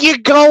 Where you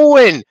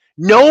going?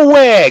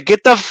 Nowhere.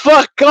 Get the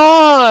fuck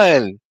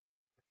on.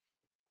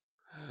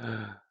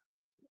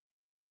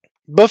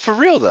 But for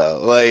real, though,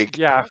 like,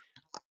 Yeah.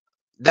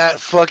 that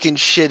fucking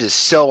shit is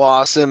so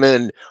awesome.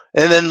 And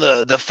then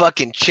the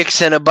fucking chick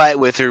Cenobite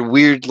with her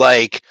weird,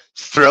 like,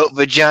 throat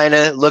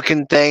vagina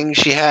looking thing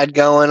she had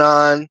going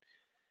on.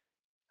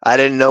 I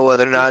didn't know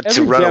whether or not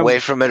to run away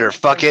from it or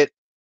fuck it.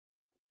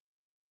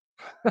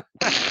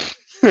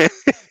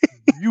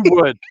 You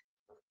would.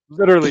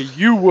 Literally,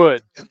 you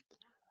would.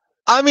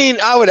 I mean,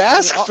 I would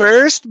ask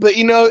first, but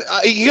you know,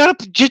 you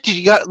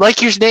got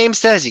like your name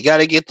says, you got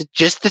to get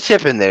just the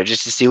tip in there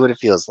just to see what it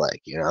feels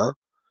like. You know,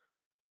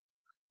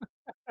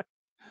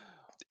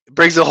 it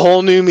brings a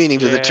whole new meaning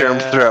to the term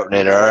throat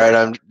knit. All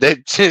right,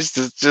 that's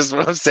just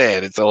what I'm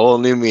saying. It's a whole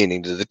new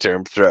meaning to the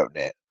term throat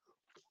knit.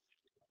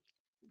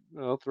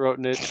 Well, throat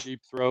knit,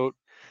 deep throat,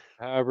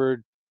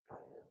 however.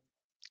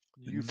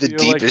 You The feel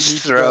deepest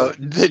like throat,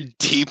 the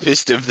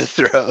deepest of the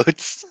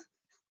throats.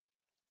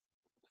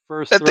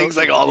 First that thing's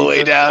like all the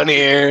way down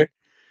here.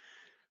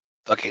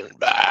 Fucking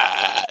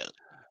bad.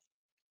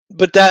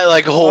 But that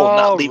like whole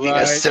not leaving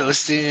us so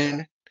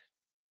soon.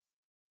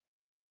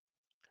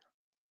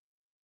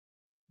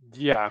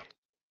 Yeah.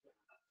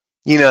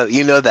 You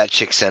know that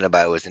chick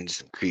Cenobite was into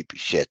some creepy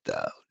shit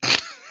though.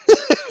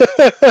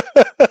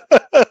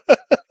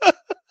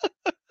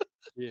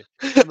 Yeah.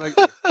 Like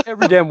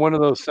every damn one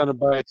of those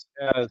Cenobites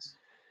has.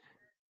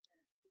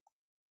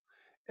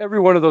 Every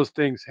one of those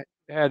things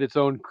had its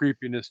own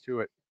creepiness to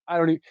it. I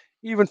don't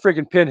even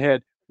freaking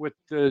Pinhead with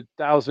the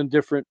 1,000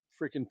 different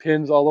freaking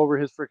pins all over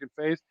his freaking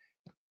face.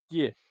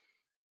 Yeah,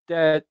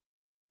 that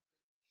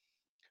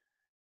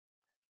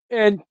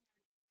and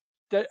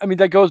that. I mean,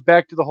 that goes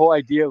back to the whole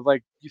idea of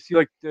like you see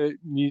like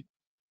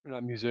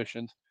not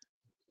musicians,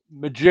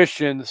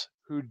 magicians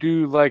who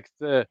do like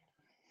the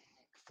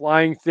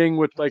flying thing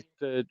with like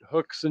the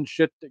hooks and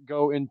shit that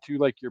go into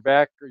like your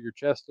back or your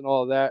chest and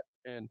all of that.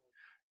 And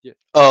yeah,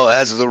 oh, it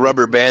has the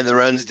rubber band that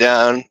runs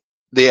down.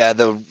 Yeah.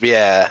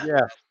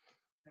 Yeah.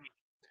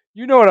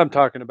 You know what I'm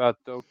talking about,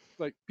 though.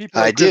 Like people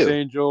like Chris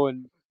Angel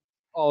and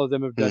all of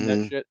them have done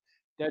that shit.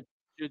 That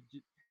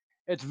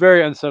it's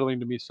very unsettling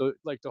to me. So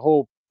like the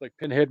whole like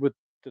Pinhead with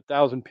the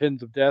 1,000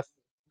 pins of death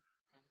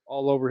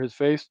all over his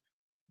face.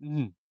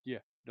 Yeah,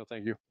 no,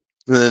 thank you.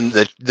 And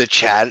then the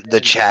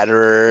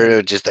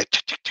chatterer just like.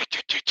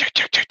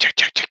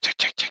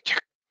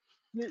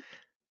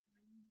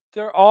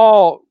 They're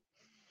all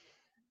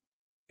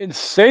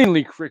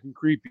insanely freaking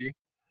creepy.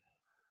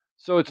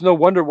 So it's no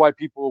wonder why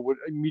people would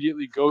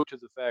immediately go to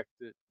the fact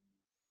that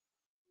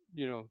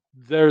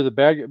they're the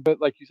bad guy.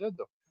 But like you said,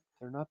 though,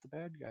 they're not the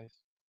bad guys.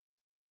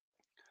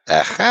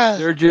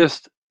 They're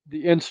just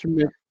the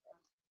instrument.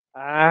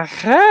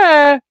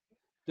 They're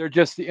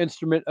just the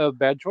instrument of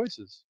bad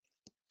choices.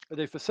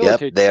 They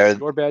facilitate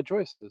your bad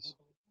choices.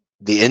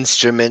 The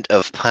instrument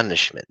of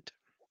punishment.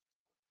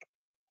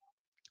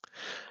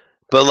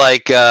 But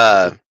like,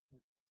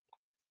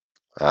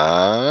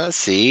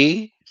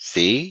 see,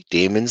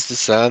 demons to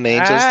some,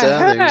 angels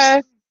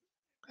to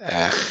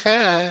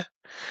others.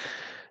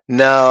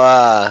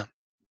 No,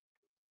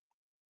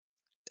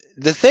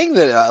 the thing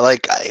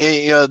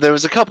that there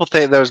was a couple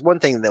things. There was one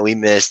thing that we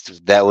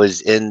missed that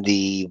was in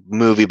the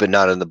movie but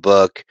not in the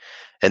book,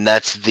 and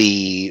that's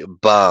the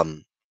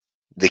bum,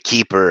 the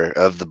keeper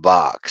of the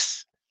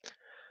box.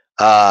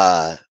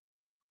 I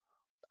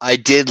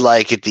did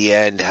like at the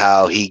end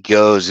how he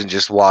goes and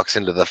just walks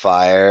into the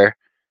fire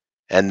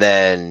and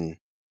then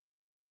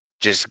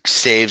just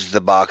saves the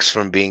box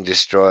from being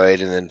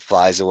destroyed and then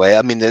flies away.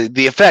 I mean,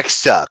 the effects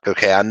suck.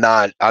 Okay, I'm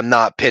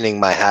not pinning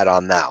my hat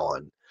on that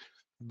one.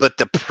 But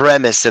the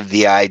premise of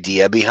the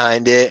idea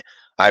behind it,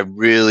 I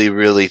really,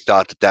 really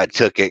thought that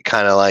took it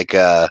kind of like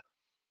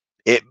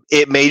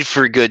it made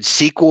for good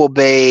sequel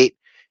bait.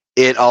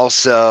 It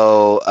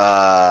also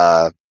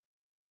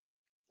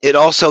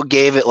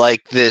gave it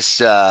like this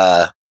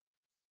the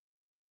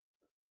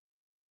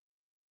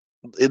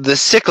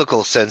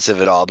cyclical sense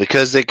of it all,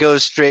 because it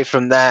goes straight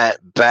from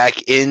that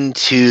back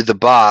into the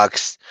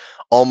box,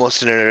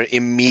 almost in an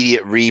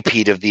immediate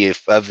repeat of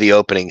the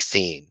opening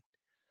scene.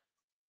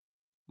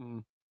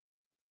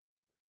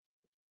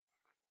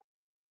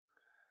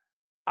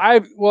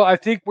 I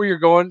think where you're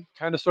going,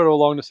 kind of sort of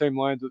along the same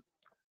lines of,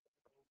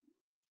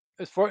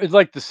 as far as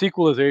like the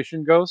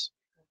sequelization goes,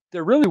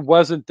 there really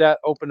wasn't that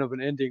open of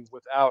an ending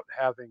without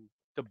having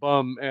the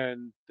bum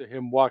and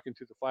him walking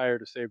through the fire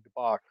to save the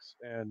box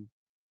and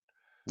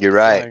you're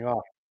right, flying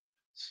off.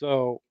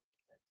 So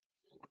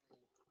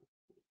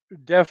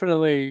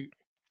definitely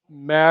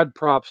mad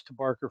props to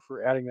Barker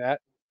for adding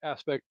that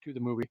aspect to the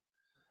movie,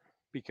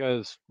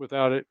 because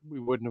without it, we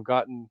wouldn't have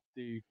gotten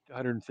the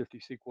 150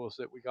 sequels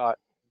that we got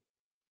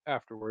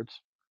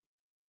afterwards.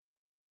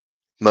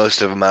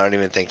 Most of them I don't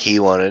even think he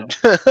wanted.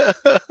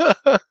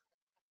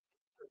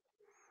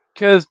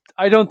 because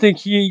I don't think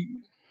he.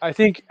 I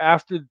think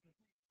after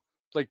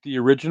like the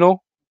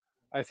original,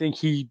 I think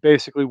he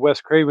basically Wes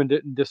Craven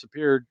didn't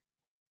disappeared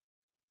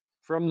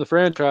from the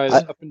franchise I,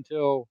 up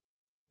until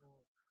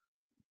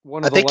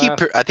one I of the think he,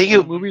 last I think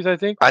two he, movies. I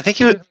think. I think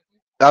he would.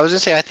 I was gonna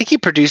say, I think he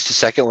produced the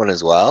second one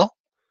as well.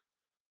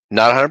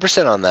 Not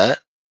 100% on that,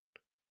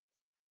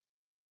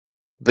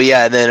 but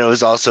yeah. And then it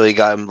was also he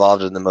got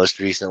involved in the most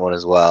recent one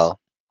as well.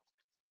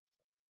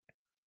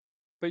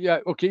 But yeah,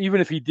 okay.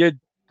 Even if he did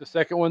the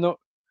second one though,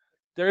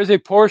 there is a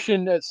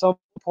portion at some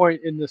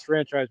point in this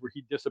franchise where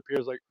he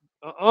disappears. Like,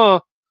 Oh,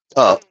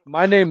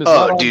 my name is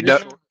not oh, on dude, no,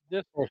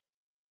 this or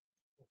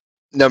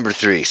number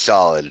 3,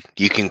 solid.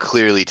 You can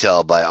clearly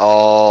tell by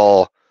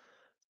all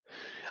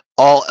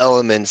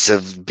elements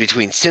of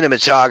between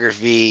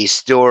cinematography,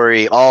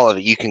 story, all of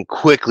it. You can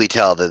quickly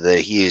tell that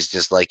he is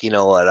just like, you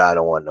know what, I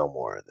don't want no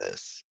more of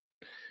this.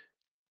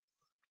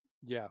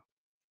 yeah.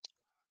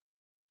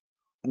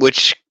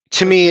 Which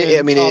to But me, I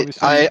then mean,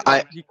 obviously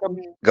I he comes.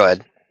 go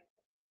ahead.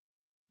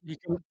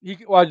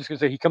 Well, I was just gonna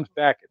say he comes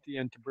back at the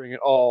end to bring it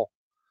all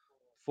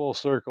full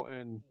circle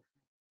and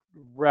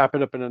wrap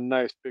it up in a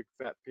nice big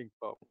fat pink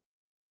bow.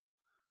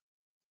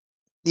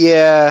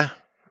 Yeah,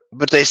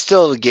 but they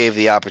still gave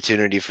the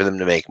opportunity for them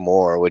to make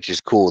more, which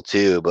is cool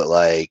too. But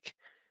like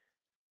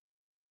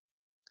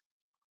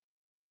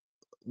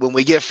when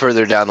we get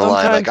further down the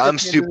line, like Sometimes at I'm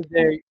the end of super.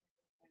 the day,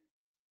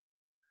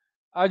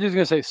 I was just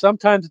gonna say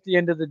sometimes at the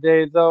end of the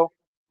day though.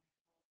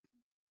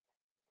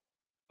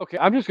 Okay,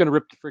 I'm just gonna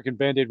rip the freaking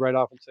band-aid right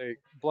off and say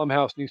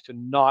Blumhouse needs to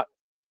not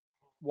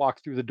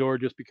walk through the door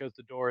just because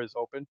the door is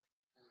open,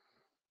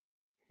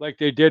 like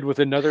they did with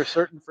another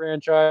certain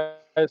franchise,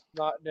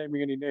 not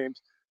naming any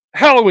names.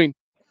 Halloween.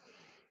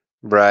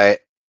 Right.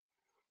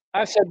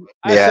 I said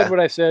Yeah. what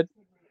I said.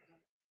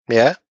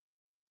 Yeah.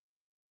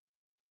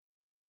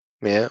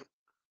 Yeah.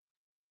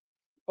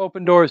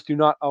 Open doors do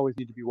not always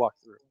need to be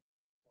walked through.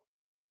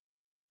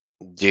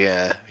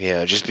 Yeah.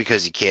 Yeah. Just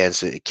because you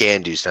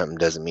can do something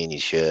doesn't mean you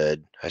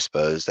should. I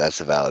suppose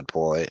that's a valid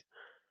point.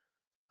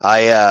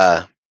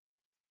 I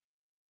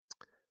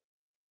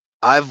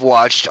I've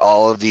watched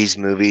all of these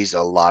movies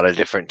a lot of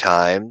different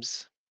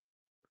times.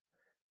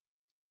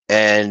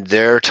 And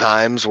there are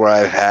times where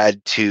I've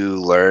had to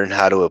learn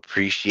how to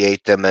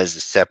appreciate them as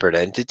a separate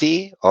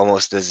entity,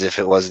 almost as if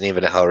it wasn't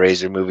even a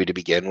Hellraiser movie to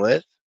begin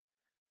with.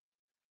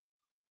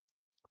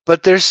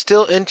 But there's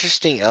still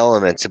interesting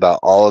elements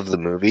about all of the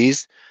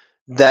movies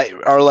that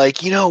are like,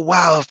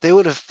 wow, if they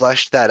would have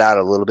fleshed that out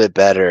a little bit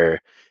better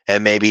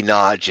and maybe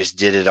not just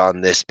did it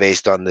on this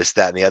based on this,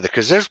 that, and the other.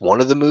 Because there's one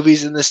of the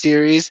movies in the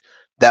series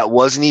that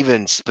wasn't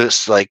even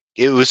like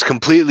it was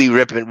completely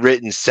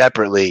written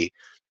separately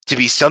to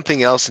be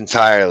something else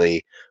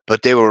entirely,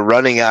 but they were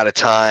running out of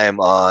time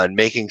on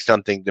making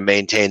something to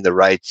maintain the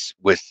rights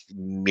with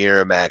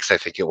Miramax, I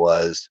think it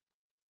was,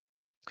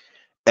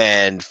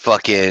 and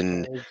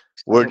fucking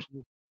we're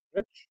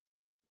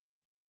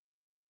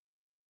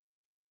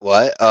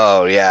what?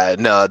 Oh yeah,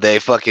 no, they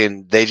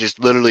just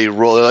literally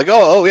roll. They're like,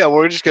 oh yeah,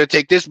 we're just gonna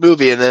take this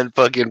movie and then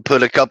fucking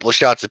put a couple of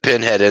shots of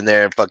Pinhead in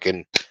there and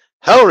fucking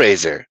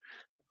Hellraiser,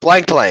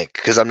 blank,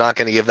 because I'm not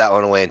gonna give that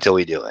one away until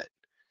we do it.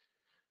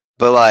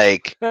 But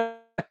like,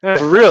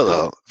 for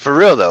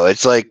real though,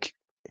 it's like,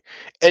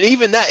 and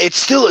even that, it's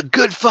still a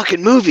good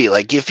fucking movie.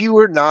 Like, if you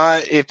were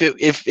not,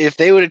 if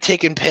they would have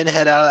taken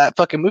Pinhead out of that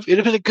fucking movie,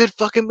 it'd have been a good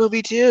fucking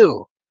movie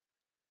too.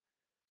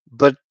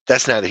 But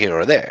that's neither here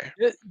nor there.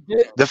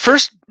 The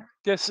first,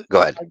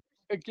 go ahead.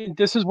 Again,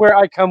 this is where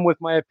I come with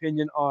my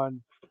opinion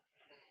on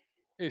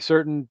a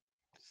certain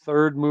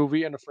third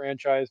movie in a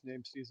franchise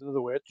named Season of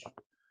the Witch,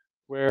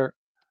 where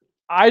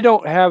I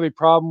don't have a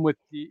problem with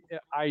the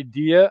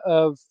idea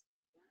of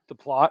the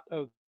plot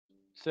of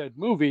said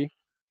movie.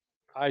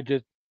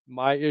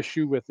 My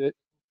issue with it,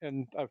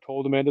 and I've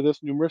told Amanda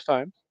this numerous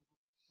times,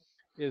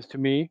 is to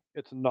me,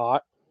 it's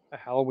not a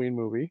Halloween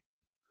movie.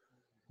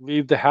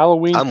 Leave the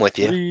Halloween I'm with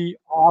you. 3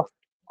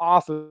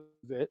 off of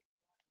it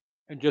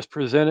and just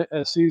present it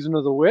as Season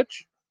of the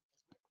Witch.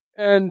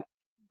 And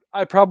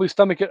I probably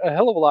stomach it a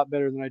hell of a lot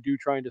better than I do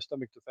trying to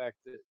stomach the fact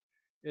that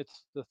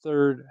it's the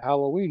third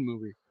Halloween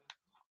movie.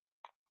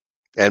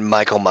 And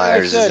Michael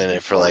Myers is in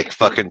it for like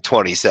fucking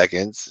 20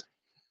 seconds.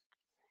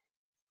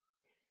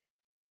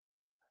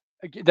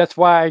 That's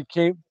why I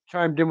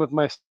chimed in with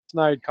my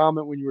snide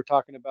comment when you were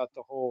talking about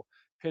the whole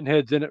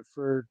Pinhead's in it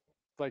for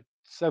like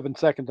 7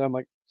 seconds. I'm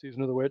like,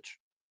 Season of the Witch.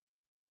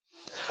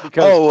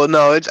 Because well,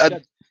 no,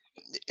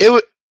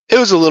 it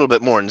was a little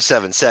bit more than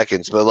 7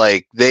 seconds, but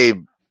like they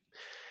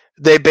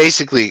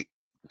basically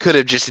could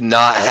have just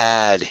not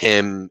had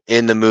him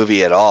in the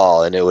movie at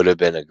all, and it would have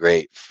been a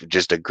great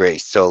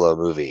solo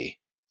movie.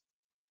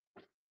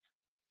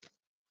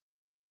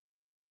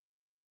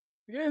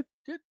 Yeah,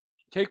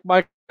 take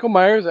Michael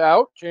Myers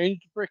out,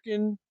 change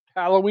freaking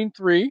Halloween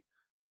 3,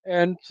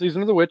 and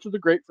Season of the Witch is a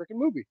great freaking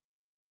movie,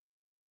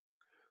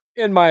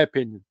 in my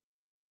opinion.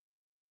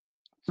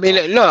 I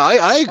mean, no,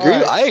 I agree.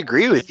 Right. I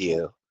agree with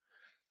you.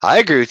 I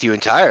agree with you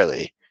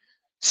entirely.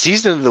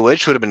 Season of the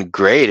Witch would have been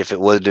great if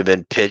it would have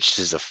been pitched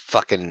as a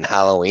fucking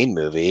Halloween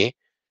movie.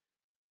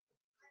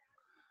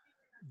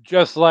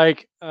 just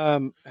like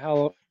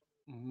how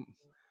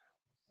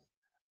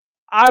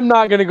I'm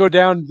not going to go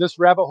down this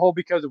rabbit hole,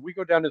 because if we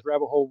go down this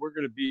rabbit hole, we're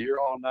going to be here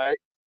all night.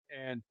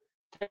 And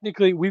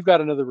technically, we've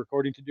got another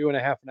recording to do in a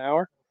half an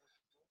hour.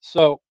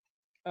 So,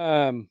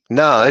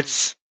 No,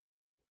 it's.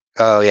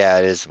 Oh yeah,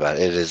 it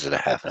is in a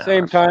at half the an hour.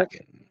 same time,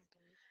 Fucking.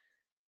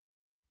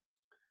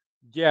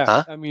 yeah,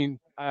 Huh? I mean,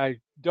 I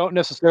don't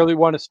necessarily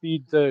want to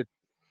speed the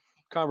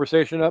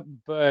conversation up,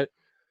 but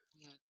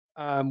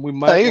we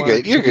Oh, might you're want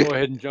good. to You're good. go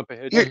ahead and jump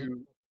ahead You're.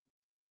 to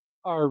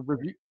our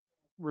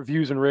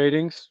reviews and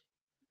ratings.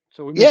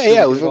 So we make Yeah, sure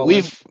yeah. we get it We've all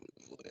in. we've.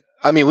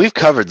 I mean, we've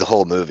covered the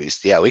whole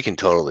movies. Yeah, we can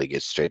totally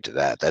get straight to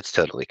that. That's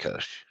totally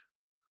kosher.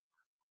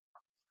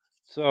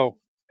 So,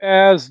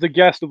 as the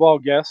guest of all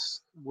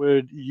guests,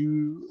 would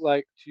you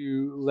like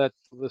to let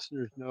the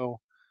listeners know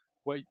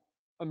what?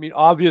 I mean,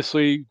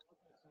 obviously,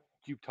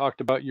 you've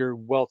talked about your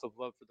wealth of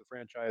love for the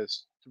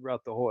franchise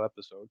throughout the whole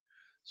episode,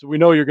 so we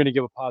know you're going to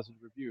give a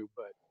positive review.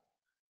 But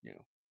you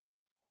know,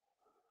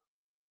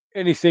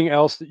 anything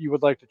else that you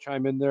would like to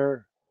chime in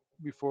there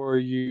before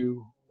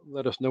you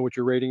let us know what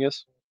your rating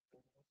is?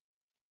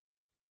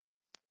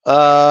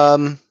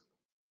 Um.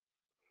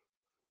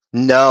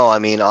 No, I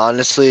mean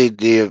honestly,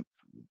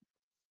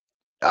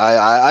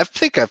 I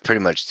think I've pretty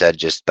much said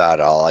just about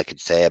all I could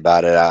say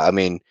about it. I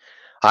mean,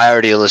 I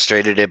already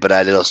illustrated it, but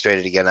I'd illustrate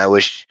it again. I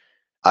wish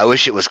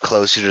it was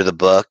closer to the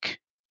book,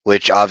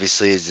 which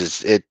obviously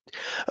is it.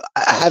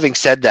 Having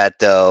said that,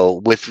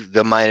 though, with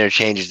the minor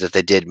changes that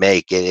they did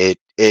make, it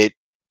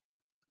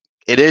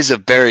is a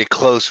very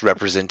close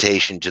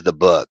representation to the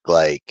book.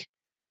 Like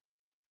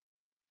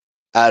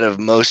out of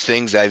most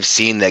things I've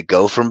seen that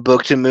go from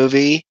book to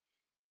movie,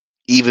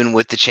 even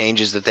with the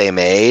changes that they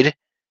made,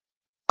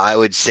 I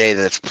would say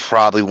that's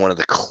probably one of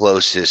the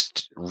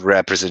closest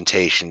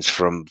representations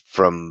from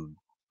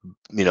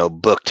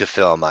book to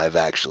film I've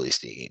actually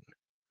seen.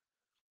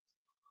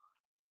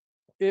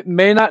 It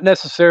may not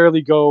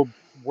necessarily go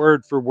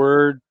word for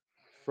word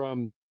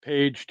from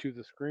page to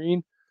the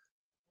screen,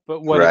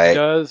 but what it Right.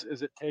 does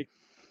is it takes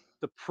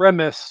the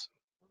premise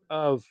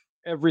of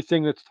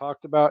everything that's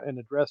talked about and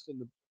addressed in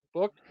the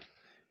book,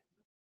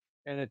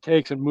 and it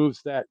takes and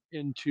moves that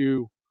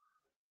into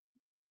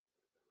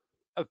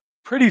a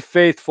pretty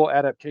faithful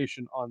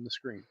adaptation on the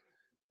screen.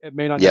 It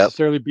may not Yep.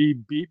 necessarily be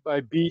beat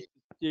by beat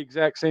the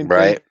exact same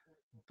thing, Right.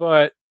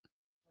 but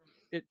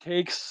it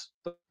takes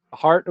the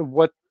heart of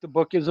what the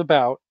book is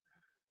about,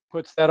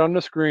 puts that on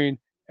the screen,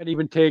 and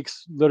even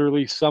takes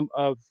literally some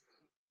of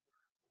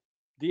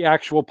the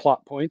actual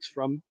plot points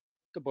from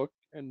the book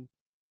and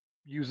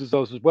uses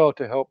those as well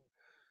to help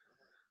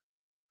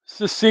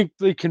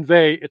succinctly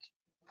convey its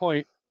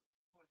point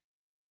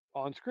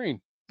on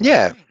screen.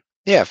 Yeah.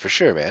 Yeah, for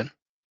sure, man.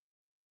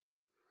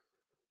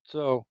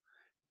 So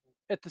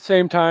at the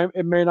same time,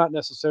 it may not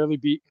necessarily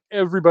be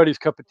everybody's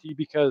cup of tea,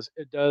 because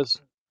it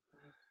does,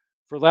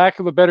 for lack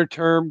of a better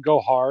term, go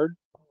hard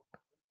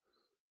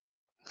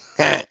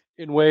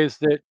in ways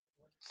that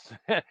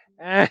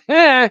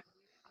that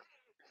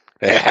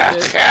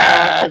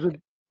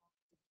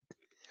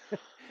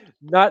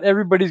not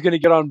everybody's going to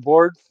get on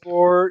board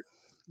for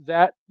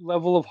that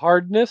level of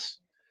hardness.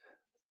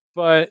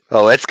 But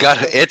Oh, it's got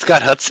uh,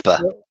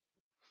 chutzpah.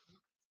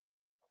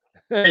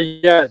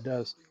 yeah, it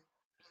does.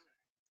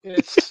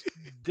 It's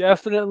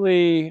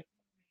definitely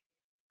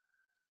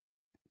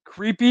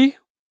creepy.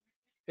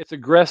 It's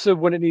aggressive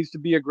when it needs to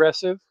be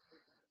aggressive.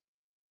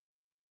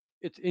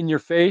 It's in your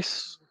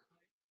face.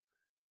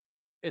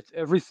 It's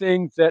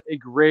everything that a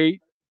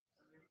great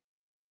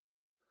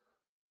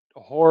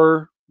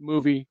horror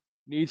movie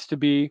needs to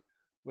be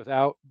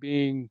without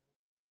being,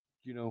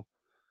 you know,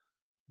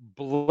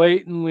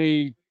 blatantly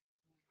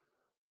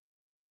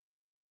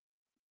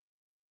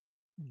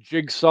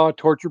jigsaw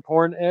torture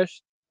porn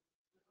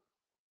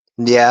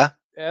Yeah,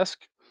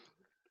 esque.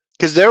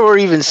 because there were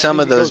even I some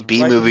think of it those goes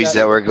B right in movies that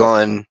that were zone.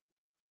 going.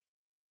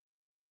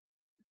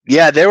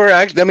 Yeah, there were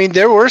actually. I mean,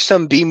 there were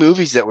some B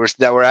movies that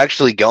were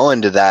actually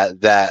going to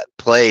that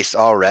place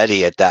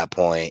already at that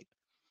point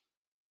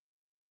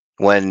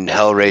when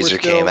And we're Hellraiser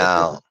came still at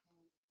this, out.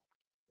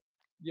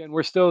 yeah, and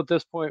we're still at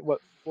this point,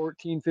 what,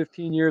 14,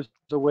 15 years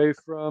away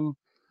from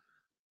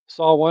Saw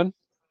 1?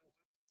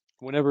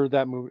 Whenever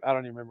that movie, I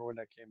don't even remember when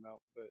that came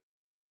out, but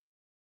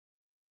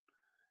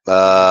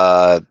you know,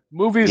 Uh,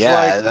 movies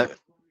like yeah,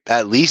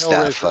 at least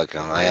that Hellraiser,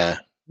 fucking yeah.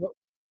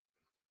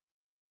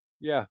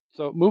 yeah.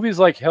 So movies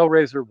like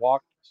Hellraiser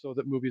walked so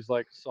that movies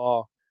like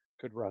Saw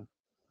could run.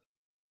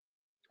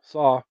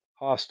 Saw,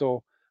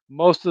 Hostel,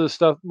 most of the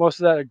stuff, most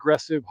of that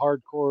aggressive,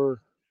 hardcore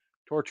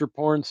torture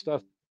porn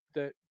stuff that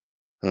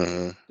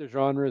Hmm. the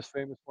genre is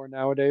famous for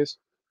nowadays,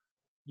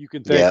 you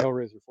can thank Yep.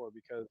 Hellraiser for,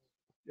 because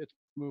it's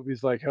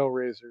movies like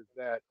Hellraiser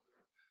that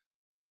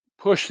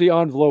push the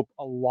envelope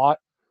a lot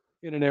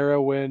in an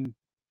era when,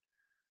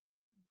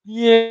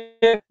 yeah,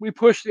 we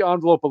push the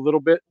envelope a little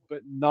bit,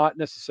 but not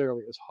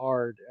necessarily as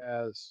hard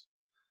as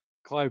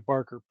Clive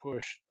Barker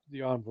pushed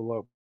the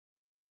envelope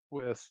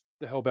with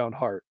the Hellbound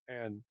Heart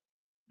and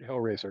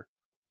Hellraiser.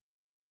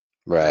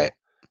 Right.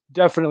 So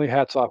definitely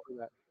hats off for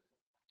that.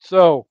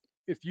 So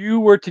if you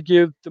were to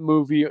give the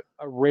movie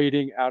a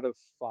rating out of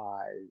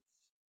 5,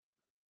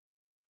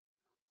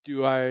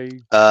 do I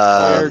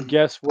dare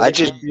guess what I it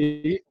just would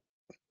be?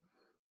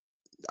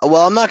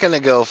 well, I'm not gonna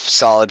go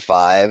solid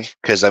 5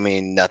 because I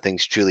mean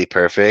nothing's truly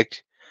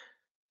perfect.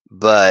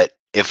 But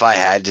if I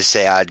had to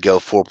say, I'd go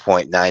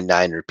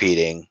 4.99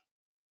 repeating.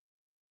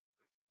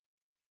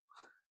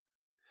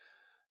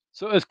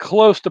 So as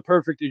close to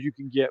perfect as you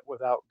can get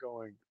without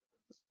going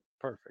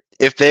perfect.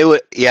 If they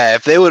would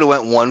have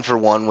went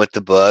 1-for-1 with the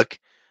book,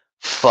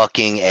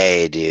 fucking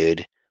A,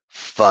 dude.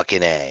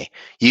 Fucking A.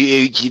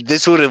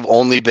 This would have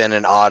only been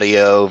an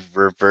audio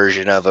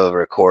version of a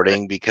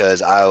recording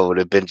because I would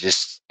have been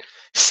just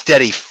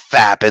steady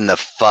fapping the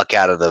fuck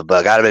out of the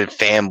book. I'd have been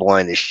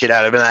fanboying the shit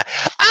out of it. Like,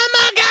 oh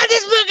my god,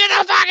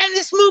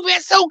 this movie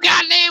is so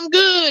goddamn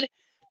good,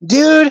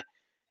 dude.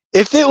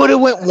 If they would have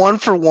went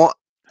 1-for-1,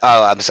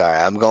 oh, I'm sorry,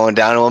 I'm going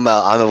down to a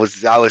melt. I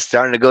was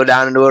starting to go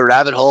down into a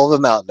rabbit hole of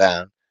a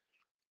meltdown.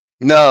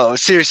 No,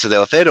 seriously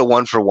though, if they'd have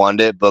 1-for-1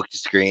 it, book to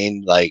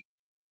screen, like,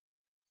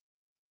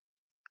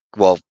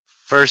 well,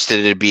 first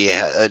it'd be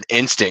an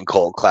instant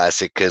cult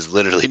classic because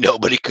literally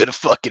nobody could have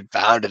fucking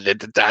found it at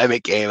the time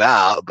it came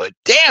out. But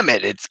damn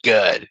it, it's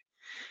good.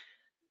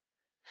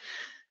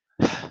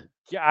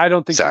 Yeah, I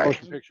don't think the Sorry.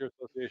 Motion Picture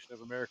Association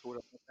of America would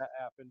have let that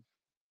happen.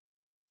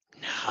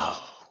 No.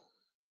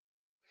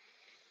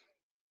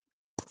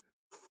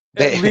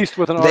 At least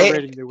with an R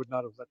rating, they would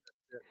not have let that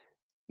shit.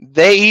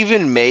 They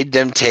even made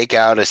them take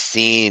out a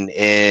scene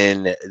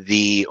in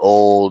the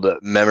old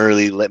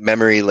Memory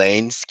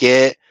Lane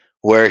skit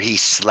where he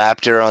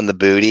slapped her on the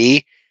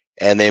booty,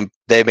 and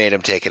they made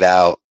him take it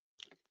out.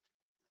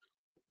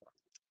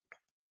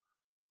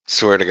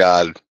 Swear to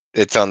God,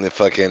 it's on the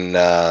fucking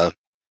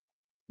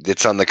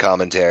it's on the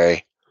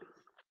commentary.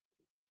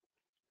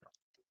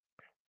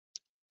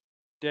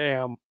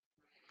 Damn.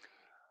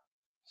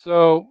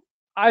 So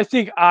I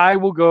think I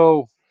will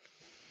go.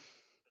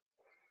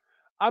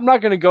 I'm not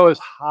going to go as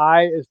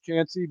high as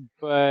Chancy,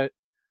 but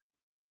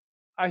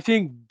I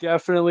think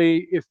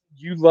definitely if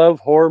you love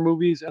horror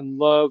movies and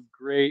love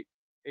great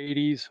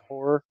 80s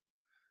horror,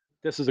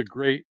 this is a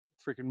great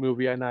freaking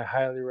movie and I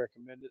highly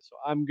recommend it. So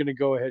I'm going to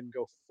go ahead and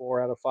go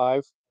 4 out of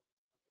 5,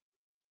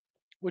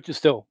 which is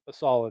still a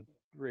solid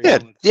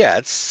rating. Yeah,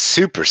 it's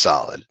super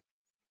solid.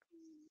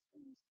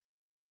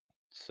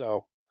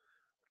 So,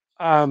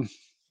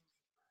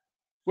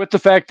 with the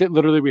fact that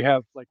literally we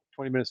have like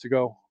 20 minutes to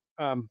go,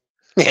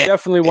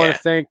 definitely want to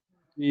thank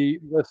the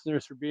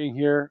listeners for being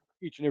here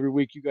each and every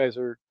week. You guys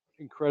are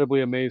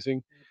incredibly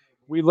amazing.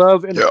 We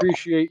love and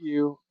appreciate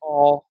you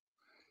all.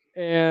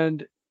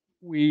 And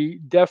we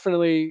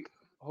definitely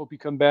hope you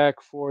come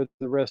back for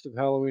the rest of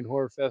Halloween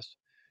Horror Fest.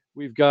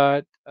 We've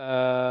got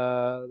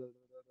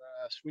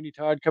Sweeney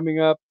Todd coming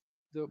up,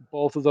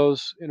 both of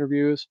those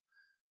interviews,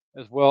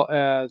 as well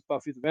as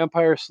Buffy the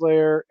Vampire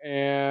Slayer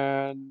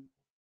and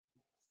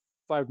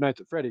Five Nights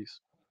at Freddy's.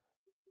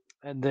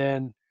 And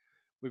then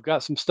we've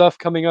got some stuff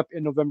coming up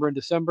in November and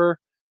December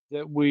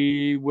that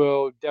we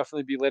will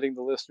definitely be letting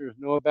the listeners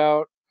know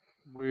about.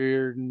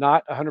 We're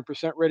not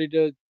 100% ready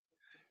to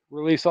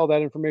release all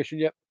that information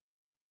yet,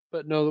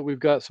 but know that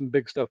we've got some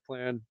big stuff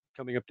planned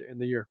coming up to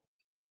end the year.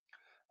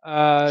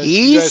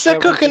 He's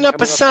cooking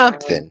up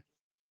something.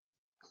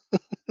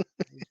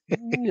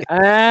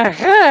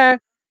 Uh-huh.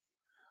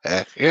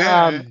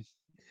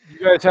 You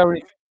guys have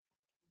any?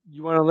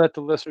 You want to let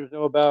the listeners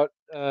know about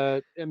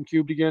M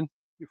Cubed again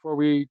before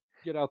we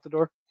get out the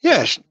door?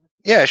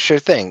 Yeah, sure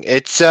thing.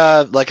 It's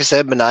like I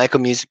said, Maniacal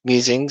Music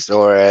Musings,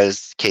 or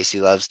as Kasey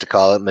loves to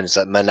call it,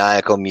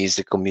 Maniacal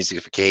Musical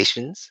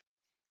Musifications.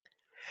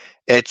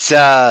 It's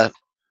you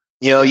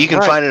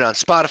can find it on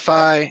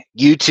Spotify,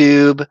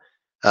 YouTube,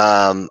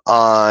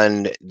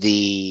 on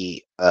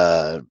the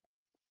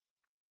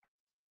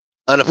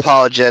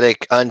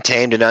Unapologetic,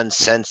 Untamed, and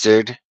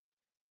Uncensored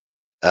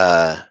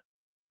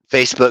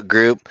Facebook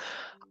group.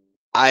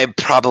 I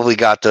probably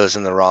got those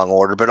in the wrong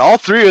order, but all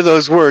 3 of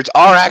those words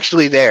are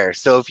actually there.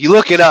 So if you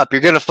look it up,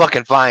 you're going to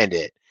fucking find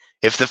it.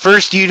 If the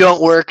first you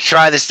don't work,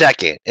 try the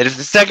second. And if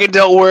the second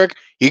don't work,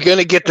 you're going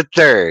to get the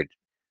third.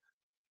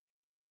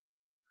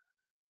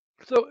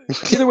 So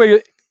either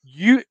way,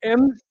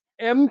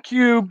 M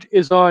Cubed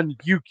is on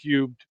U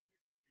Cubed.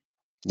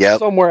 Yep.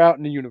 Somewhere out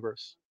in the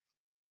universe.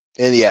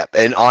 And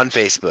and on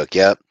Facebook,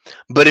 yep.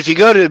 But if you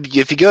go to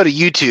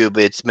YouTube,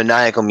 it's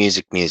Maniacal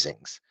Music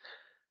Musings.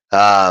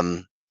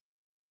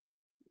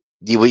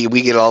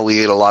 We get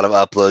a lot of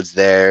uploads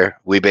there.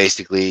 We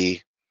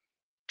basically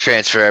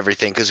transfer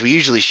everything because we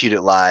usually shoot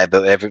it live,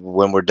 but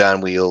when we're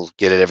done, we'll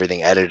get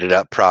everything edited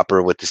up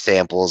proper with the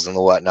samples and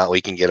the whatnot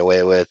we can get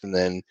away with, and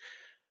then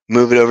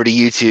move it over to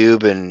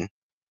YouTube and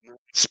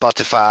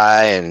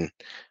Spotify and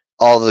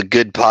all the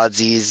good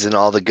podsies and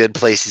all the good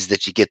places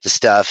that you get the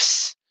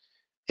stuffs.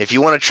 If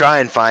you want to try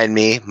and find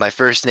me, my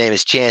first name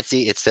is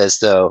Chancy. It says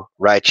so,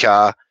 right,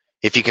 Cha?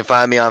 If you can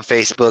find me on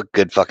Facebook,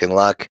 good fucking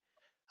luck.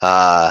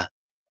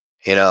 Instagram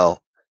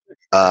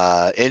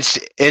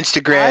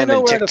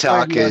and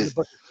TikTok is.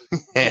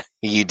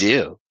 You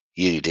do.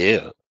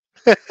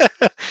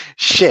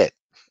 Shit.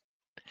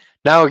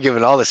 Now we're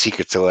giving all the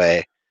secrets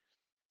away.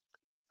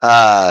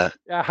 But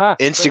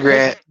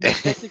Instagram.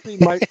 technically,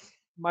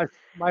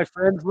 my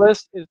friends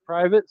list is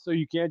private, so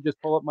you can't just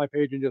pull up my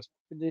page and just.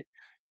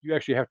 You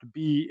actually have to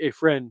be a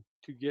friend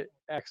to get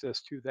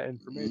access to that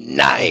information.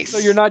 So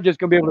you're Nice. not just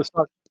gonna be able to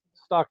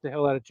stalk the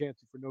hell out of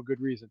Chancey for no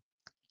good reason.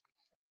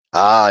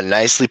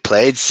 Nicely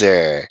played,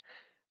 sir.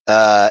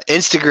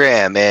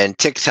 Instagram and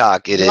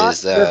TikTok. It Not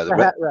is just the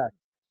hat rack.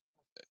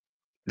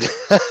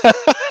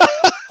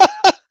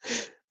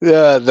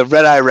 the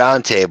Red Eye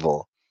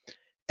Roundtable,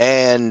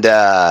 and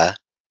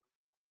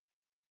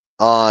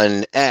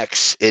on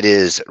X it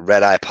is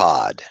Red Eye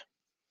Pod.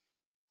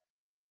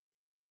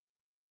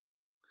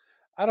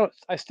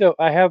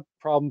 I have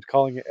problems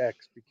calling it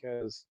X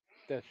because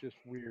that's just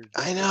weird.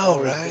 I It's know,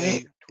 always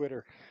right? been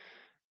Twitter.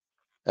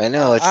 I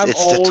know. I'm It's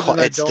old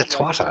and I it's the don't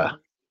like Twitter. it.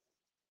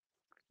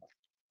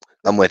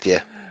 I'm with you.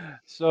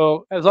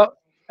 So as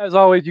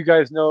always, you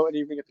guys know, An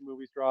Evening at the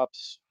Movies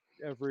drops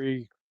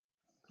every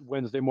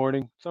Wednesday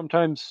morning.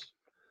 Sometimes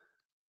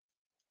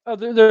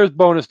there's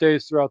bonus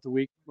days throughout the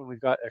week when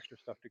we've got extra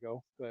stuff to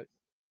go, but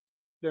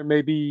there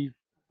may be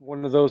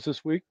one of those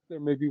this week. There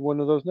may be one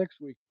of those next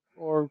week,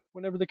 or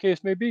whenever the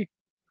case may be.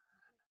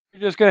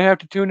 You're just gonna have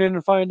to tune in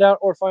and find out,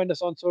 or find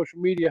us on social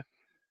media,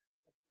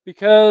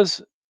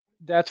 because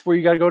that's where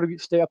you got to go to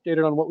stay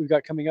updated on what we've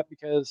got coming up.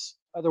 Because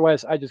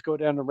otherwise, I just go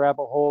down the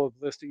rabbit hole of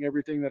listing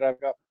everything that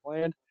I've got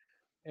planned,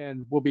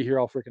 and we'll be here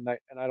all freaking night.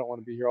 And I don't want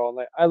to be here all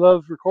night. I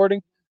love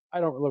recording. I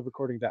don't love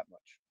recording that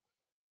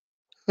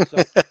much.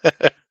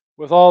 So,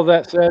 with all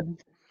that said,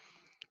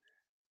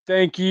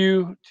 thank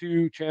you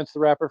to Chance the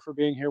Rapper for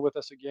being here with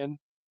us again.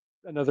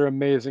 Another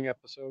amazing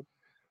episode.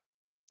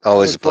 I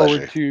Always a look forward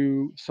pleasure.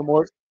 to some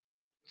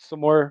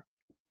more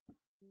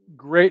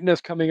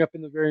greatness coming up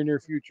in the very near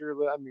future.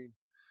 I mean,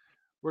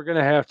 we're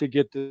gonna have to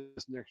get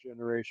this next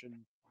generation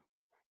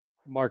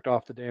marked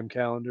off the damn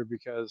calendar,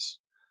 because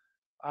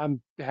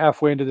I'm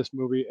halfway into this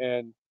movie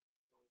and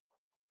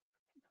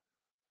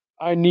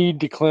I need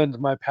to cleanse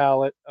my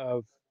palate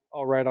of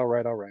all right, all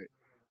right, all right.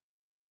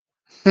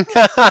 I,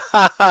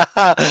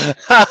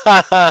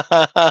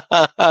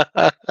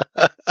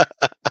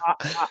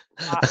 I,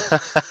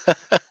 I,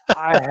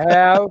 I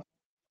have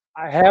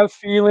I have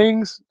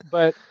feelings,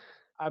 but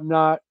I'm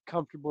not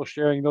comfortable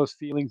sharing those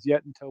feelings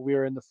yet until we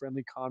are in the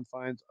friendly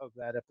confines of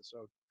that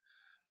episode.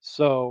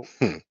 So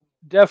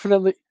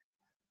definitely,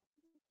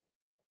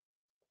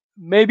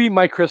 maybe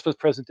my Christmas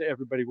present to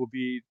everybody will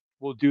be,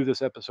 we'll do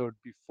this episode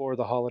before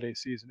the holiday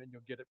season, and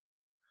you'll get it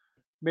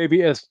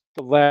maybe as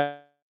the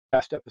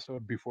last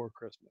episode before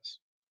Christmas.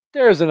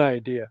 There's an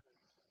idea.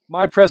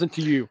 My present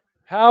to you: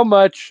 how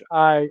much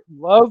I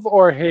love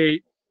or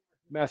hate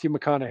Matthew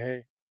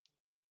McConaughey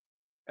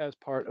as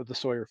part of the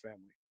Sawyer family,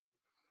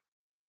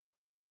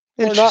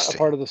 or not a Interesting.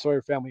 part of the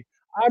Sawyer family.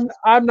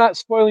 I'm not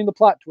spoiling the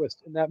plot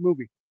twist in that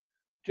movie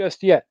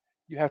just yet.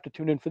 You have to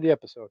tune in for the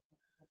episode.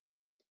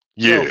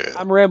 So Yeah.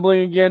 I'm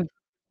rambling again,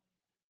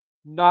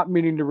 not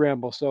meaning to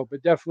ramble. So,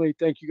 but definitely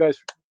thank you guys.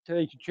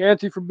 Thank you,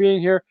 Chancey, for being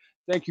here.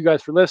 Thank you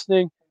guys for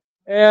listening.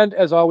 And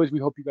as always, we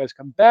hope you guys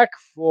come back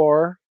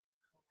for.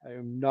 I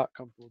am not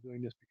comfortable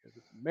doing this because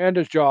it's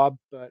Amanda's job,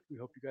 but we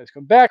hope you guys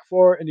come back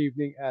for An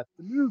Evening at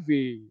the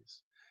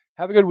Movies.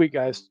 Have a good week,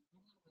 guys.